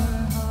our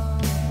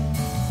hearts,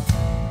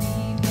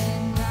 we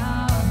bend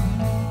our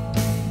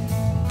knees.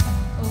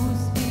 Oh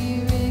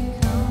Spirit,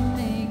 come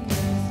make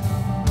us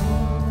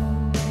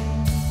humble.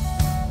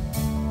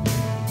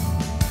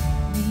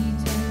 We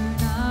turn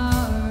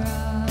our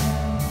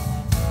eyes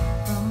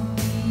from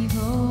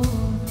evil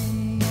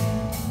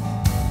things.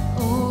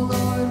 Oh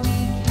Lord, we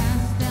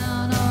cast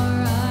down our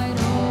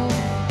idols.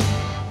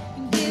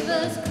 Give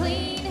us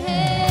clean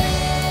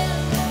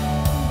hands,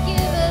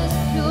 give us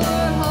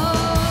pure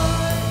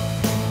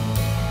hearts.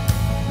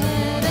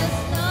 Let us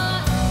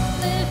not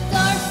lift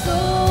our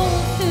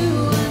souls to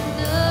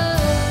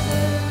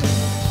another.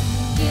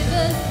 Give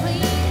us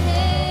clean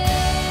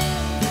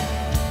hands,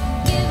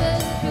 give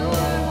us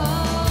pure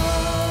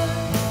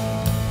hearts.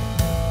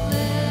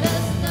 Let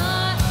us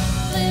not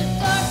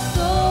lift our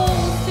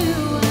souls to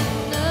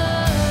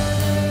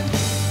another.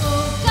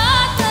 Oh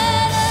God,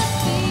 let us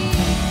be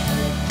a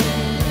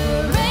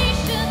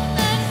generation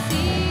that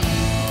seeks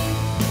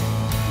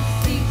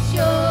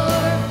your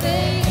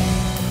face.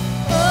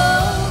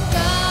 Oh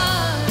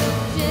God of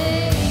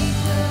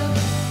Jacob,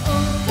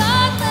 oh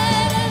God,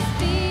 let us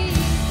be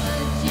a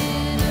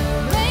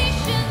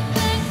generation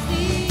that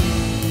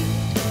seeks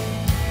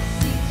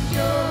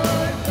your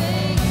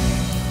face.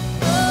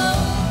 Oh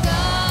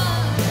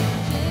God of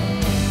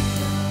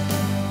Jacob,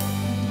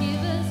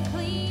 give us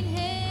clean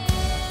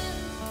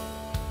hands,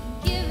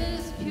 give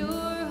us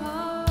pure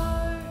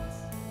hearts.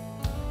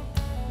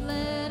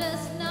 Let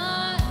us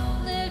not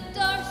lift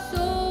our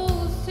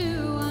souls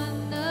to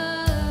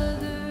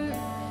another.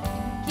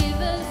 Give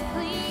us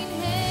clean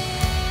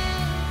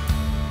hands,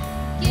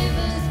 give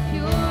us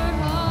pure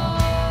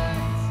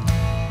hearts.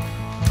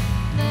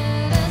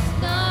 Let us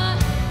not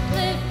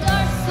lift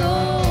our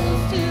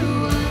souls to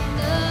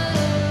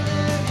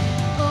another.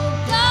 Oh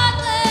God,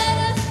 let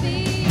us be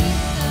a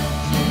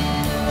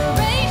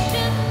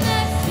generation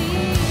that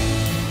seeks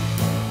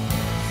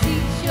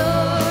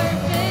your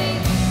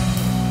face.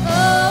 Oh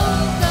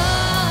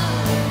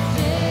God of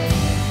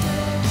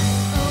Jacob,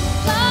 oh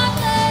God,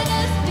 let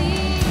us be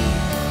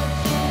a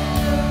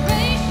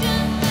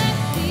generation that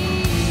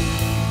seeks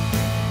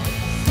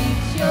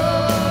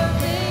your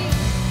face.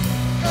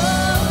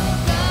 Oh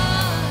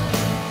God of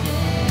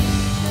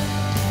Jacob,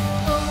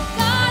 oh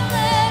God,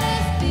 let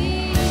us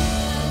be a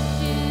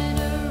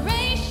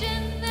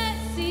generation that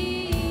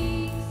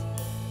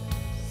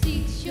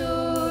seeks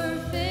your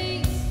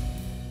face.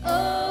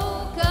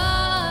 Oh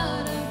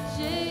God of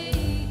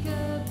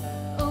Jacob,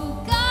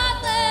 oh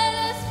God, let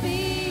us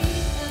be a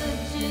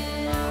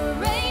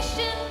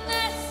generation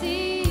that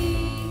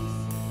seeks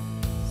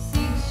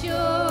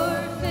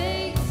your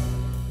face.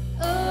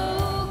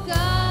 Oh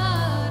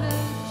God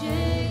of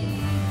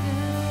Jacob.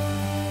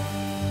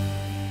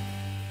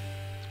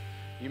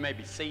 You may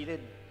be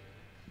seated.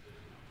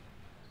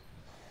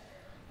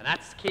 And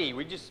that's the key.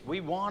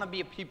 We want to be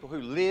a people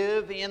who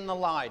live in the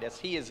light as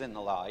He is in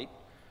the light,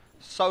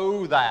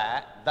 so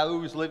that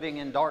those living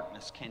in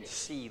darkness can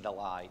see the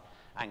light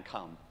and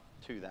come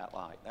to that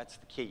light. That's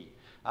the key.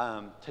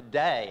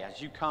 Today,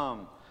 as you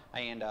come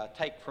and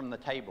take from the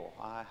table,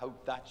 I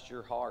hope that's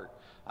your heart.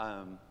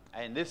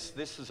 And this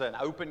is an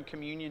open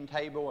communion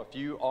table. If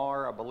you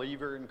are a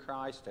believer in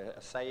Christ,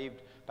 a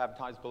saved,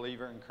 baptized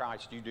believer in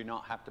Christ, you do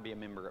not have to be a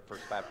member at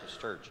First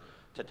Baptist Church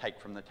to take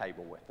from the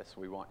table with us.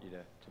 We want you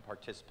to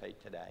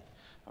participate today.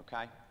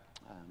 Okay?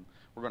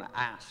 We're going to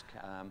ask.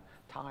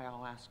 Ty,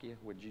 I'll ask you,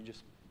 would you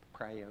just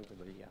pray over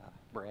the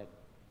bread?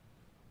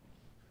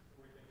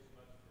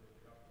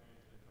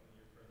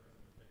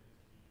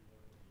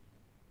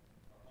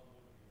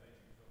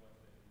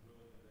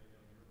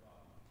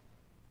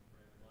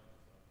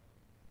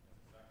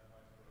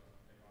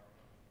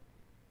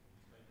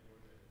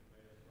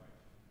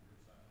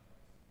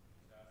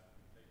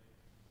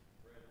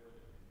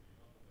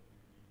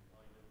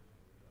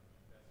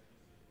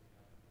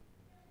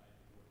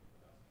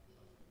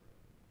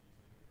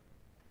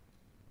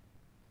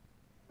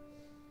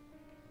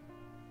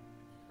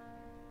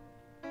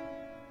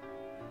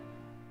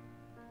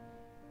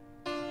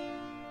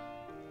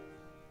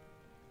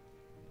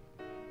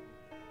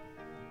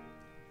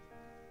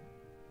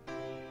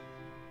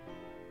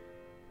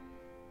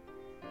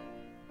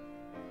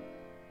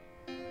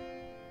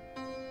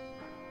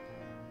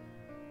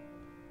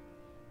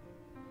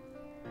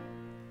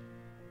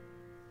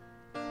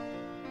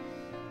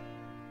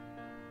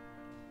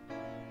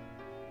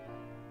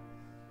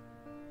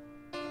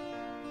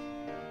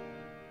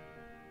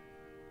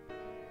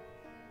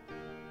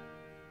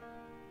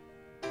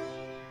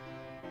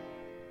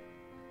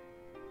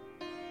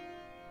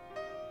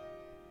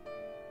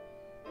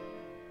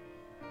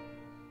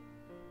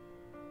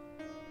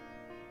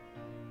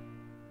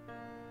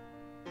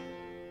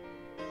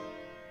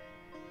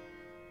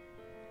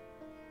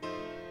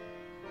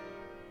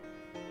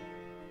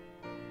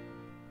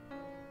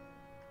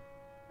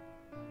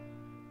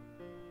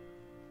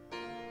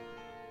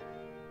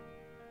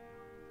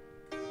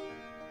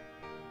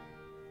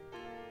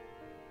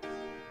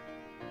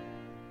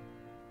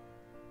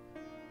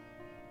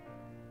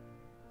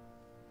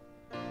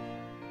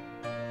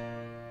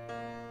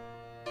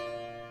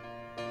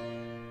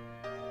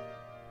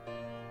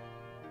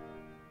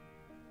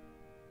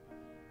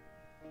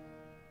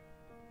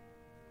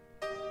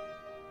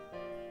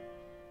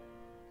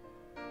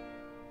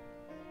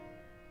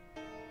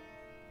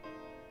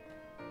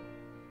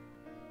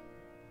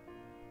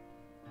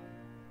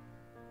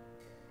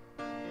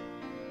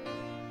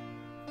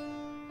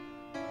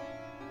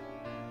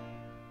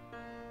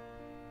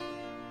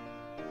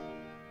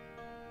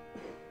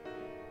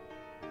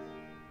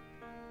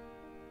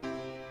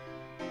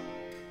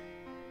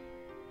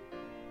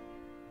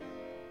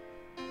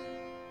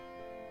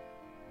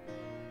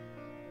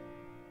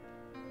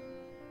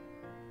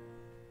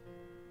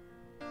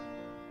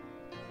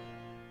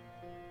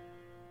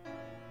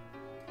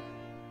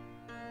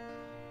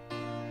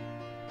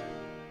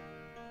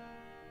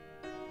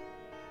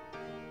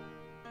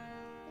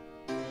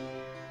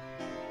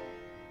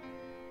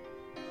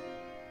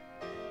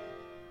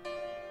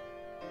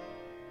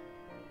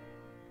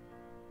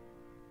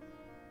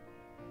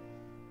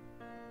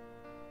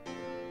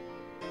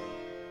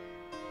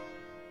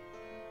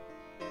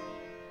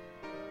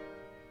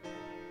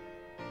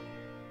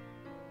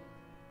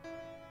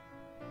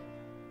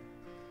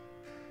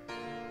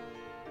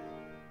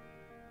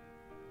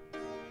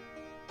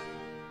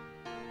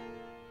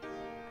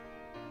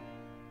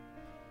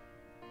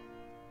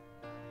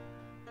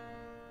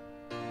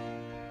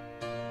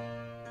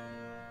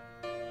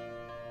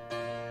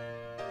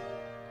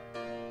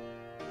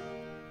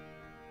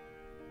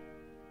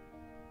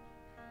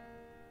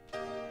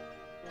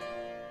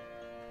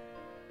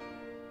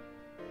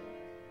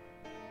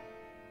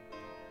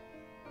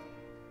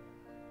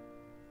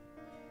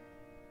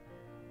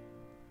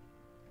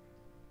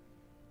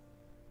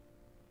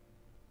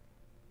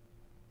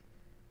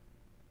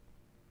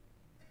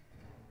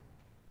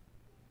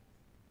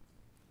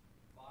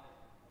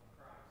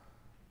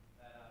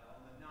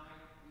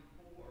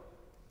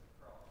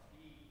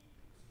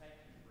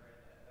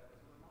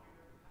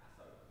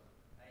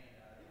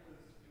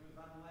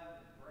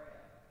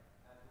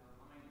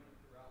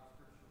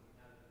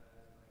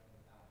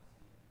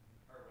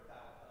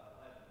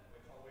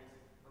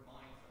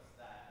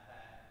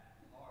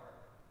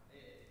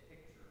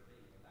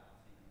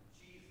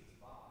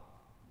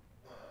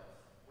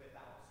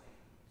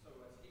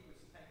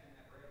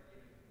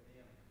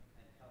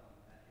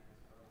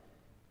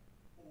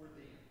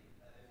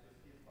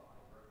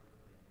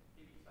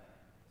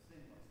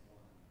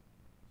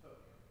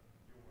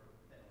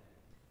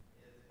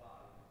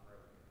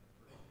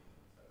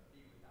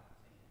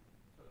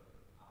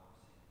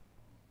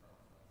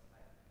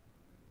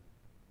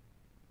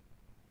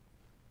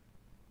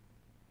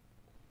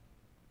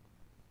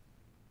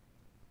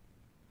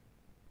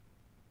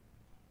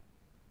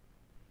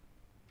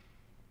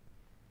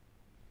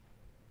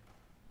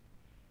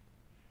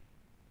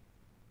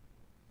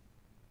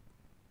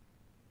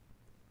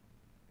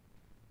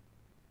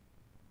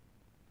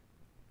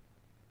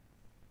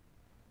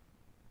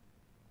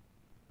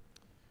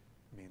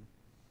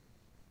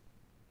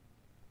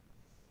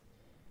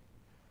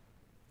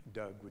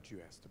 Doug, would you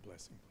ask the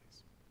blessing,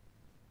 please?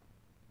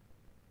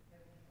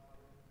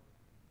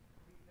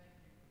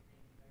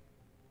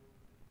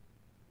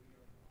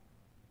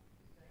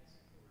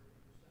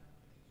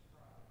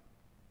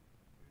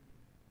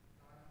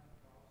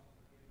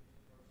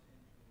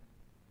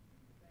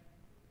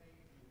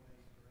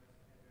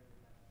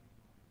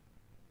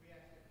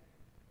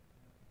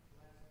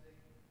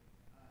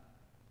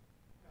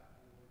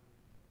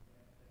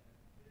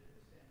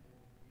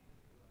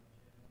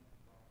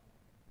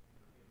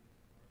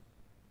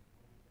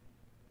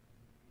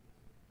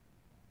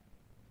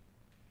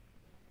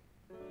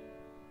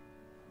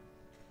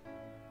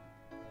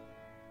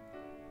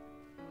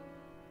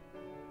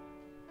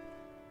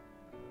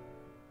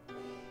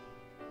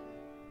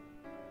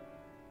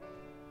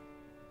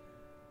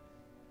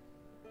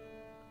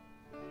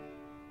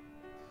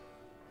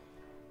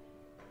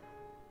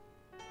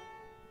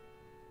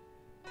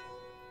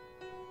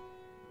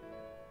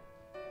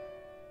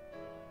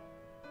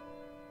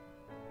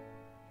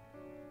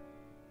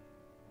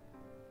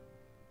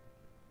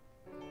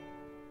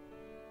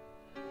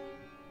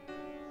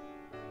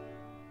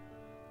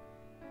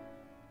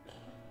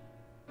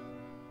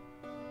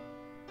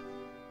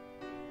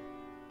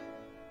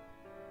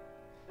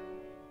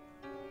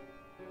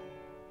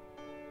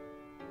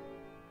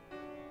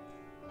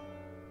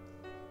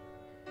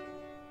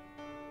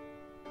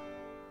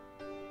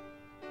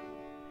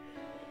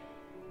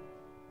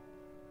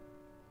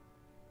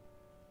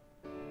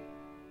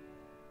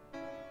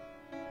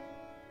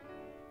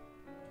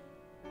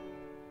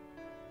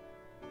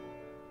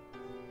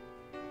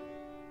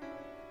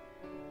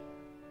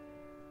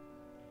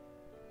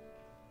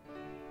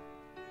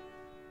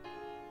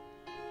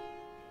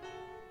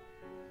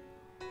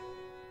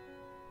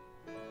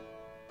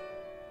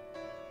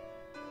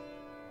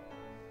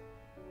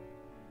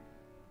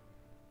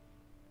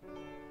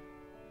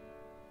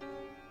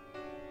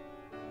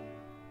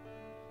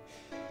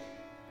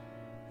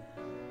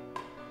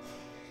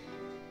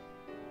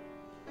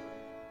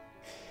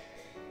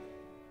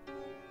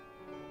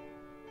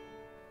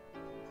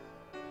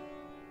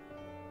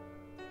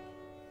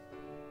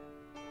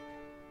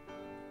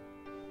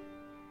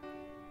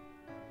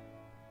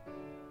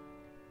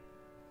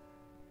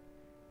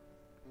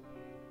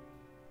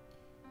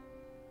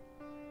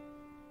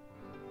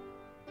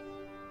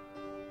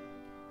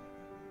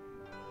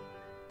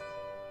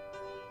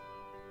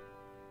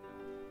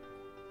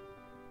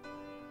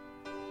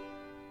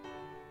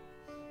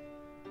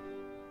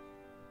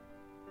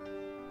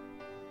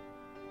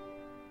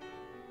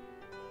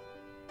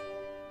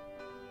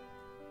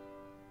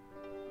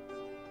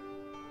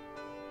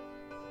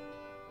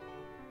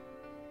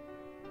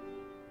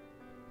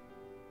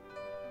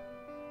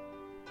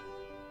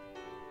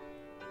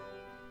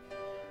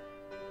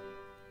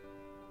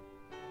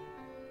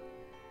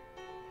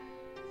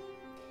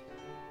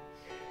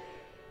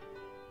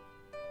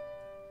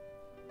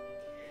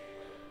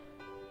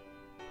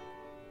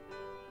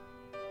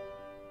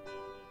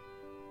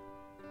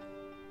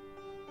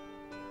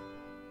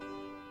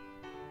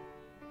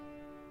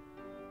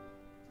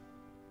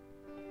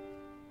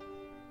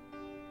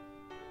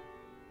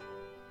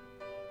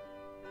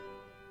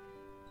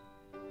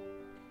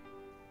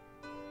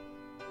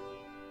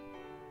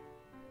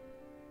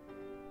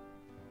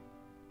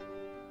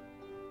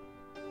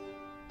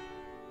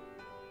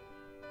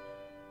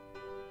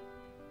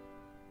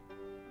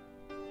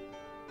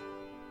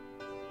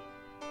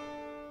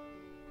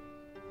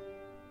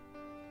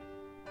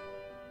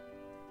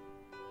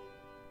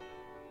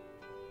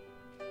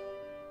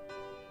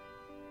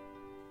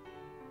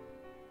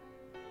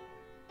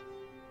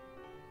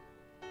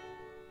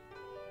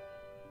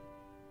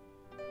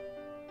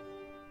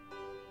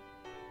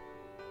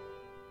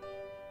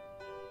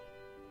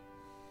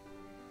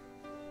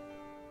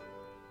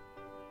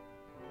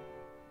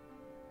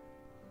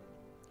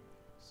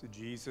 So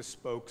Jesus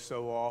spoke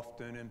so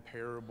often in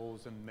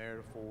parables and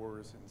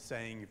metaphors and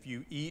saying, if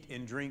you eat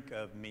and drink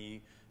of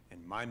me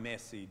and my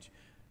message,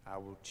 I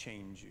will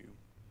change you.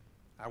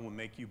 I will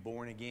make you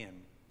born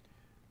again.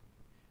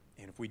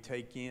 And if we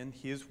take in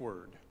his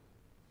word,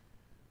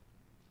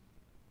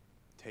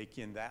 take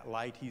in that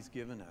light he's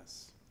given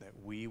us, that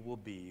we will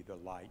be the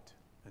light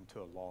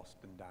unto a lost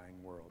and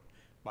dying world.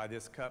 By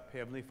this cup,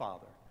 Heavenly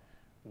Father,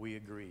 we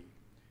agree.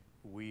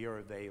 We are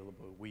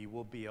available. We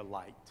will be a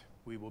light.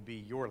 We will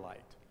be your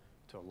light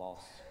to a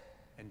lost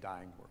and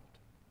dying world.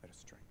 Let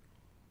us drink.